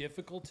necessarily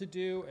difficult to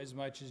do as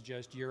much as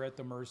just you're at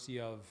the mercy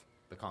of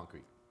The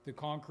concrete. the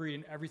concrete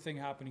and everything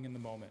happening in the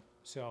moment.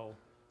 So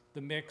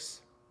the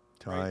mix,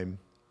 Time.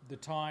 the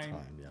time,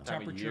 yeah. Time of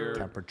temperature, year.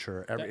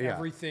 Temperature, the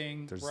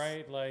everything, There's-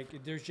 right?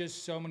 Like there's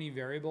just so many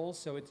variables.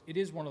 So it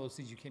is one of those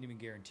things you can't even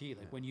guarantee.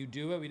 Like when you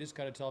do it, we just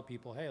got to tell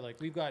people, hey, like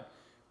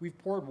we've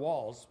poured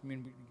walls. I mean,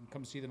 we can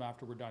come see them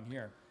after we're done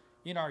here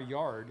in our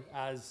yard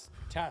as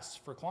tests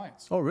for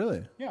clients. Oh,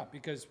 really? Yeah,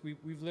 because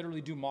we've literally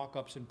do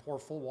mock-ups and pour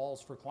full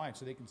walls for clients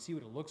so they can see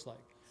what it looks like.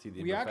 See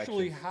the We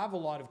actually imperfections. have a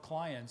lot of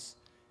clients.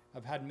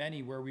 I've had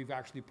many where we've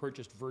actually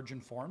purchased virgin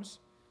forms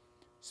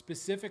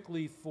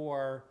specifically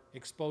for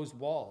exposed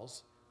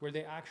walls where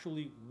they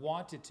actually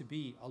want it to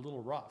be a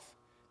little rough.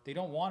 They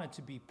don't want it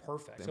to be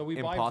perfect. So we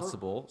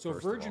Impossible, buy so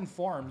first of virgin all.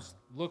 forms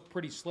look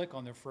pretty slick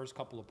on their first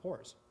couple of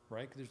pours,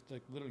 right? 'Cause there's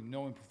like literally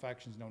no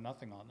imperfections, no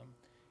nothing on them.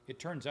 It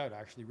turns out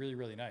actually really,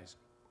 really nice.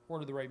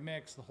 Order the right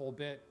mix, the whole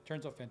bit,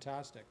 turns out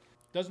fantastic.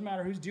 Doesn't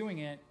matter who's doing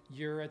it,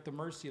 you're at the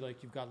mercy,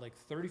 like you've got like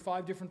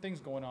 35 different things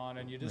going on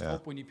and you just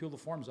hope when you peel the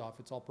forms off,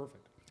 it's all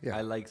perfect. Yeah.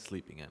 I like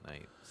sleeping at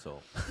night,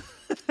 so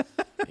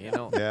You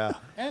know. Yeah.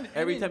 And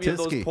Every time you have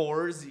Tiski. those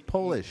pores,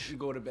 Polish. you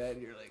go to bed,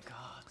 you're like,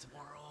 oh,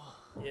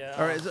 tomorrow. yeah.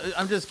 All right, so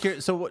I'm just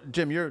curious. So, what,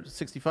 Jim, you're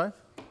 65?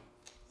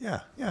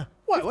 Yeah, yeah.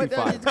 What?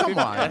 Come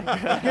on.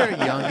 You're a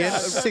youngin. I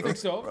think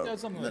so. Yeah,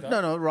 something like that.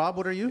 No. Rob,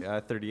 what are you?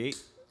 38.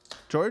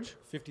 George?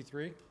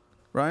 53.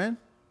 Ryan?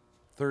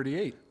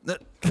 38.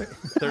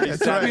 37. It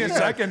took me a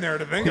second there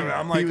to think of it.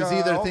 I'm like, He was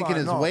either hold thinking on,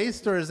 his no.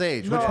 waist or his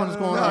age. Which one's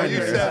going no, on you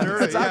here? said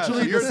earlier. It's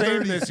actually you're the same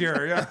 30 this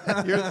year.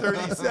 Yeah. You're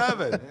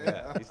 37.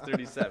 Yeah, he's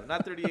 37.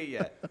 Not 38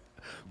 yet.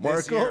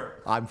 Marco?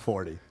 I'm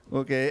 40.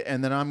 Okay,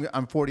 and then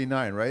I'm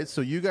 49, right?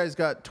 So you guys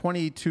got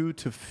 22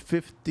 to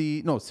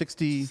 50, no,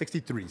 60.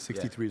 63.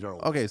 63 is our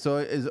old. Okay, so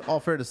is it all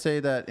fair to say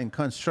that in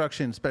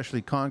construction,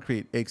 especially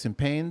concrete, aches and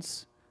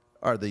pains,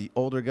 are the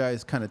older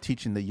guys kind of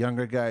teaching the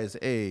younger guys,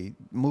 hey,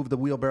 move the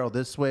wheelbarrow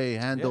this way,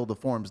 handle the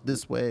forms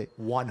this way?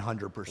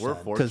 100%. We're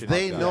Because fortunate.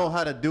 they know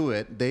how to do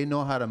it, they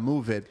know how to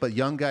move it, but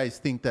young guys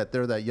think that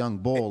they're that young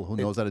bull who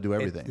knows how to do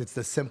everything. It's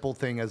the simple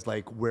thing as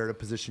like where to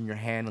position your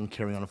hand and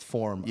carry on a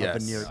form. Yes. A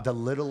veneer, the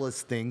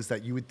littlest things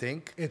that you would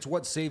think. It's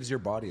what saves your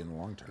body in the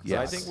long term. So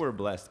I Yes. think we're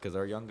blessed because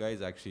our young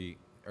guys actually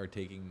are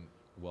taking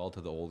well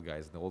to the old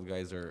guys. And the old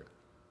guys are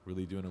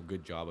really doing a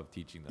good job of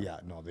teaching them. Yeah,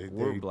 no,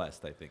 We're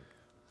blessed, I think.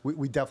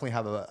 We definitely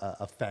have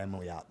a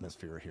family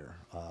atmosphere here.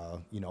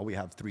 We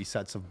have 3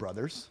 sets of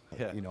brothers.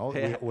 Yeah.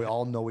 We, we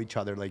all know each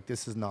other. Like,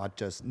 this is not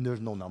just, there's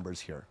no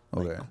numbers here.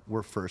 Like, Okay.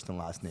 we're first and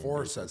last name. 4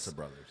 basis. sets of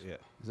brothers. Yeah.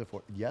 Is it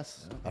 4?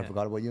 Yes. I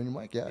forgot about you and your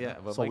Mike. Yeah. Yeah,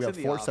 but So we Mike's have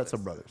in the 4 sets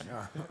of office.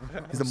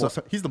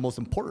 brothers. He's the most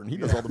important. He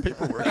does all the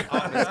paperwork.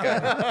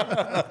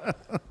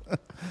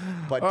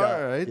 But, All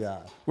right. Yeah.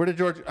 Where did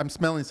George? I'm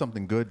smelling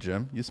something good,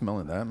 Jim. You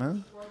smelling that,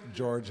 man?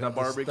 George, have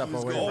to barbecue's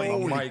step away going.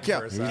 from the mic cow.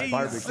 for a He's second.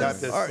 Got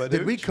this, All right,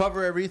 did we Badooch?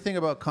 cover everything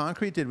about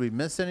concrete? Did we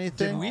miss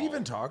anything? Did we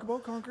even talk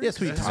about concrete? Yes,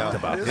 we talked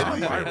about This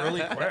concrete. went by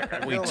really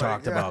quick. We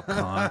talked about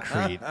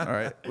concrete. All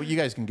right. Well, you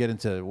guys can get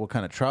into what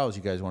kind of trowels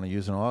you guys want to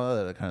use and all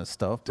that kind of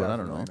stuff, but I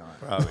don't know.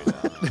 Probably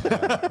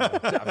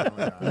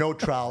not. No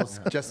trowels,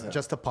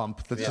 just a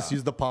pump. Let's just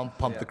use the pump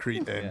the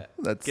crete in. Yeah.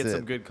 That's Get it.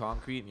 some good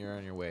concrete and you're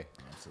on your way.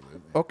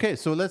 Okay,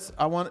 so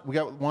we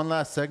got one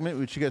last segment,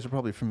 which you guys are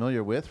probably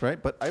familiar with,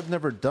 right? But I've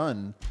never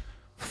done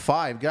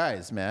 5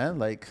 guys, man.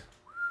 Like,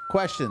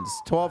 questions,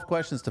 12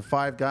 questions to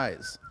 5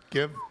 guys.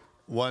 Give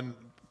one.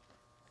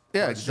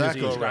 Yeah, Each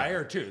exactly. guy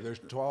or 2? There's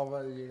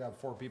 12. You got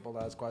 4 people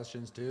to ask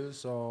questions too,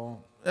 so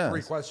Yeah.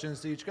 3 questions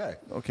to each guy.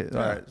 Okay, all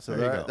right. So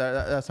there you go.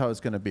 that's how it's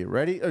going to be.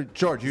 Ready?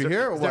 George, you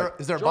here or what?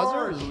 Is there a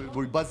buzzer? Are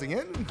we buzzing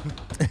in?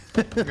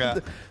 Yeah.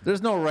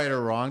 There's no right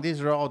or wrong. These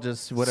are all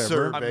just whatever.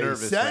 Sir. I'm Survey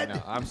nervous said. right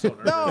now. I'm so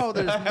nervous. No,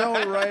 there's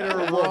no right or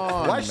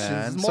wrong, questions,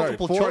 man. it's Sorry,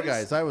 multiple 4 choice.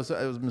 guys. I was You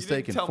didn't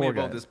mistaken. tell me 4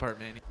 about guys. this part,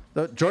 Manny.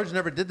 George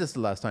never did this the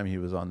last time he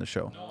was on the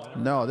show.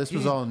 No, this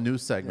was all a new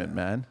segment,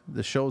 man.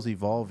 The show's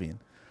evolving.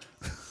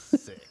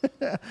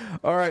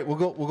 All right, we'll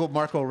go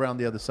Marco around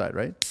the other side,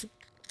 right?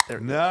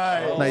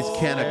 Nice. Nice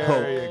can of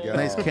There you Coke. go.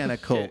 Nice can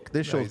of Coke.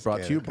 This show's Nice brought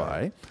can to you of Coke.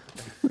 by.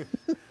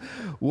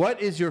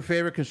 What is your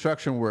favorite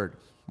construction word,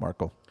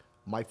 Marco?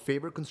 My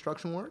favorite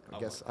construction word? I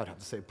guess I'd have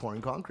to say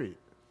pouring concrete.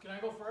 Can I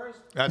go first?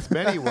 That's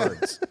many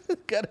words.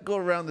 Gotta go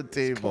around the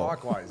table.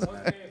 Clockwise.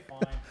 Okay, fine.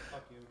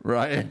 Fuck you.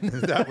 Ryan.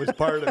 That was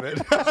part of it.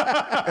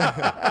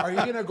 Are you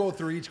gonna go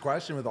through each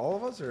question with all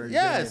of us, or are you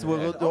Yes, gonna-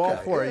 we'll do all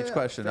Okay, 4 yeah, each yeah.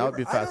 question. That would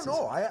be Favorite- fast. I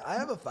don't know. I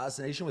have a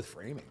fascination with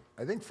framing.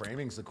 I think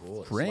framing's the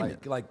coolest. Framing.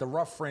 like the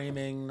rough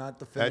framing, not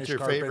the That's finished your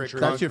favorite carpentry.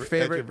 That's your Concrete-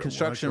 favorite that's your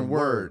construction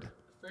word.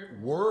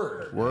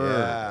 word. Word.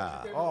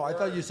 Yeah. Oh, I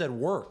thought you said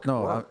work.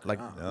 No, Work. like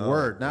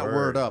word, not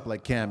word up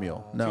like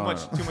cameo. No,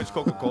 Too much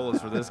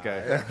Coca-Colas for this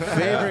guy.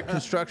 Favorite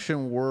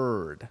construction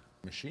word?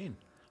 Machine.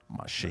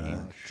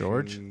 Machine.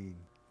 George?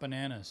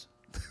 Bananas.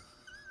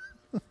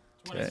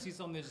 When I see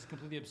something that's just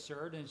completely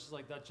absurd and it's just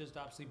like, that's just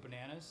absolutely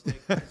bananas.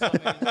 Like,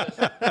 something that's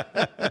just,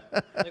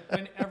 like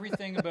when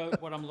everything about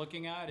what I'm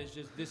looking at is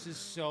just, this is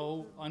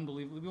so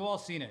unbelievable. We've all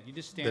seen it. You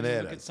just stand and look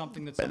Bananas. at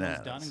something that someone's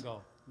done Bananas. and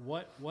go,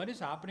 what is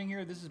happening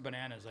here? This is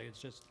bananas. Like, it's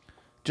just,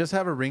 Just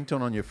have a ringtone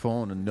on your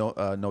phone and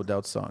no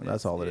doubt song.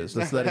 That's all it is.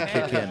 Let's let it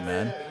kick in,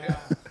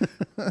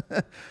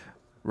 man.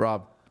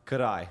 Rob.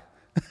 Could I?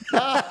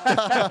 Oh,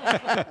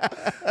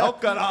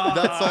 God.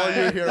 That's all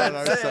you hear on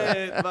our side.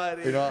 It,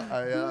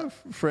 buddy.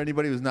 For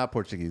anybody who's not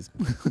Portuguese.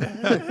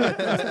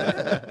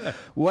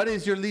 What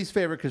is your least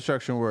favorite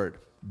construction word?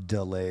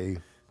 Delay.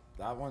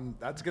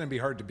 That's gonna be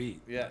hard to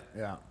beat. Yeah.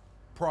 Yeah.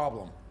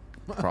 Problem.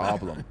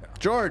 Problem.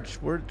 George,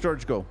 where'd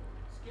George go?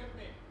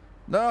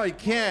 No, you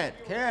can't.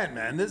 Can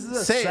man, this is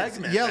a Say it.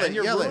 segment. Yell man. it,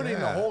 You're yell it. ruining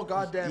the whole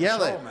goddamn Yell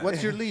show, it. man.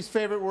 What's your least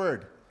favorite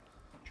word?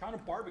 trying to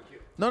barbecue.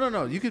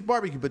 No. You could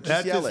barbecue, but just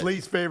That's yell his it.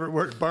 least favorite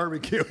word,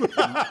 barbecue.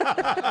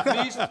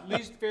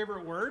 least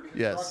favorite word?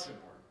 Yes.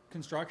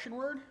 Construction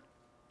word?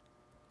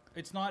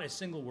 It's not a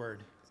single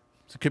word.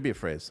 So it could be a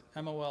phrase.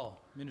 MOL,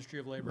 Ministry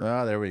of Labor.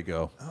 Ah, there we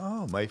go.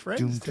 Oh, my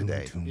friends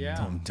today.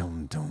 Yeah.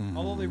 Dum, dum.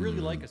 Although they really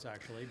like us,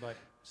 actually, but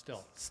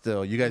still.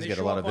 Still, you guys They get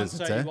a show lot up of on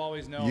visits, site, huh? you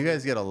always know You that-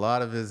 guys get a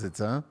lot of visits,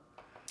 huh?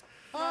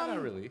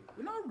 Not really.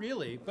 Not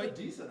really, but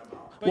decent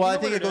amount. but Well, you I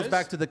know think what it goes is?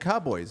 back to the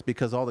Cowboys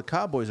because all the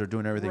Cowboys are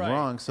doing everything Right.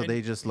 wrong, so And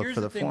they just look here's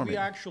for the thing,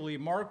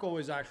 forming. Marco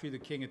is actually the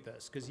king at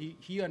this because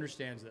he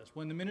understands this.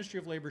 When the Ministry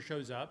of Labor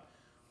shows up,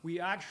 we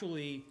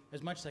actually,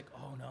 as much like,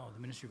 oh no,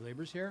 the Ministry of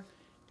Labor's here,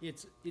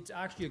 it's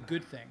actually a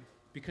good thing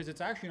because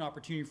it's actually an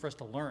opportunity for us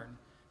to learn.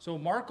 So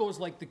Marco is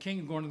like the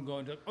king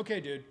going, okay,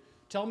 dude,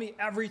 tell me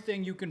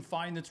everything you can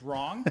find that's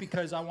wrong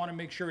because I want to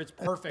make sure it's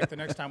perfect the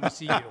next time we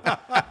see you.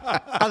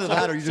 Either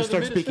that or you so just the start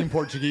minister- speaking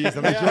Portuguese.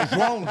 I'm like,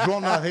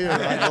 João not here.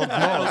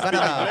 I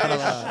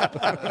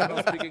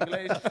don't speak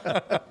English.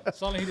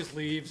 Suddenly he just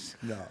leaves.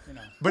 No. You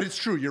know. But it's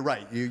true. You're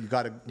right. You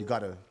gotta.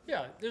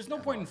 Yeah, there's no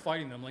point in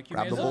fighting them. Like you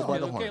Grab may the as well bull by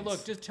be, the okay, horns.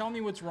 look, just tell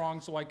me what's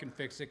wrong so I can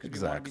fix it because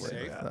we want to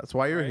Exactly. be safe. That's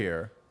why you're Right?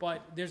 here.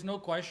 But there's no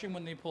question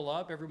when they pull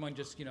up, everyone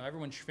just,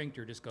 everyone's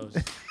sphincter just goes,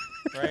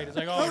 right? It's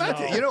like, oh, Well, that's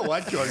no. it. You know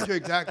what, George? You're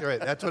exactly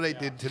right. That's what I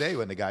did today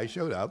when the guy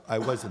showed up. I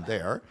wasn't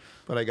there,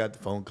 but I got the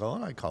phone call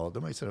and I called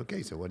him. I said,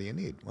 okay, so what do you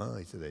need? Well,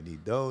 he said, I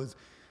need those.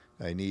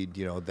 I need,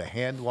 the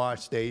hand wash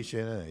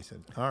station. And I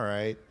said, all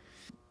right.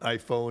 I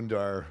phoned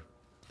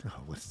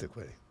what's the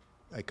way?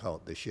 I call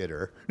it the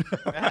shitter.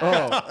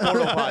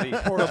 Porta potty.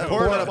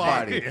 Porta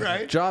potty,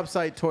 right? job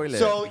site toilet.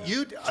 So on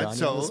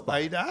the spot.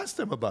 I'd asked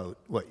him about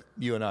what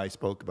you and I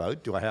spoke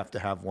about. Do I have to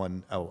have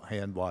one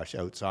hand wash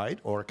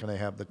outside, or can I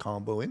have the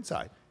combo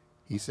inside?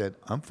 He said,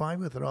 I'm fine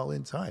with it all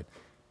inside.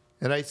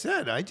 And I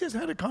said, I just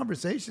had a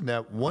conversation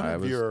that one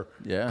of your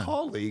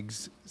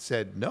colleagues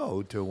said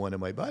no to one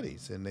of my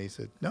buddies, and they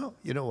said, no,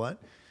 you know what?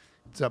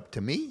 It's up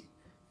to me.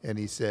 And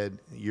he said,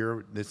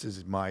 this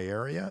is my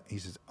area. He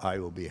says, I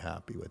will be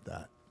happy with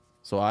that.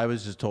 So I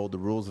was just told the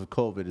rules of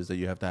COVID is that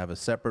you have to have a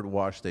separate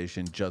wash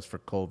station just for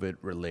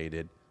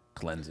COVID-related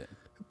cleansing.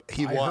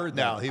 He I heard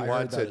that. He I heard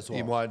wants that it. as He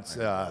well. wants, I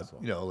heard that as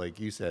well. like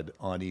you said,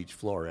 on each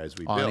floor as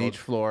we On build. each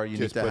floor, you need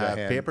just to put a have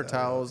hand- paper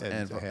towels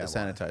and a hand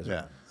sanitizer.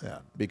 wash. Yeah.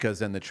 Because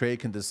then the trade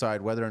can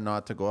decide whether or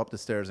not to go up the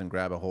stairs and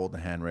grab a hold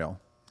of the handrail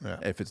Yeah.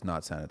 if it's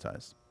not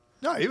sanitized.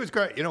 No, he was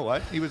great. You know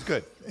what? He was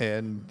good.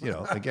 And,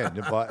 again,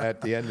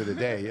 at the end of the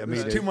day, I mean,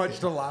 There's too much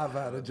to laugh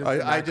at. It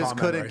I just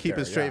couldn't keep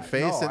a straight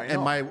face, No,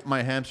 and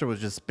my hamster was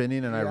just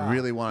spinning, and I Yeah.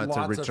 really wanted to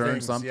Lots of return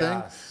things, something,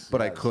 yes,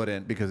 but I yes.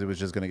 couldn't because it was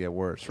just going to get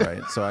worse,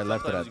 right? So I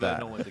left it Sometimes at you gotta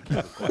know that. when to keep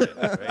it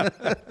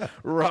quiet, right?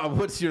 Rob,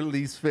 what's your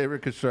least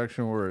favorite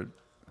construction word?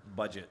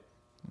 Budget.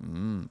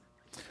 I'm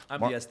the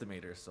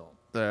estimator, so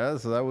Yeah,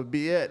 so that would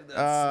be it. that's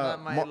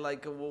not my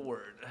likable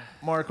word.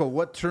 Marco,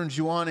 what turns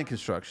you on in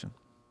construction?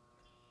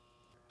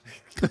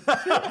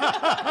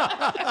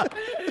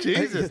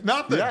 Jesus,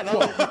 nothing.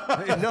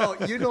 Yeah, no,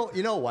 you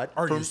know what?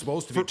 Are you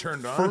supposed to be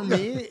turned on? For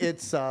me,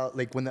 it's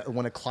like when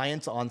a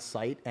client's on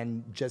site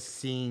and just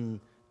seeing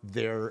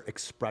their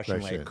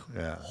expression, like, Expression,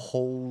 yeah.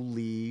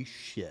 holy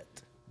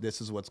shit, this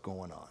is what's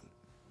going on.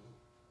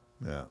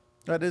 Yeah.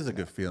 That is a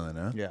good feeling,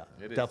 huh? Yeah,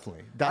 It is.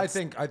 definitely. I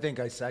think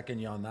I second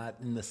you on that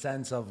in the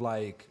sense of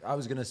like I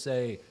was gonna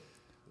say,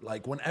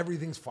 like when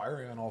everything's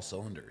firing on all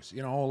cylinders.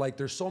 Like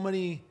there's so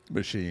many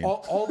Machine.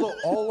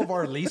 all of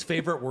our least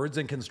favorite words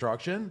in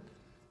construction.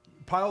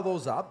 Pile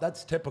those up.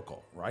 That's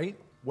typical, right?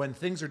 When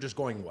things are just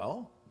going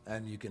well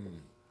and you can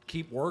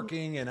keep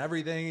working and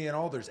everything.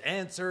 There's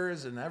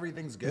answers and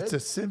everything's good. It's a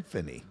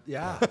symphony.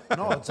 Yeah,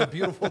 no, it's a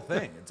beautiful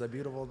thing. It's a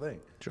beautiful thing.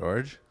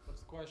 George,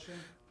 What's the question?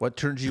 what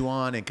turns you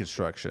on in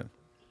construction?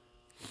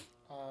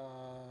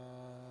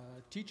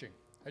 Teaching,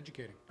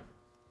 educating.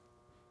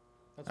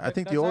 That's I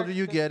think the older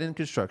you get in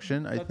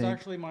construction, I That's think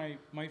actually my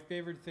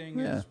favorite thing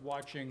Yeah. is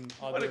watching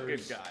What a good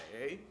others guy,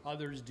 eh?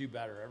 others do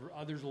better.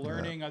 Others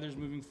learning, others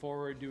moving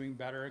forward, doing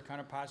better,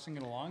 kind of passing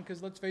it along.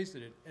 Because let's face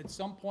it, at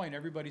some point,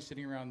 everybody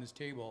sitting around this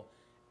table,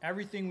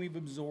 everything we've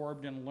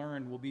absorbed and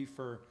learned will be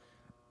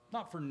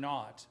not for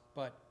naught,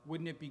 but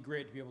wouldn't it be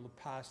great to be able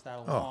to pass that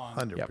Oh, along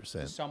 100%.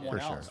 to someone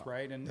for sure. else,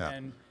 right? And Yeah.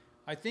 and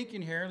I think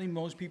inherently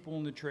most people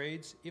in the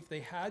trades, if they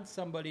had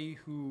somebody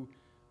who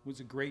was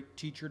a great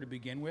teacher to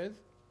begin with,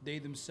 they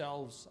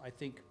themselves, I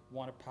think,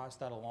 want to pass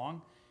that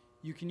along.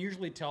 You can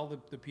usually tell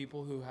the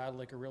people who had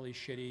like a really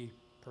shitty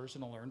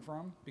person to learn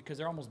from because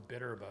they're almost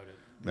bitter about it.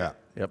 Yeah.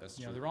 Yep.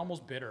 They're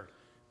almost bitter.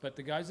 But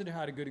the guys that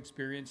had a good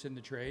experience in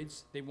the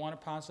trades, they want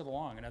to pass it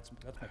along, and that's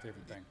my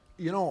favorite thing.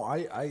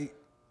 I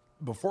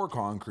before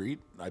concrete,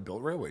 I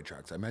built railway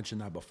tracks. I mentioned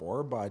that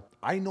before, but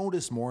I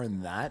noticed more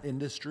in that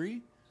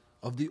industry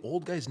of the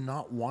old guys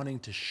not wanting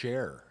to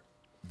share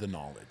the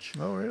knowledge.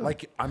 Oh, really?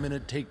 Like, I'm going to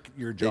take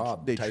your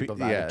job type of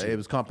yeah, attitude. it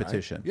was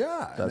competition. right?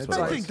 Yeah. and That's it's what I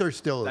it like- think there's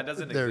still That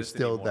doesn't there's exist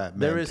still anymore. that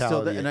There is still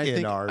mentality that, and I in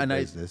think, our and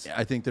business.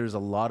 I think there's a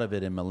lot of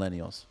it in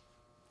millennials.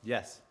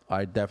 Yes.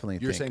 I definitely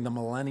You're think. saying the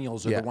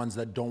millennials are Yeah. the ones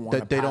that don't want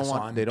That to they don't pass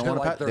want- on they don't to wanna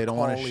like pa- their they don't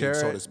wanna colleagues, share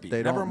so it. to speak.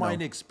 They Never don't mind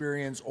know.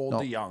 experience, old No.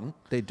 to young.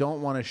 They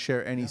don't want to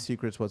share any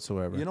secrets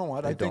whatsoever. You know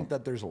what? They I think don't.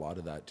 that there's a lot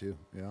of that too.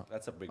 Yeah.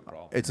 That's a big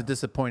problem. It's a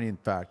disappointing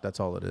fact. That's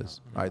all it is.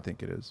 I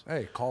think it is.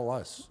 Hey, call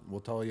us. We'll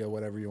tell you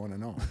whatever you want to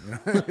know.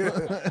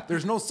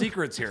 There's no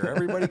secrets here.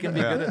 Everybody can be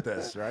good at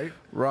this, right?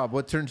 Rob,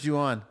 what turns you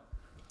on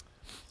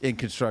in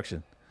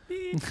construction?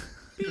 Beep,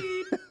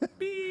 beep,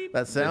 beep.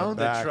 That sound?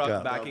 The Back truck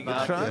up. backing The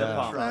up truck? to the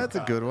pump. That's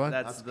a good one.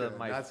 That's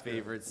my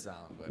favorite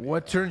sound. But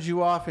What turns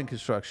you off in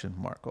construction,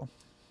 Marco?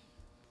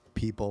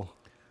 People.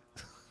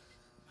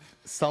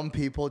 Some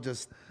people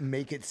just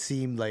make it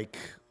seem like,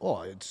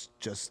 oh, it's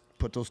just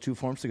put those two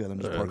forms together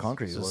and just pour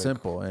concrete. It's Like,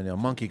 simple, and a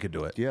monkey could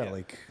do it. Yeah,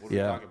 like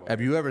Yeah. Have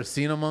you ever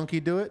seen a monkey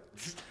do it?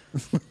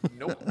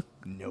 Nope.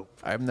 nope.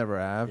 I've never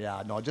have.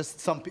 Yeah, no,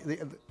 just some people.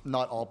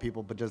 Not all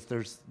people, but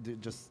there's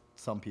just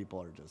some people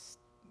are just.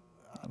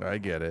 I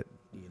get it.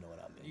 You know what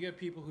I mean? You get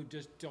people who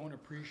just don't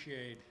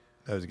appreciate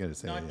I was going to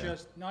say,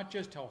 not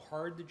just how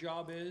hard the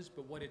job is,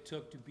 but what it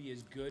took to be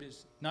as good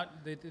as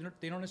they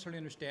don't necessarily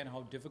understand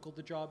how difficult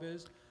the job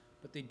is,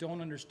 but they don't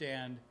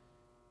understand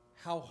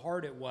how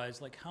hard it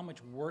was, like how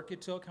much work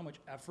it took, how much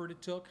effort it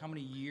took, how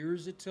many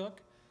years it took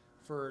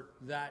for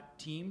that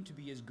team to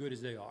be as good as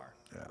they are.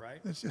 Yeah. Right?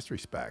 It's just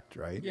respect,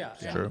 right? Yeah,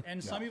 True.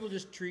 and some people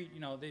just treat,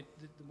 the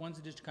ones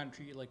that just kind of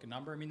treat you like a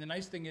number. I mean, the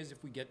nice thing is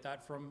if we get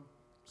that from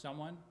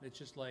someone, it's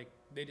just like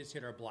they just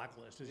hit our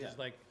blacklist. It's just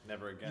like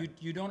never again.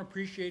 You don't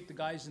appreciate the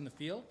guys in the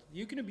field.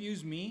 You can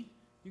abuse me.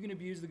 You can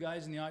abuse the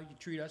guys in the you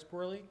treat us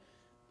poorly,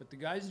 but the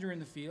guys that are in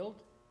the field,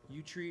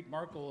 you treat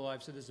Marco.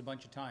 I've said this a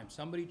bunch of times.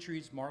 Somebody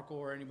treats Marco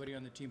or anybody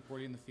on the team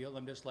poorly in the field,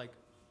 I'm just like,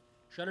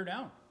 shut her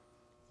down,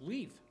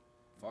 leave.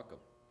 Fuck them.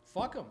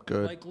 Fuck them.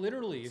 Good. Like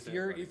literally, if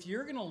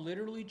you're gonna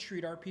literally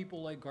treat our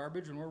people like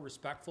garbage when we're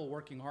respectful,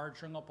 working hard,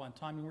 showing up on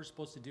time, and we're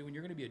supposed to do, and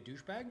you're gonna be a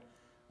douchebag,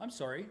 I'm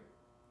sorry.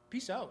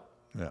 Peace out.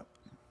 Yeah.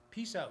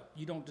 Peace out.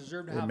 You don't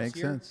deserve to It have us makes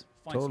here. sense.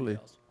 Find Totally.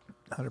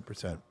 somebody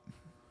else. 100%.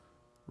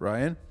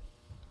 Ryan?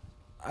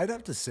 I'd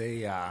have to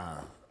say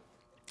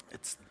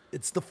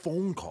it's the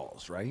phone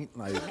calls, right?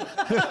 Like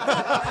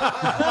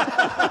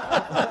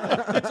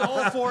It's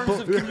all forms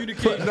of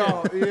communication.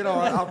 no,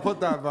 I'll put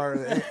that bar.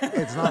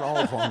 It's not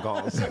all phone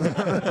calls.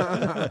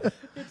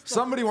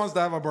 Somebody wants to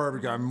have a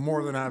barbecue. I'm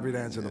more than happy to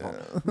answer the phone.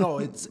 No,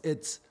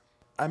 it's.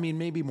 I mean,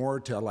 maybe more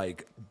to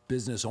like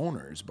business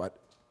owners, but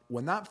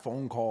when that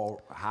phone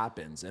call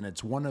happens and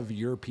it's one of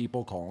your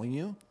people calling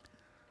you,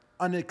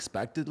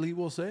 unexpectedly,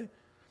 we'll say,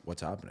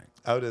 what's happening?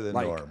 Out of the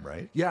Like, norm,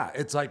 right? Yeah,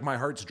 it's like my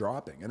heart's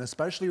dropping, and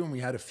especially when we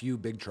had a few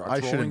big trucks I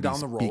rolling shouldn't be down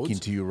the roads. speaking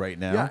to you right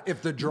now. Yeah,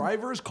 if the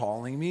driver's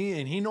calling me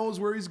and he knows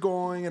where he's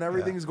going and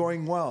everything's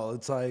going well,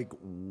 it's like,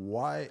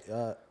 why?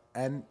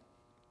 And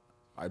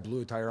I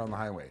blew a tire on the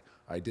highway.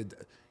 I did.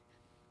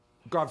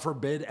 God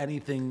forbid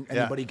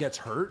anybody gets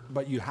hurt,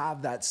 but you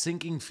have that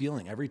sinking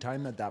feeling every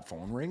time that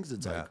phone rings.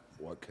 It's like,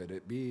 what could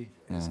it be?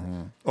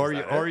 Or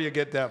you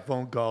get that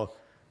phone call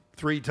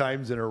 3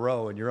 times in a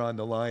row and you're on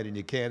the line and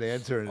you can't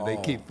answer and they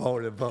keep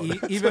phoning and phoning.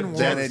 Even worse.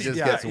 Then it just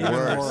gets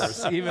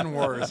worse. Even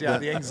worse. Yeah,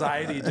 the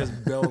anxiety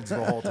just builds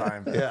the whole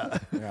time. Yeah.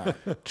 Yeah.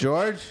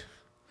 George?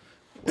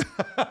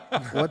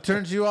 What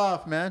turns you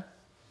off, man?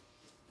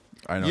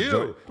 I know.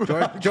 You.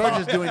 George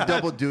is doing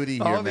double duty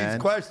here, All man.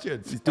 these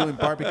questions. He's doing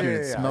barbecue and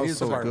it smells He's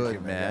the so barbecue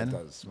good, man.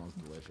 That does. Smells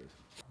delicious.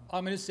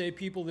 I'm going to say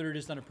people that are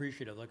just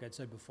unappreciative, like I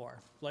said before.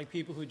 Like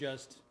people who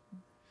just,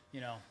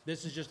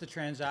 this is just a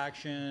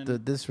transaction. The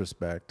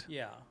disrespect.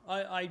 Yeah.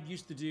 I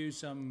used to do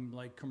some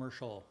like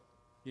commercial,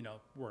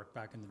 work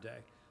back in the day.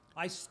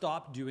 I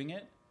stopped doing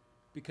it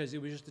because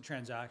it was just a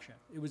transaction.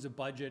 It was a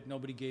budget.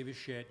 Nobody gave a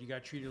shit. You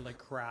got treated like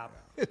crap.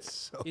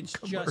 It's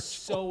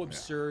Just so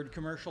absurd.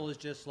 Commercial is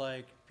just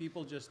like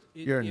people just.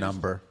 You're a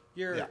number.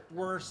 You're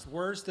worse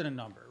than a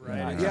number,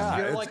 right? Yeah,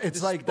 You're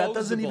it's like that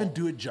doesn't even disposable.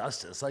 do it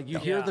justice. Like you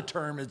hear the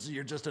term,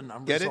 you're just a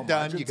number. Get so it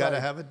done. much. You It's got to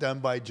like- have it done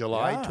by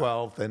July Yeah.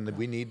 12th, and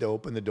we need to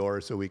open the door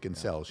so we can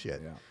sell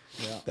shit.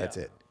 Yeah. That's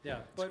it. Yeah,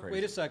 but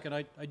wait a second.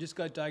 I just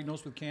got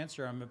diagnosed with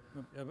cancer.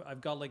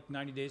 I've got like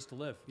 90 days to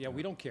live. Yeah,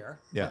 we don't care.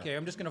 Yeah. Okay,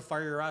 I'm just gonna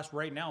fire your ass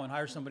right now and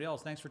hire somebody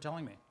else. Thanks for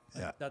telling me.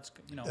 Yeah. That's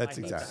That's I hate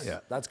exactly. that. Yeah.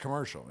 That's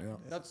commercial.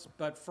 Yeah.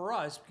 But for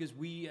us, because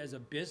we as a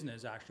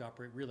business actually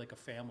operate really like a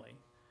family,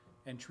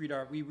 and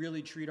we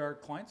really treat our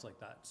clients like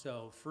that.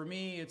 So for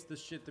me, it's the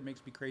shit that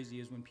makes me crazy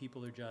is when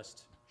people are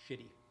just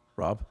shitty.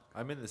 Rob?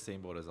 I'm in the same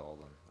boat as all of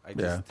them. I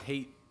Yeah. just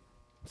hate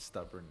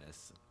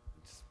stubbornness.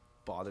 It just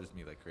bothers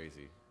me like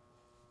crazy.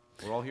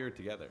 We're all here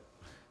together.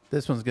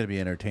 This one's going to be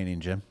entertaining,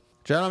 Jim.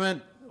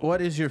 Gentlemen,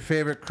 what is your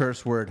favorite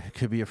curse word? It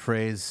could be a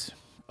phrase.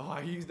 Oh,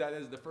 I used that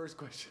as the first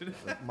question.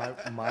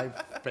 My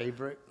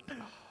favorite.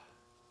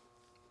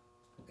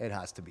 It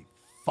has to be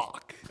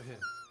fuck.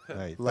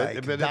 Right.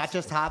 Like But that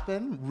just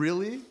happened?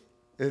 Really?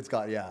 It's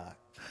got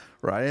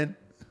Ryan?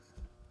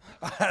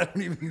 I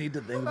don't even need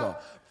to think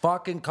about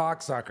fucking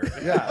cocksucker.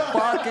 Yeah,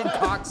 fucking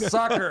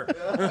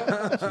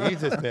cocksucker.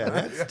 Jesus, man,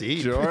 that's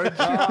deep. George?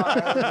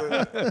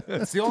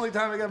 It's the only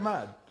time I get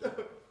mad.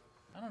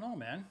 I don't know,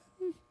 man.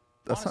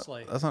 That's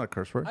Honestly, not a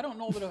curse word. I don't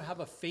know that I have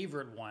a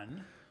favorite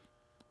one.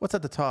 What's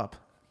at the top?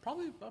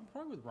 I'm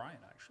probably with Ryan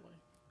actually.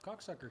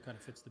 Cocksucker kind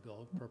of fits the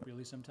bill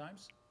appropriately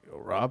sometimes.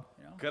 Rob?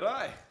 Could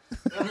I?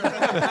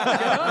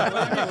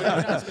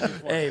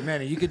 Hey,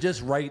 Manny, you could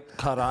just write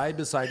cut eye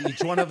beside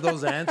each one of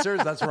those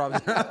answers. That's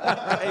Rob's.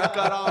 Hey,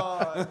 cut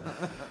on.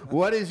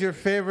 What is your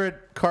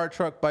favorite car,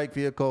 truck, bike,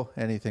 vehicle,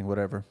 anything,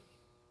 whatever?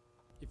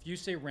 If you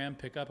say Ram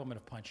pickup, I'm gonna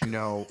punch you.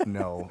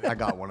 No, I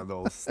got one of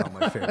those. It's not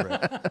my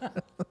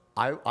favorite.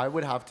 I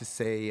would have to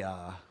say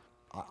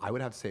I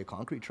would have to say a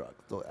concrete truck.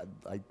 Though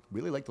I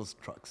really like those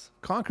trucks.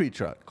 Concrete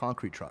truck.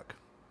 Concrete truck.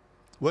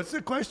 What's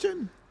the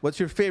question? What's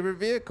your favorite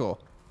vehicle?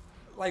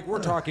 Like we're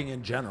talking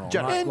in general.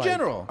 General. not In like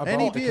general, about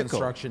any the vehicle.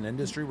 construction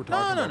industry. We're No,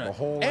 talking no, about no. the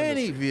whole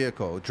Any industry.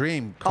 vehicle,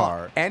 dream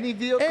car. Any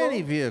vehicle?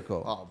 Any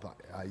vehicle. Oh, but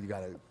you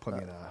gotta put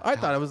me in a. I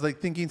thought I was like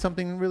thinking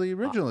something really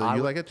original. I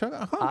You would- like a truck,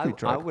 a concrete I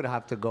truck. would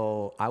have to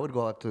go. I would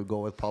have to go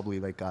with probably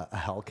like a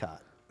Hellcat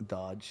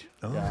Dodge.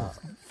 Yeah,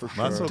 for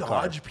sure. Muscle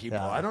car. Dodge people.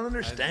 Yeah. I don't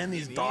understand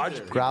these Dodge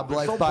people. Grab They're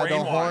life so by the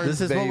brainwashed. horns. This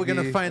is what we're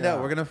gonna baby. find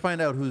out. We're gonna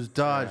find out who's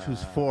Dodge,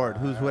 who's Ford,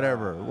 who's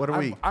whatever. What are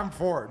we? I'm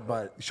Ford,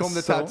 but Show him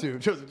the So- tattoo.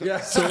 yeah,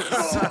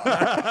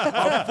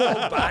 a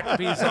full back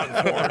piece on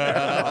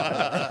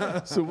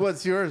Ford. So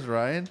what's yours,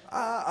 Ryan?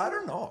 I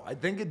don't know. I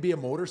think it'd be a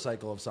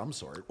motorcycle of some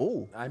sort.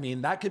 Oh. I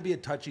mean, that could be a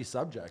touchy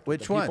subject. with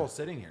Which the one? People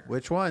sitting here.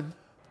 Which one?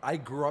 I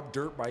grew up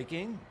dirt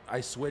biking.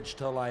 I switched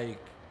to like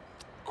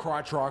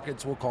crotch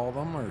rockets, we'll call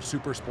them, or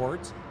super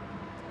sports.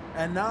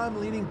 And now I'm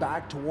leaning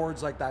back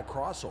towards like that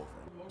crossover,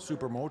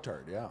 super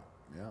motard. Yeah,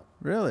 yeah,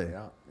 Really?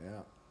 yeah, yeah.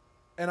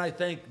 And I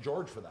thank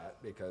George for that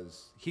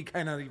because he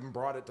kind of even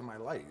brought it to my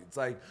light. It's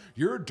like,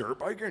 you're a dirt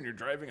biker and you're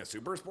driving a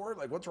super sport?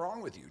 Like, what's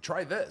wrong with you?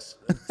 Try this.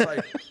 It's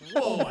like,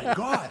 oh my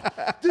God,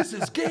 this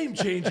is game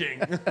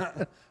changing.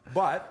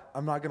 But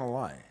I'm not going to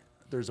lie.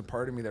 There's a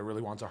part of me that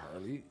really wants a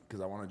Harley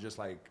because I want to just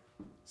like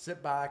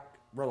sit back,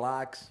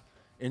 relax,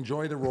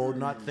 enjoy the road,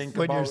 not think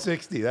When about... you're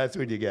 60, that's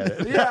when you get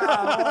it. Yeah,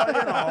 well, you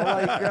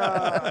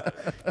know,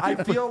 like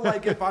I feel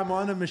like if I'm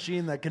on a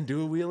machine that can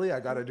do a wheelie, I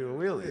got to do a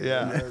wheelie.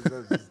 Yeah.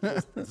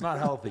 It's not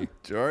healthy.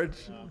 George?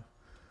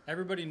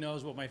 Everybody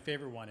knows what my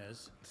favorite one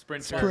is.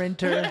 Sprinter.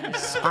 Sprinter.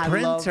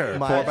 Sprinter.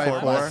 My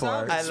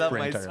 4x4. I love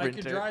my I Sprinter.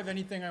 could drive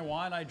anything I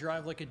want. I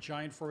drive like a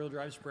giant four-wheel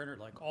drive Sprinter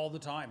like all the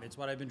time. It's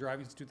what I've been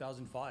driving since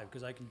 2005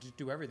 because I can just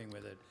do everything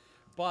with it.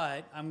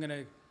 But I'm going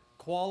to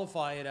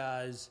qualify it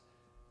as,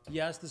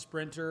 yes, the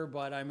Sprinter,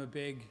 but I'm a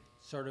big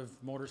sort of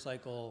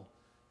motorcycle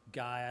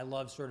guy. I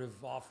love sort of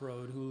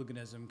off-road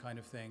hooliganism kind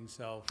of thing.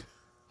 So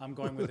I'm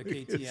going with a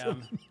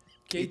KTM.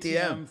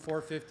 KTM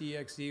 450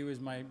 XE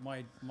was my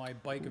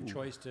bike of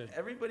choice to.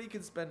 Everybody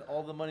can spend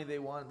all the money they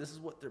want. This is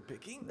what they're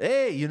picking.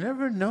 Hey, you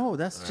never know.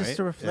 That's just Right?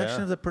 a reflection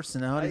Yeah. of the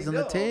personalities I on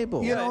the know.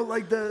 table. You know,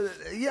 like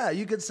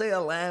you could say a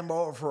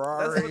Lambo,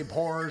 Ferrari,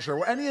 Porsche,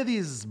 or any of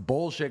these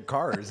bullshit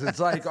cars. It's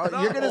like you're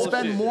going to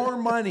spend bullshit. more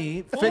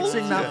money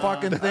fixing that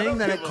fucking thing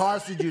than it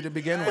costed you to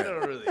begin I with.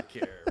 don't really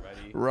care,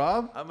 buddy.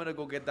 Rob? I'm gonna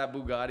go get that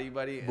Bugatti,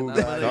 buddy. And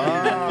Bugatti.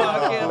 I'm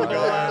gonna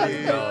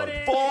get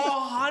Bugatti.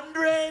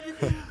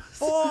 400.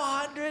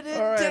 410.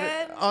 All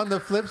right. On the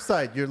flip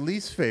side, your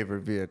least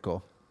favorite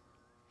vehicle.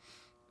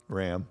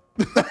 Ram.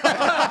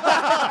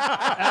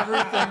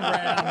 Everything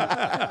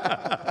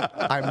Ram.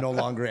 I'm no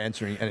longer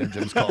answering any of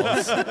Jim's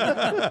calls.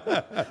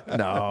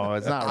 No,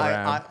 it's not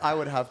Ram. I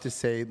would have to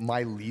say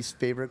my least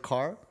favorite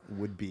car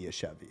would be a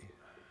Chevy.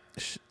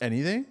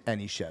 Anything?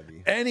 Any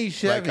Chevy. Any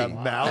Chevy. Like a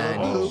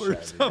Malibu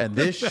or something. And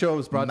this show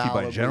is brought to you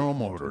by Malibu. General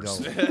Motors.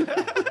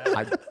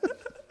 No.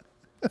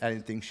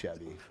 Anything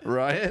Chevy.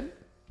 Ryan?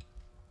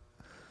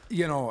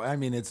 You know, I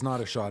mean, it's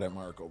not a shot at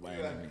Marco by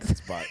any means,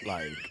 but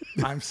like,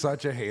 I'm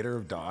such a hater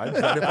of Dodge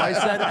that if I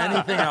said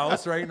anything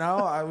else right now,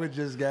 I would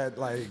just get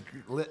like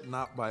lit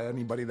up by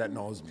anybody that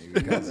knows me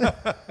because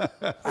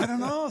I don't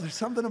know. There's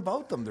something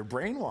about them. They're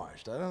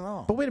brainwashed. I don't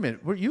know. But wait a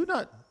minute. Were you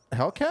not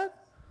Hellcat?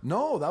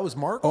 No, that was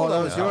Marco. Oh, that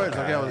was yours.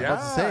 Okay, I was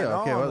about to say,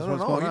 okay, what's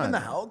going Even on? the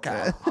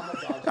Hellcat.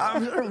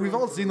 I'm sure we've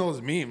all seen those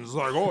memes. It's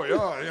like, oh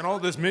yeah, you know,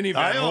 this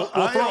minivan, we'll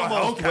throw a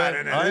Hellcat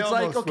in it. I It's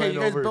like, almost okay, you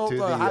went guys over built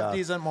to a the,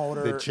 half-decent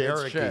motor. The It's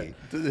Cherokee.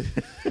 shit.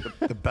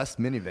 The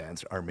best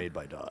minivans are made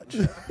by Dodge.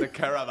 The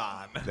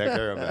Caravan. The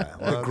Caravan.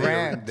 Well,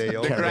 Grand. They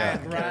own Grand.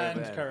 that.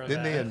 Grand Caravan.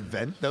 Didn't they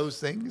invent those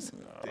things?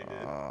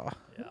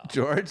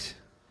 George?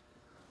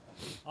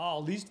 Oh,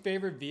 least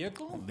favorite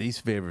vehicle?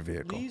 Least favorite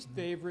vehicle. Least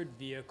favorite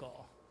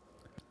vehicle.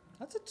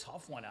 That's a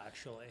tough one,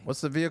 actually.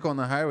 What's the vehicle on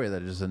the highway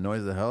that just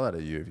annoys the hell out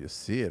of you if you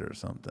see it or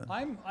something?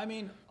 I'm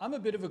a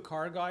bit of a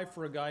car guy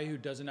for a guy who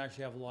doesn't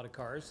actually have a lot of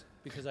cars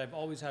because I've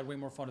always had way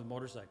more fun with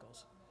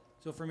motorcycles.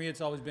 So for me,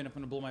 it's always been if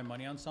I'm going to blow my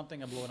money on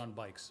something, I blow it on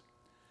bikes.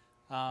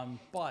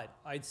 But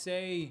I'd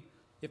say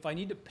if I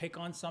need to pick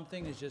on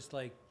something, it's just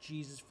like,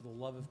 Jesus, for the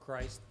love of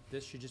Christ,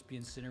 this should just be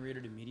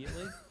incinerated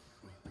immediately.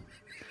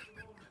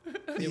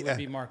 It would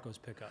be Marco's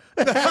pickup.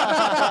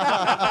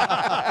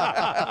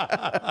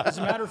 As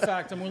a matter of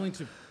fact, I'm willing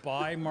to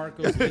buy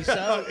Marco's lease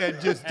out And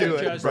just do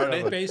it in just front of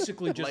him.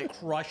 basically just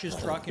crush his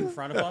truck in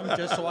front of him,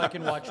 just so I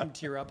can watch him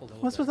tear up a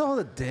little What's bit. with all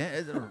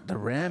the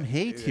Ram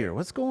hate here?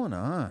 What's going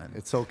on?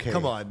 It's okay.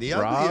 Come on, the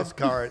Rob?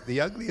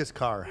 ugliest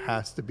car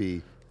has to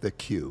be the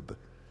Cube.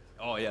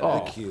 Oh yeah.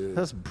 Oh, cute.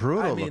 that's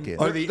brutal I mean, looking.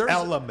 Or the there's,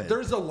 Element.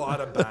 There's a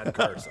lot of bad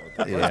cars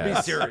out there. Let's Yes.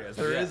 be serious.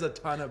 There is a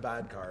ton of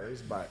bad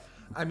cars, but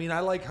I mean, I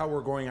like how we're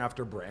going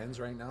after brands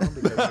right now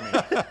because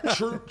I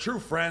mean, true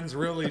friends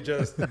really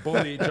just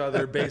bully each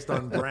other based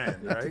on brand,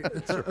 right?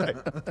 That's right.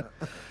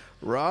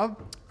 Rob?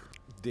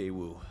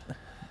 Daewoo.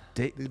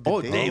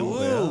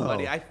 Daewoo,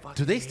 buddy. I fucking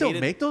Do they still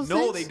hated- make those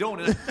No, things? they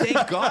don't. And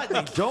thank God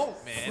they don't,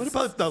 man. What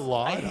about the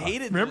Lada? I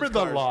hated Remember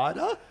those the cars.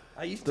 Lada?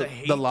 I used to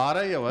hate The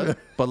Lada, yeah, was.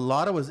 But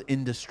Lada was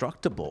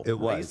indestructible. It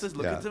I used was. to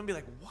look yeah. at them and be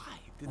like, why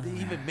did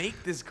they even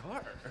make this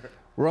car?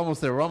 We're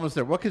almost there.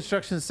 What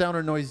construction sound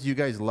or noise do you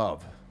guys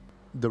love?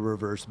 The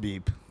reverse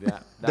beep. Yeah,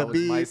 The that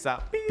was my beep.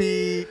 sound.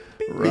 Beep.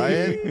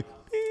 Ryan?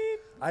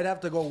 I'd have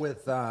to go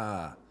with,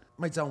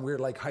 might sound weird,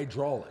 like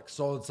hydraulics.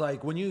 So it's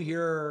like when you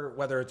hear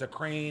whether it's a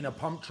crane, a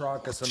pump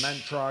truck, a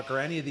cement truck, or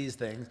any of these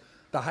things,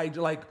 the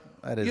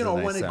That is you a know,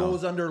 nice when it sound.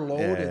 goes under load,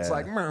 Yeah, it's yeah.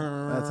 like,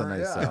 That's a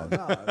nice sound.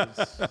 No,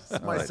 it's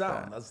my like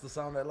sound. that. That's the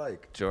sound I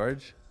like.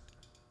 George?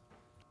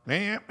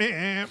 Then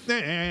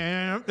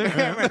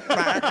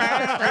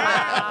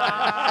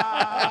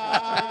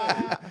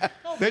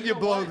you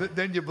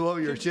blow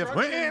your shift.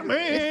 Construction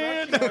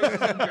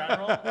noises in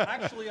general,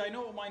 actually, I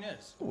know what mine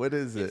is. What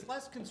is It's it?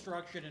 less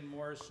construction and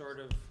more sort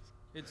of,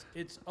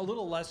 it's a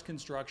little less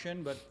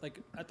construction, but like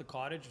at the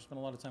cottage, I spend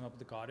a lot of time up at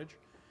the cottage.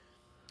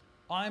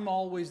 I'm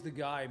always the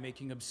guy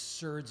making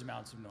absurd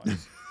amounts of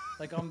noise.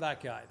 Like I'm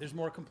that guy. There's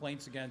more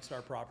complaints against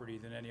our property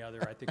than any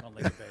other, I think, on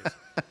Lake Base.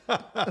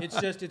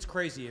 It's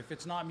crazy. If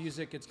it's not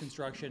music, it's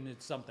construction,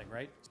 it's something,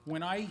 right?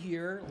 When I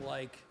hear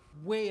like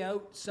way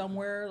out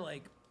somewhere,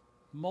 like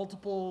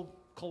multiple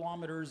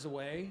kilometers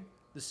away,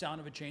 the sound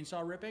of a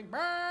chainsaw ripping,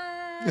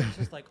 it's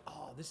just like,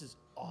 oh, this is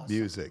awesome.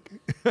 Music.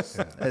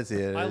 That's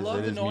it. I love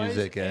it the is noise,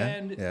 music, eh?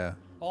 and Yeah.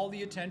 all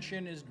the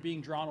attention is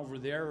being drawn over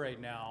there right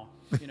now.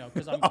 You know,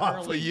 because I'm Off of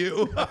currently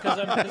you.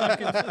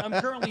 I'm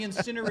currently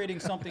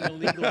incinerating something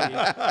illegally.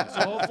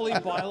 So hopefully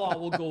bylaw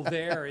will go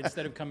there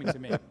instead of coming to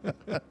me.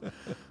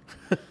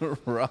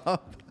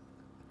 Rob?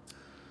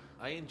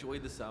 I enjoy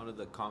the sound of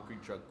the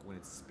concrete truck when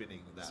it's spinning.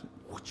 That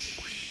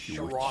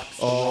The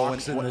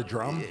rocks in the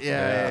drum.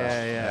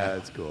 Yeah.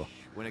 That's cool.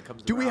 when it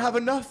comes. Do we around. have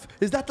enough?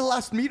 Is that the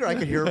last meter? I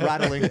can hear it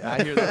rattling.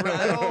 I hear the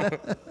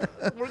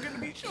rattle. We're gonna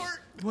be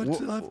short.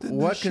 What's left in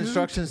What the chute?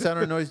 construction sound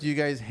or noise do you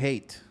guys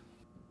hate?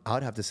 I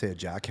would have to say a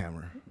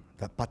jackhammer.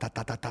 That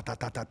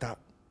ba-ta-ta-ta-ta-ta-ta-ta.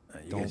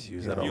 You guys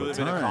use that all You the live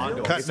in a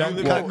time. condo.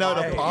 Cutting out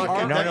a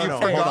pocket. No, no, no.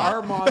 Hold on.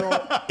 Our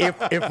motto,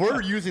 If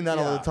we're using that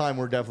all the time,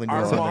 we're definitely doing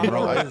our something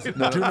motto wrong. is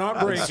do not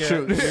break it.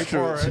 true. It's true.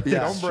 Or Yeah,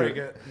 don't it's break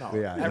true. it. No,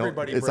 Yeah, no,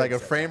 everybody It's like a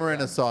breaks it. framer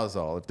and a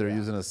sawzall. If they're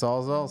using a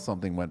sawzall,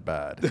 something went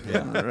bad.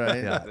 Yeah.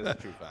 Right? Yeah. That's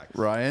a true fact.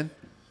 Ryan?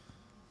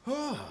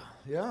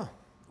 Yeah.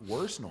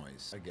 Worse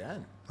noise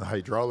again. The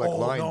hydraulic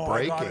line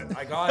breaking.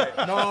 I got it.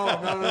 No,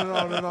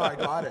 I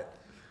got it.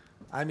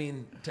 I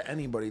mean, to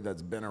anybody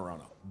that's been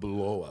around a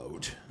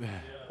blowout,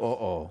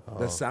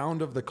 the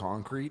sound of the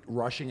concrete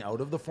rushing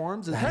out of the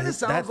forms, it kind of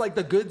sounds like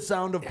the good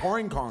sound of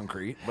pouring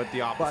concrete. But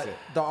the opposite.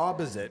 But the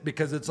opposite,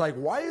 because it's like,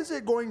 why is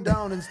it going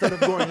down instead of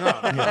going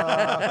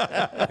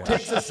up?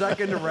 Takes a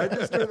second to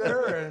register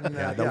there, and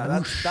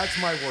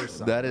that's my worst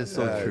sound. That is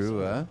so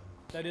true, huh?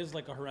 That is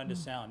like a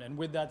horrendous sound. And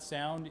with that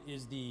sound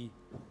is the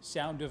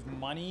sound of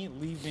money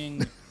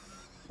leaving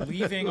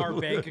our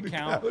bank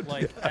account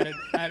like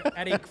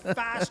at a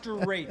faster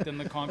rate than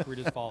the concrete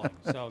is falling.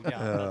 So yeah,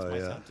 that's my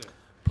sound too.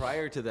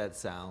 Prior to that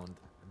sound,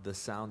 the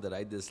sound that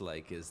I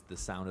dislike is the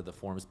sound of the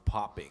forms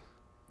popping.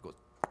 It goes,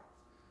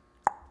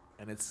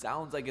 and it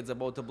sounds like it's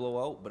about to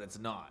blow out, but it's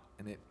not.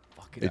 And it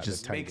fucking It's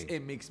just makes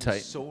tightening. me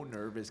Tight. so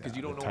nervous because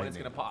you don't know when it's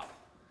gonna tightening.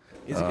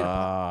 pop. Is it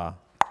gonna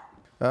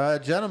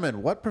pop?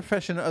 Gentlemen, what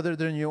profession other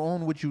than your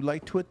own would you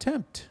like to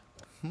attempt?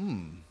 I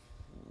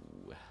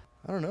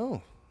don't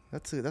know.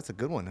 That's a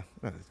good one.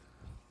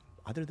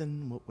 Other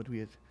than what do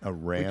we? A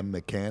ram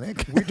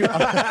mechanic.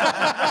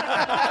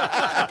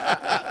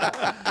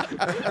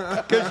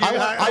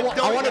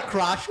 I want to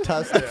crash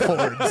test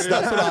Fords.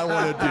 That's what I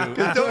want to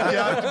do. Don't you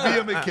have to be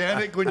a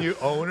mechanic when you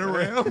own a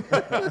ram?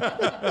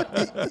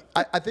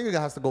 I think it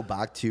has to go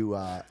back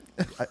to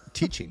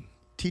teaching.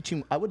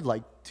 Teaching. I would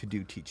like to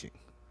do teaching.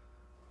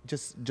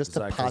 Just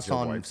to pass your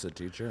on. wife's a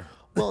teacher?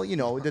 Well,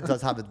 it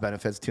does have its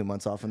benefits. 2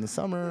 months off in the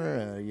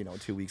summer,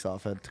 2 weeks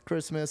off at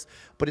Christmas.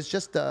 But it's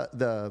just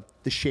the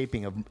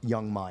shaping of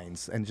young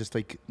minds and just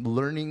like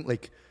learning,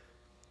 like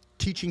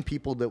teaching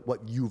people that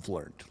what you've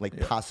learned, like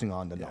passing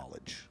on the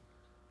knowledge.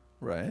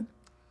 Right.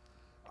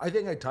 I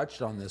think I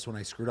touched on this when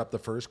I screwed up the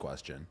first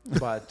question,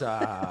 but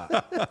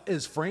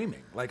is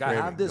framing. Like I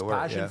have this the work,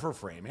 passion yeah. for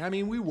framing. I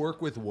mean, we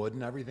work with wood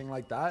and everything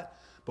like that,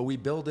 but we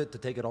build it to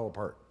take it all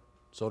apart.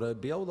 So to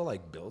be able to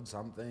like build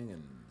something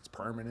and it's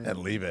permanent And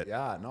leave it.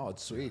 Yeah, no,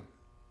 it's sweet.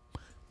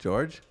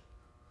 George?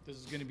 This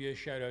is going to be a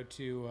shout out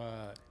to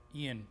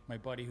Ian, my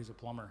buddy who's a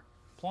plumber.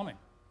 Plumbing.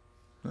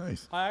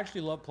 Nice. I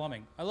actually love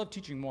plumbing. I love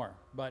teaching more,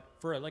 but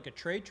for like a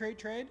trade,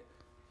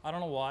 I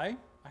don't know why.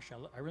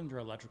 Actually, I really enjoy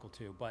electrical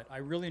too, but I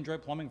really enjoy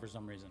plumbing for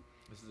some reason.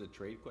 This is a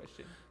trade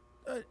question.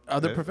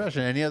 Other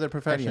profession? Any other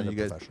profession? Any other you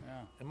guys? profession.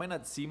 Yeah. It might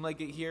not seem like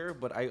it here,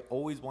 but I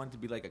always wanted to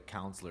be like a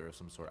counselor of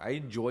some sort. I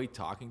enjoy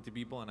talking to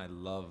people, and I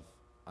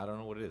don't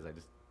know what it is. I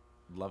just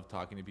love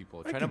talking to people,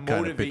 I trying to can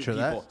kinda motivate picture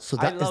that. people. So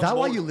I is love that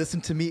why motiv- you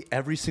listen to me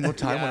every single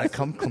time when I Yes.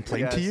 come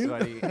complain to Yes, you?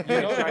 buddy. I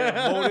try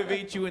to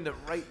motivate you in the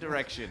right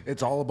direction.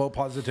 It's all about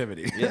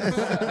positivity. Yes,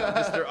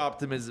 Mr.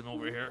 Optimism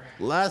over here.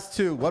 Last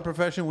two. What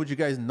profession would you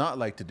guys not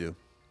like to do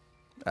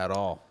at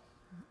all?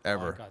 I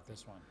Ever? got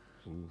this one.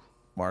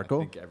 Marco?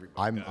 I think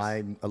everybody does.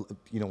 I'm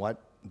you know what?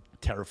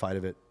 Terrified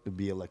of it. To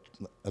be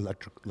electrician.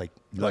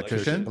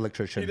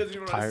 Electrician? He doesn't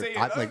even know how to Tired. say it.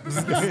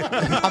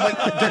 I'm like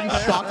getting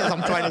shocked as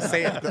I'm trying to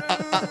say it.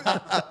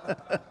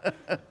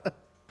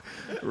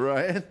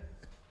 Right?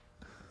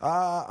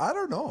 I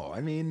don't know.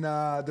 I mean,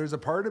 there's a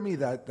part of me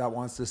that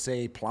wants to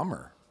say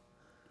plumber,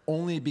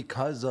 only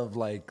because of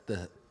like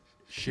the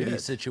shitty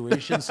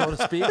situation, so to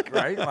speak,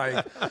 right?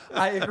 Like,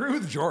 I agree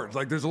with George.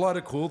 Like, there's a lot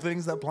of cool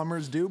things that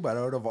plumbers do, but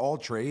out of all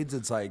trades,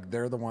 it's like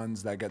they're the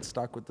ones that get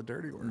stuck with the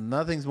dirty work.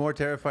 Nothing's more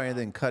terrifying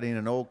than cutting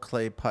an old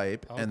clay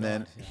pipe and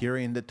then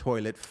hearing the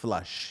toilet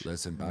flush.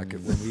 Listen, back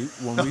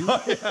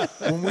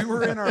when we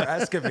were in our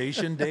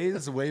excavation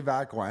days, way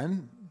back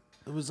when,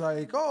 it was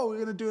like, oh, we're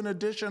gonna do an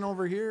addition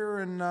over here,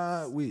 and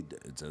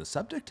it's a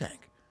septic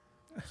tank.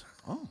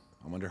 Oh,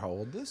 I wonder how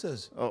old this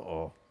is.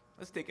 Uh-oh.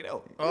 Let's take it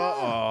out.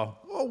 Uh-oh.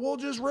 Well, we'll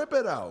just rip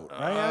it out.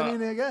 Right? I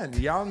mean, again,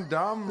 young,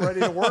 dumb, ready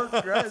to work.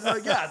 Right? It's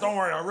like, yeah, don't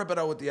worry, I'll rip it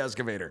out with the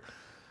excavator.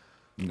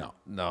 No.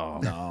 No.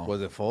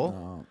 Was it full?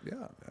 Oh,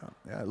 yeah.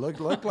 It looked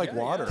like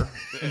water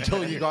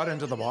until you got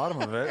into the bottom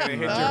of it.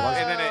 And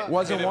it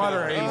wasn't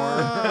water anymore.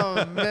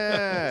 Oh,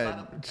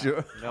 man.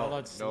 Oh,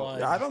 that's sludge.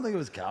 Yeah, I don't think it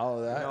was Cal.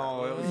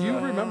 No, it was, you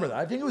remember that?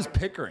 I think it was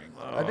Pickering.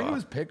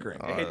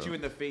 It hit you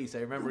in the face. I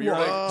remember. You're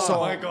Well, like, so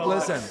oh my God.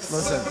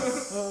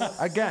 listen.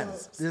 Again,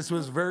 this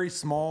was very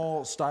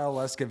small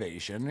style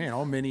excavation,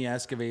 mini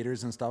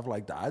excavators and stuff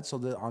like that. So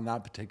on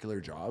that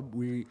particular job,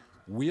 we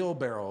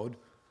wheelbarrowed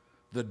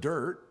the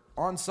dirt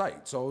on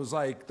site. So it was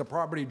like the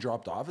property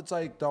dropped off. It's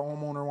like the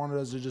homeowner wanted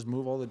us to just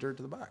move all the dirt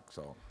to the back.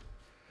 So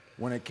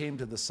when it came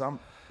to the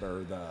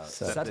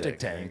septic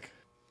tank,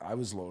 I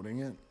was loading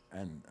it,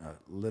 and a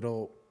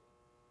little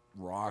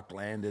rock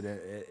landed.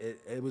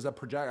 It was a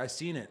project. I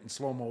seen it in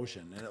slow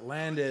motion, and it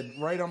landed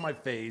right on my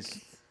face.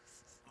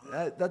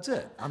 That's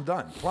it. I'm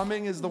done.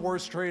 Plumbing is the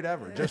worst trade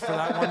ever, just for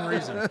that one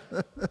reason.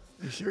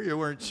 You sure you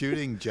weren't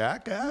shooting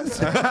jackass?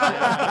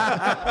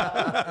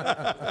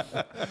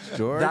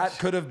 George? That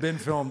could have been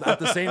filmed at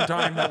the same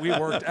time that we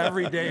worked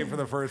every day for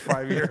the first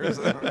 5 years.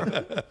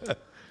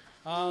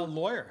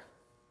 Lawyer.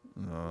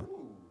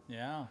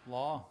 Yeah,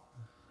 law.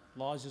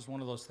 Law is just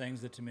one of those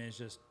things that to me is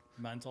just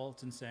mental.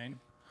 It's insane.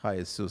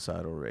 Highest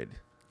suicidal rate.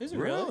 Is it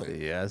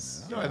really?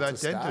 Yes. No, I thought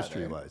That's a stat,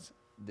 dentistry eh? was.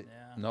 Yeah.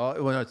 No,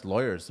 well, it's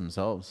lawyers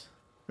themselves.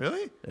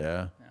 Really?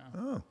 Yeah.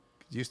 Oh, it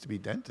used to be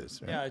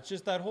dentists, right? Yeah, it's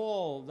just that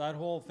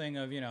whole thing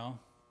of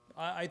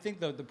I think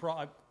People's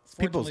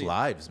fortunately-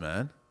 lives,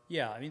 man.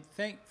 Yeah, I mean,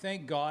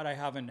 thank God I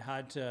haven't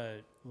had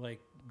to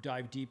like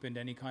dive deep into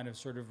any kind of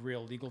sort of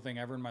real legal thing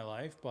ever in my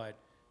life. But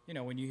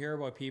when you hear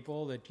about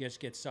people that just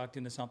get sucked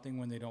into something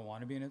when they don't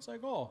want to be, and it's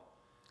like, oh,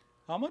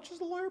 how much is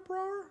the lawyer per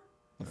hour?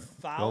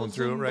 Going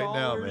through it right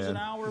now, $1,000 man. an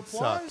hour It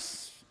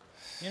plus.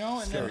 And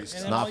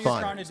then Not all you're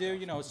fun. trying to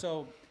do,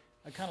 so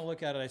I kind of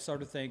look at it. I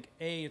sort of think,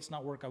 A, it's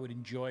not work I would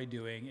enjoy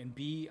doing, and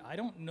B, I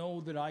don't know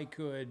that I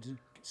could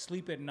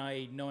sleep at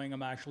night knowing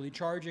I'm actually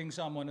charging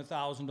someone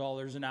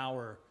 $1,000 an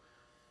hour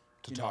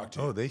to talk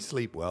to. Oh, they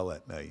sleep well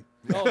at night.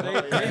 Oh,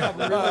 they have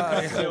really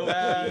comfortable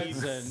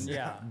beds and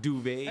yeah.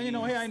 duvet. And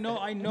hey, I know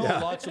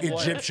lots of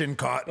lawyers. Egyptian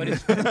cotton.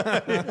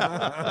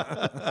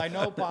 I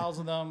know piles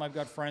of them. I've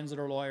got friends that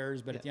are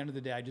lawyers, but at the end of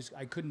the day,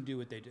 I couldn't do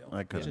what they do.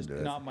 I couldn't It's just do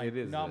it. not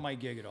my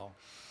gig at all.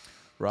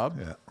 Rob?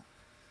 Yeah.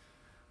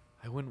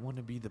 I wouldn't want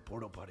to be the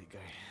porta potty guy.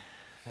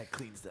 That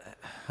cleans that.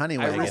 Honey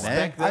I wagon, eh?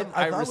 respect them.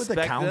 I thought with the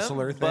respect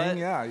counselor them, but thing,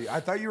 yeah.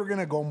 I thought you were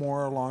gonna go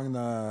more along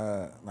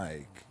the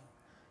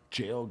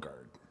jail guard.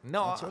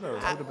 No, That's what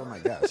would have been my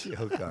guess.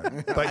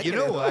 But you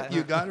know what?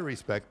 You got to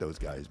respect those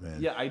guys,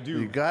 man. Yeah, I do.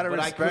 You gotta But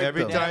I respect could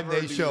Every them. time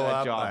never they do show that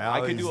up, job. I I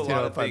always, could do a you lot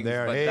know, of if I'm things,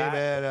 there, but hey that,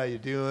 man, how you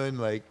doing?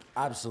 Like,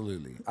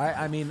 Absolutely.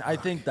 I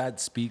think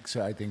that speaks,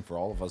 for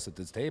all of us at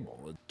this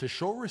table. To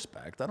show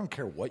respect, I don't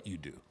care what you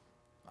do.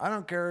 I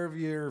don't care if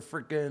you're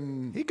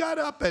freaking he got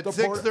up at The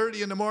port-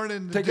 6:30 in the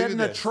morning to to get do in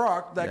a this,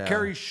 truck that Yeah.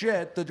 carries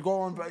shit to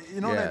go on.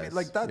 You know what I mean? Yes,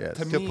 Like that yes.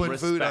 to to me. put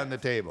food Respect. on the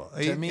table.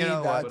 To me, you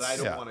know what? but I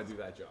don't Yeah. want to do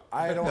that job.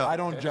 I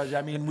don't judge.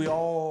 I mean, we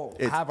all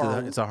have our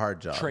It's a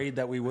hard job. trade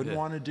that we wouldn't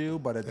want to do,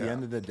 but at the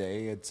end of the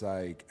day, it's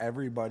like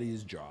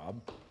everybody's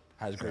job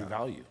has great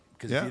value.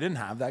 Because if Yeah. you didn't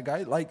have that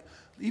guy,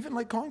 even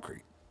like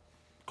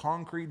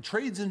concrete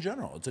trades in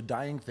general, it's a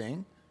dying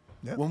thing.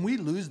 Yeah. When we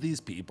lose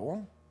these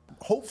people,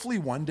 hopefully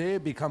one day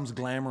it becomes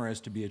glamorous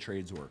to be a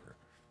trades worker.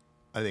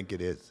 I think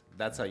it is.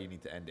 That's how you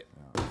need to end it.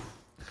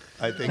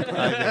 I think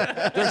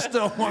There's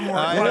still one more.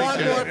 One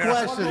question. more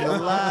question, the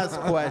last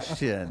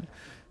question.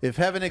 If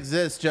heaven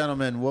exists,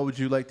 gentlemen, what would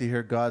you like to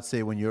hear God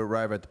say when you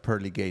arrive at the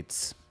pearly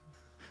gates?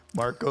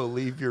 Marco,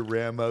 leave your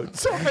ram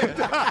outside.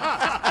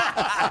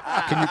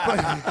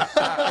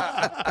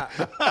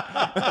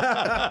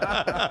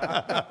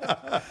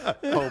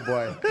 Oh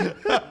boy.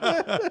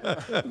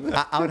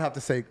 I would have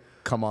to say,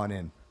 come on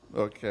in.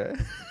 Okay.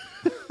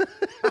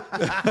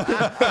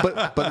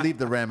 but leave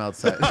the Ram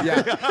outside.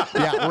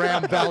 Yeah,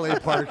 Ram Valley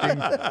parking.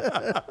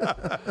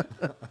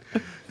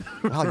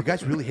 Wow, you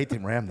guys really hate the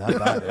Ram that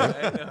bad,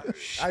 eh?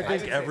 I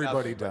think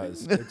everybody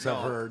does,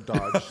 except for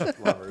Dodge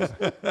lovers.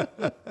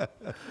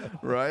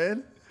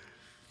 Ryan,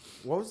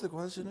 What was the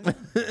question again?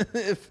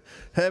 if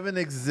heaven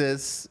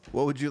exists,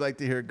 what would you like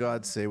to hear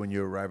God say when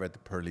you arrive at the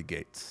pearly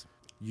gates?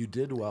 You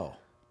did well.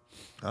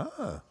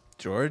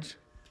 George?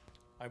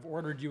 I've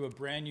ordered you a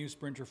brand new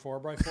Sprinter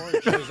 4x4.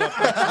 It shows up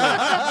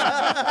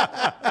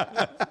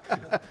next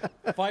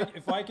week.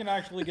 If I can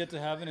actually get to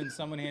heaven and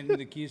someone hands me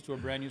the keys to a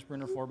brand new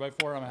Sprinter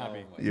 4x4, I'm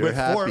happy. You're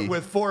happy.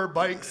 With 4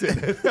 bikes in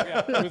it.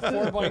 Yeah, with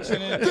 4 bikes in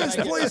it. This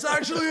place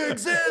actually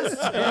exists.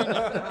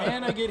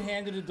 And I get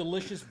handed a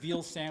delicious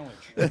veal sandwich.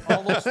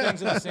 All those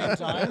things at the same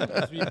time,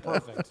 this would be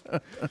perfect.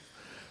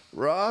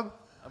 Rob?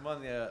 I'm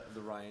on the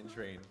Ryan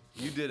train.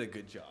 You did a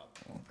good job.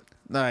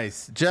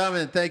 Nice.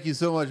 Gentlemen, thank you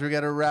so much. We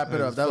got to wrap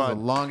it up. That was the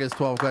fun. longest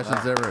 12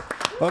 questions ever.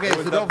 Okay, It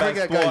was so the don't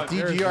forget, best guys, one.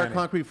 There's many.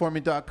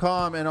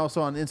 DGRConcreteForming.com and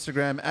also on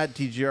Instagram at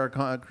DGR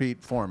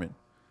Concrete Forming.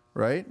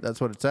 Right? That's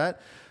what it's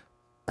at.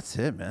 That's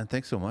it, man.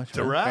 Thanks so much. It's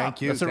a wrap.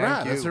 Thank you. That's a thank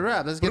wrap. you. That's a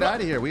wrap. Let's get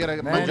out of here. We got to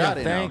get Man, out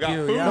of here. thank now.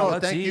 you. Yeah, No,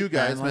 let's thank eat, you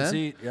guys, man. Let's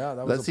man. eat. Yeah,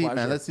 that was Let's a eat, man.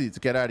 pleasure. Let's eat. Let's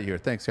get out of here.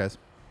 Thanks, guys.